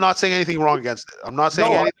 I'm not saying anything wrong against it. I'm not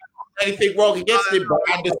saying anything wrong against it, but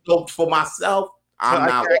I just know for myself, I'm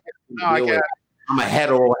not. I'm a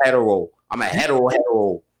hetero. I'm a hetero.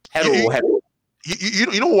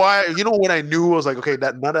 You know why? You know when I knew I was like, okay,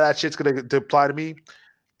 that none of that shit's gonna apply to me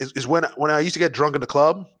is when I used to get drunk in the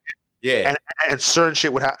club. Yeah, and certain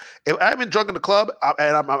shit would happen. If I've been drunk in the club,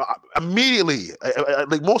 and I'm immediately,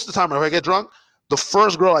 like most of the time, when I get drunk, the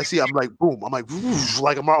first girl I see, I'm like, boom, I'm like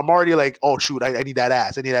I'm already like, oh shoot, I need that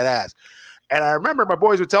ass, And I remember my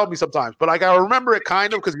boys would tell me sometimes, but like I remember it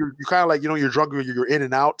kind of because you're kind of like, you know, you're drunk, you're in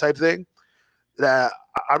and out type thing. That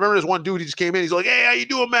I remember this one dude, he just came in, he's like, hey, how you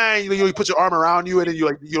doing, man? You know, he puts your arm around you, and then you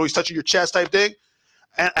like, you know, he's touching your chest type thing.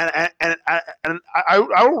 And I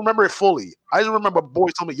don't remember it fully. I just remember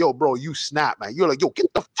boys telling me, yo, bro, you snap, man. You're like, yo,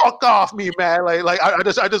 get the fuck off me, man. Like I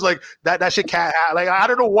just like that shit can't happen. Like I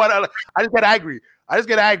don't know what I just get angry.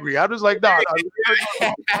 I'm just like, no,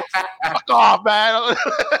 fuck off, man.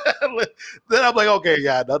 Then I'm like, okay,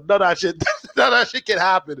 yeah, none of that shit can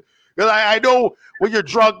happen. Because I know when you're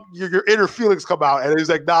drunk, your inner feelings come out, and he's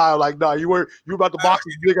like, nah, you were about to box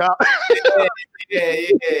this nigga out. Yeah.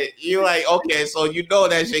 You like, okay, so you know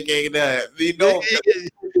that shit ain't done. You know,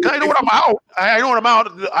 I know when I'm out. I know when I'm out.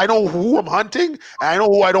 I know who I'm hunting, and I know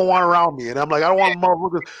who I don't want around me. And I'm like, I don't want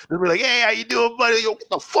motherfuckers to be like, hey, how you doing, buddy? Yo, get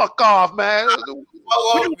the fuck off, man.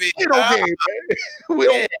 We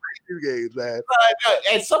don't play games, man.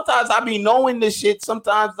 And sometimes I be knowing this shit.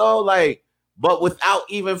 Sometimes though, like, but without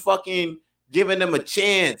even fucking giving them a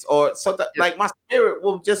chance, or something like my spirit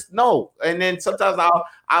will just know. And then sometimes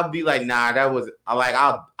I'll be like, nah, that was like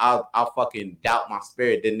I'll fucking doubt my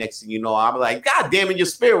spirit. Then next thing you know, I'm like, God damn it, your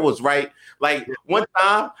spirit was right. Like one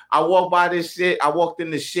time I walked by this shit, I walked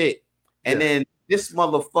in the shit, and then this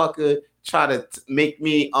motherfucker tried to make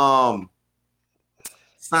me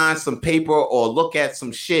sign some paper or look at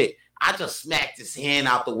some shit. I just smacked his hand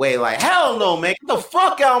out the way, like, hell no, man, get the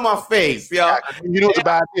fuck out of my face, yo. Yeah, you know it's a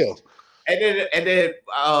bad deal. And then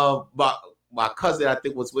my cousin, I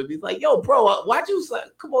think, was with me. He's like, yo, bro, why'd you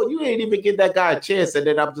come on, you didn't even give that guy a chance. And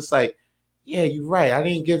then I'm just like, yeah, you're right. I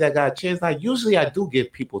didn't give that guy a chance. Like, usually I do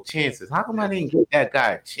give people chances. How come I didn't give that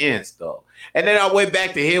guy a chance, though? And then I went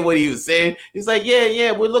back to hear what he was saying. He's like,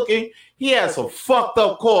 yeah, we're looking. He had some fucked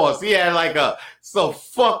up cause. He had like some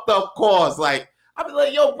fucked up cause. Like, I be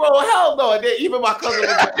like, yo, bro, hell no. And then even my cousin was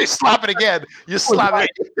like, you slap it again. You slap it.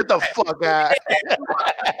 Get the fuck out.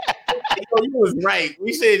 Yo, you was right.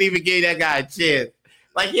 We shouldn't even give that guy a chance.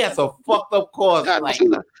 Like, he had some fucked up cause. Like,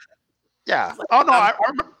 yeah. Oh no, I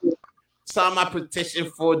remember. Signed my petition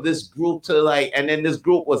for this group to like, and then this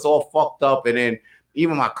group was all fucked up, and then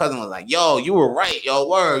even my cousin was like, yo, you were right, yo,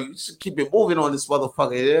 word, you should keep it moving on this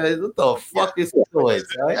motherfucker. What the fuck is this noise?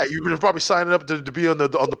 Right? Yeah, you were probably signing up to be on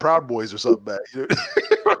the Proud Boys or something, man.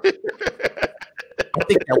 I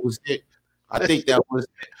think that was it.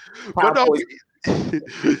 But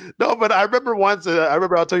no, but I remember once.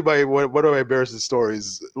 I'll tell you one of my embarrassing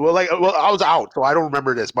stories. Well, I was out, so I don't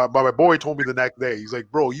remember this. But my boy told me the next day. He's like,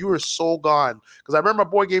 "Bro, you were so gone." Because I remember my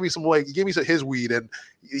boy gave me some his weed, and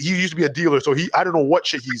he used to be a dealer, so I don't know what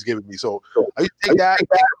shit he's giving me. So I used to take that,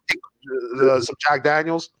 some Jack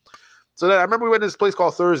Daniels. So then I remember we went to this place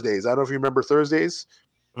called Thursdays. I don't know if you remember Thursdays.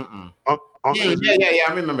 Yeah,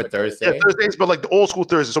 I remember Thursdays. Yeah, Thursdays, but like the old school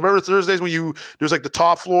Thursdays. So remember Thursdays when there's like the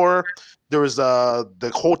top floor, there was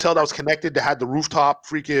the hotel that was connected that had the rooftop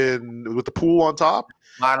freaking with the pool on top.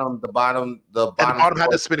 The bottom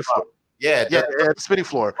had the spinning floor. Yeah, the spinning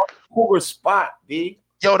floor. Cougar spot, D.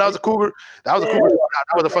 Yo, that was a cougar. That was a cougar spot.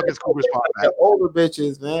 That was a fucking cougar spot, man. The older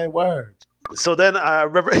bitches, man. Word. So then I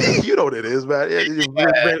remember, you know what it is, man. Yeah,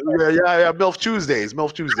 MILF Tuesdays. I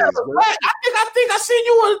think I seen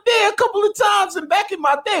you there a couple of times, and back in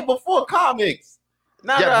my day before comics.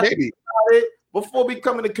 Maybe. Before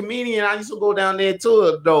becoming a comedian, I used to go down there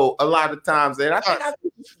too, though, a lot of times. And I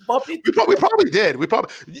think we probably did. Remember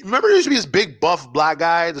there used to be this big buff black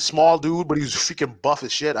guy, the small dude, but he was freaking buff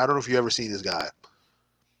as shit. I don't know if you ever seen this guy.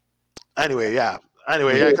 Anyway,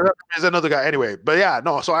 there's another guy. Anyway, but yeah,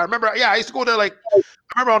 no. So I remember, I used to go there. Like,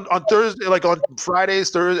 I remember on Thursday, like on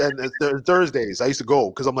Fridays, Thursdays, I used to go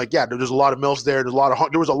because I'm like, there's a lot of MILFs there. There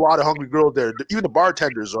was a lot of hungry girls there. Even the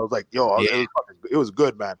bartenders. I was like, yo, it was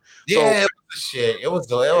good, man. Yeah, it was shit. It was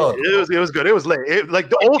good. It was good. It was late. Like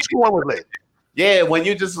the old school one was late. Yeah, when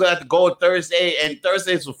you just had to go Thursday, and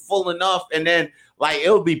Thursdays were full enough, and then like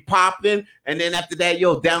it would be popping, and then after that,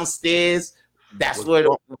 downstairs. That's where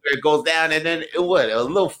it goes down, and then a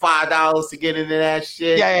little $5 to get into that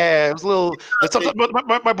shit. Yeah, it was a little.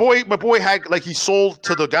 My boy had like he sold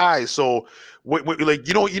to the guys, so like when like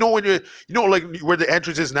where the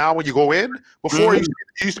entrance is now when you go in. Before it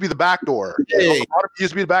used to be the back door. It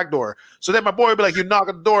used to be the back door. So then my boy would be like, you knock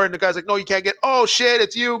on the door, and the guy's like, no, you can't get. Oh shit,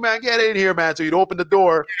 it's you, man, get in here, man. So you'd open the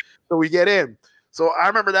door, so we get in. So I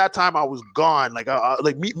remember that time I was gone. Like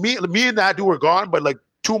me and that dude were gone, but like.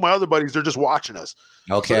 Two of my other buddies, they're just watching us.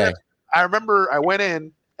 Okay. So I remember I went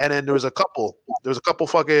in, and then there was a couple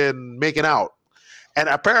fucking making out. And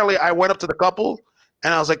apparently I went up to the couple,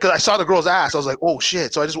 and I was like, because I saw the girl's ass. I was like, oh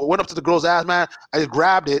shit. So I just went up to the girl's ass, man. I just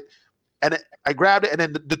grabbed it, and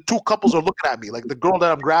then the two couples are looking at me. Like the girl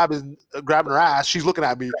that I'm grabbing her ass, she's looking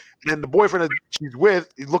at me. And then the boyfriend that she's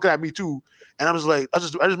with, he's looking at me too. And I was like, I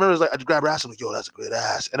just remember I just grabbed her ass. I'm like, yo, that's a good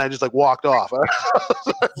ass. And I just like walked off. Like,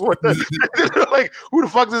 who the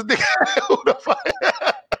fuck is this nigga? Who the fuck?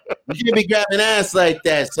 You shouldn't be grabbing ass like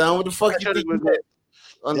that, son. What the fuck you think?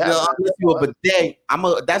 Unless you a bidet,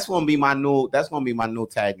 that's gonna be my new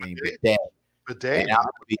tag name, bidet. Bidet. And I'm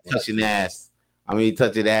gonna be touching ass. I'm gonna be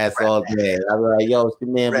touching ass all day. I'm like, yo, it's the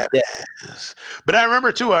man bidet. But I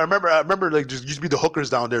remember like just used to be the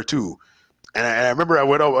hookers down there too. And I remember I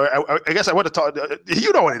went over. I guess I went to talk.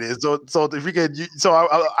 You know what it is. So if you can,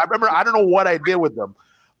 I remember. I don't know what I did with them,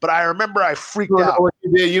 but I remember I freaked out. What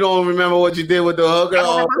you did? You don't remember what you did with the hooker?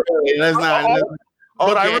 That's not.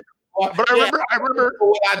 But I remember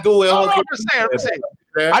what I do with hookers. I'm just saying.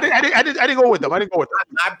 I didn't go with them. I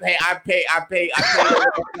pay,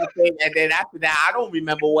 and then after that, I don't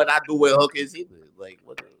remember what I do with hookers either. Like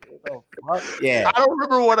what? Yeah. I don't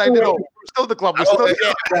remember what I did. Oh, we're still in the club. We're still in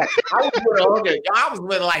the club. I was with a hooker. Yo, I was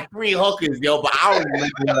with like 3 hookers, yo, but I don't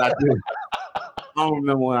remember what I did. I don't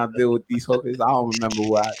remember what I did with these hookers. I don't remember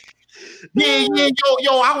what. Yeah,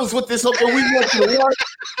 yo, I was with this hooker. We went to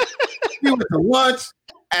lunch.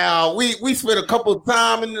 We spent a couple of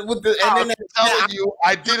time with the. And then I'm telling you,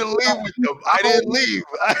 I didn't leave with them. I didn't leave.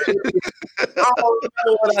 I don't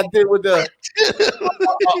know what I did with the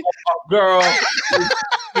girl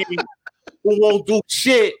who won't do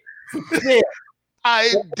shit.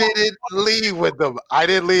 I didn't leave with them. I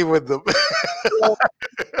didn't leave with them.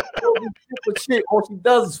 Shit, all she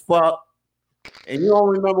does is fuck, and you don't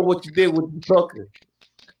remember what you did with the hooker.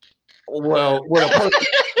 Well, with a person,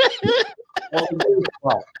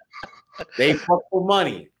 they fuck for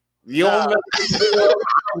money. You don't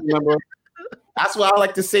remember? That's what I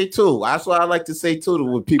like to say too. That's what I like to say too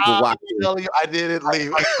when people watch. I'm telling you, I didn't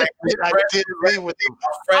leave. I didn't leave with them.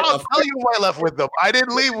 I'll tell you why I left with them. I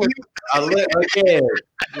didn't leave with them. Yeah.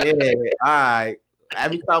 All right.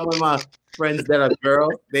 Every time with my friends that are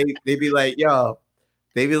girls, they be like, yo,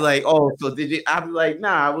 they be like, oh, so did you? I be like,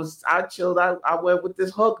 nah, I chilled. I went with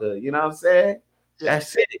this hooker. You know what I'm saying? Yeah.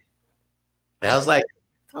 That's it. And I was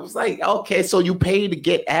like, okay, so you paid to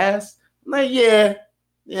get ass? I'm like, yeah,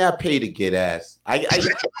 I paid to get ass. I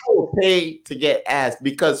pay to get ass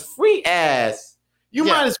because free ass,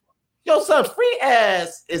 might as well. Yo, son, free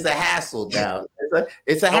ass is a hassle now.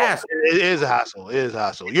 It's a hassle. It is a hassle. It is a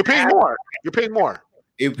hassle. You're paying more. You're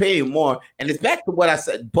paying more. And it's back to what I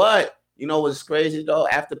said. But you know what's crazy though?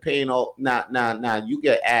 After paying all, you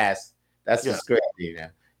get ass. That's what's crazy now.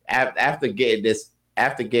 After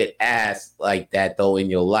get ass like that though in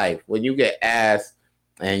your life, when you get ass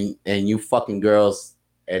and you fucking girls,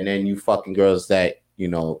 and then you fucking girls that you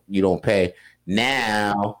don't pay.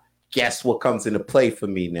 Now, guess what comes into play for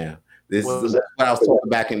me now? This is what I was talking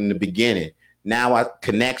back in the beginning. Now I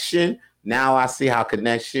see how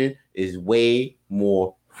connection is way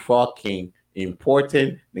more fucking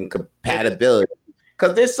important than compatibility.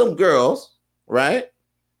 Because there's some girls, right?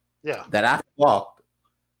 Yeah. That I fucked,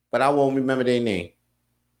 but I won't remember their name.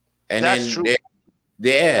 And that's true.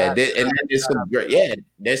 There's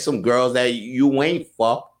some girls that you ain't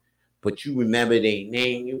fucked, but you remember their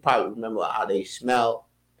name. You probably remember how they smell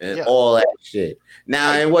and all that shit.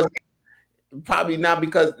 Now it was probably not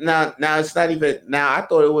because now it's not even now. I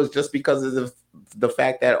thought it was just because of the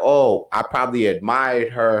fact that I probably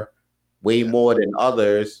admired her way more than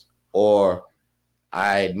others, or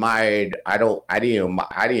I didn't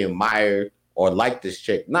admire or like this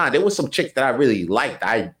chick. Nah, there was some chicks that I really liked.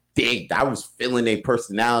 I was feeling their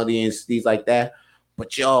personality and things like that.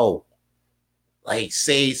 But like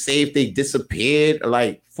say if they disappeared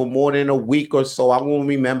like for more than a week or so, I won't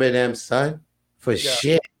remember them, son, for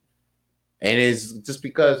shit. And it's just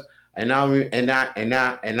because, and I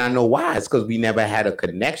know why. It's because we never had a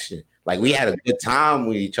connection. Like we had a good time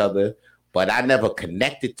with each other, but I never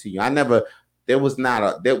connected to you. We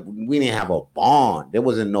didn't have a bond. There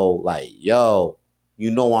wasn't no like, yo,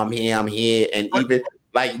 I'm here, and even.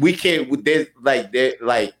 Like we can't.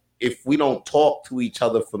 If we don't talk to each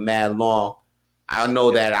other for mad long, I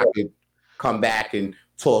know that I could come back and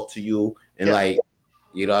talk to you and what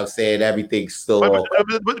I'm saying, everything's still. But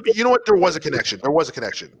you know what? There was a connection. There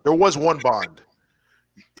was one bond.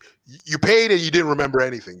 You paid and you didn't remember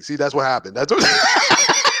anything. See, that's what happened. That's what.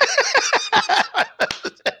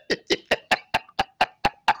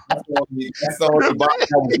 That's the only bond that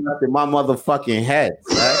was left in my motherfucking head.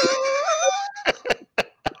 Right?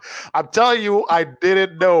 I'm telling you, I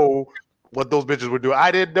didn't know what those bitches were doing. I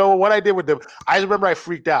didn't know what I did with them. I remember I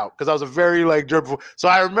freaked out because I was a very germ. So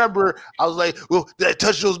I remember I was like, "Well, did I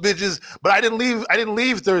touch those bitches?" But I didn't leave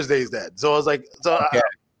Thursdays then. So I was like,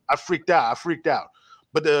 I freaked out.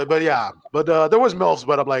 But there was MILFs,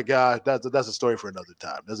 but I'm like, that's a story for another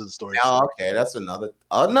time. That's a story. Oh, okay, that's another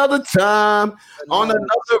time on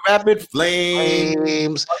another Rapid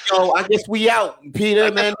Flames. I guess we out,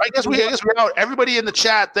 Peter. I guess we out. Everybody in the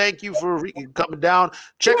chat, thank you for coming down.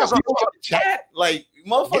 Check us out in the chat. Like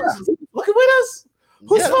motherfuckers looking with us.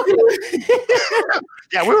 Who's fucking?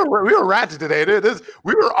 Yeah, we were ranting today.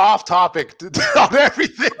 We were off topic on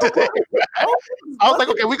everything today. I was like,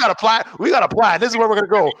 okay, we got a plan. This is where we're gonna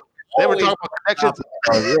go. They were talking about connections.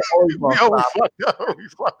 We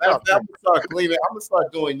fucked up. I'm gonna start cleaning. I'm gonna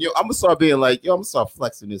start doing I'm gonna start being like, I'm gonna start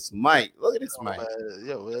flexing this mic. Look at this mic.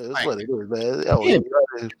 That's what it is, man.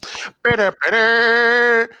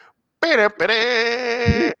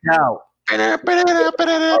 Now. It's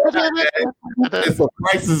a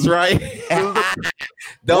Price is Right.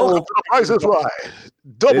 Double. The Price is Right.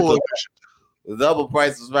 Double edition. The double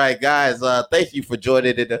price was right, guys. Thank you for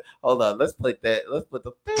joining in. Hold on, let's play that. Let's put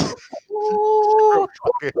the.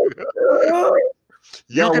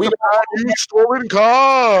 You can buy a new stolen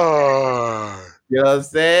car. You know what I'm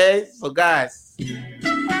saying? So, guys,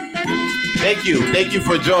 thank you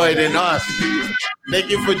for joining us. Thank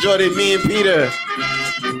you for joining me and Peter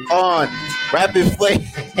on Rapid Flame.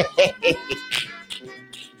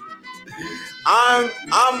 I'm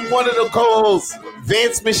one of the co-hosts,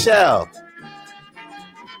 Vince Michelle,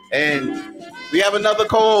 and we have another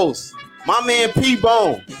co-host, my man P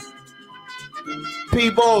Bones. P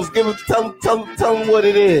Bones, tell him what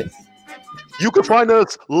it is. You can find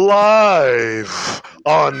us live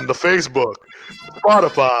on the Facebook,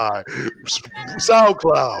 Spotify,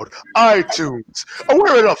 SoundCloud, iTunes, or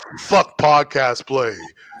where the fuck podcast play.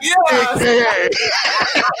 Yeah.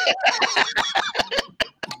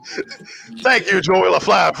 Thank you, Joey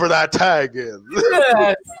LaFleur, for that tag in.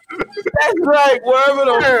 Yes. That's right. Wherever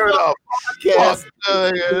the podcast.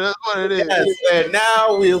 That's what it is. Yes. And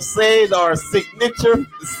now we'll say our signature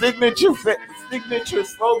slogan: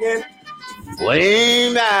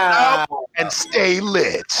 Flame out and stay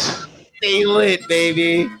lit. Stay lit,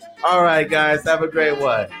 baby. All right, guys. Have a great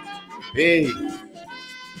one. Peace.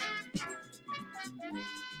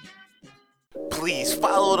 Please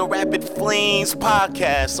follow the Rapid Flames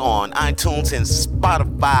podcast on iTunes and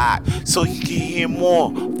Spotify so you can hear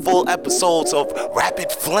more full episodes of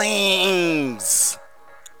Rapid Flames.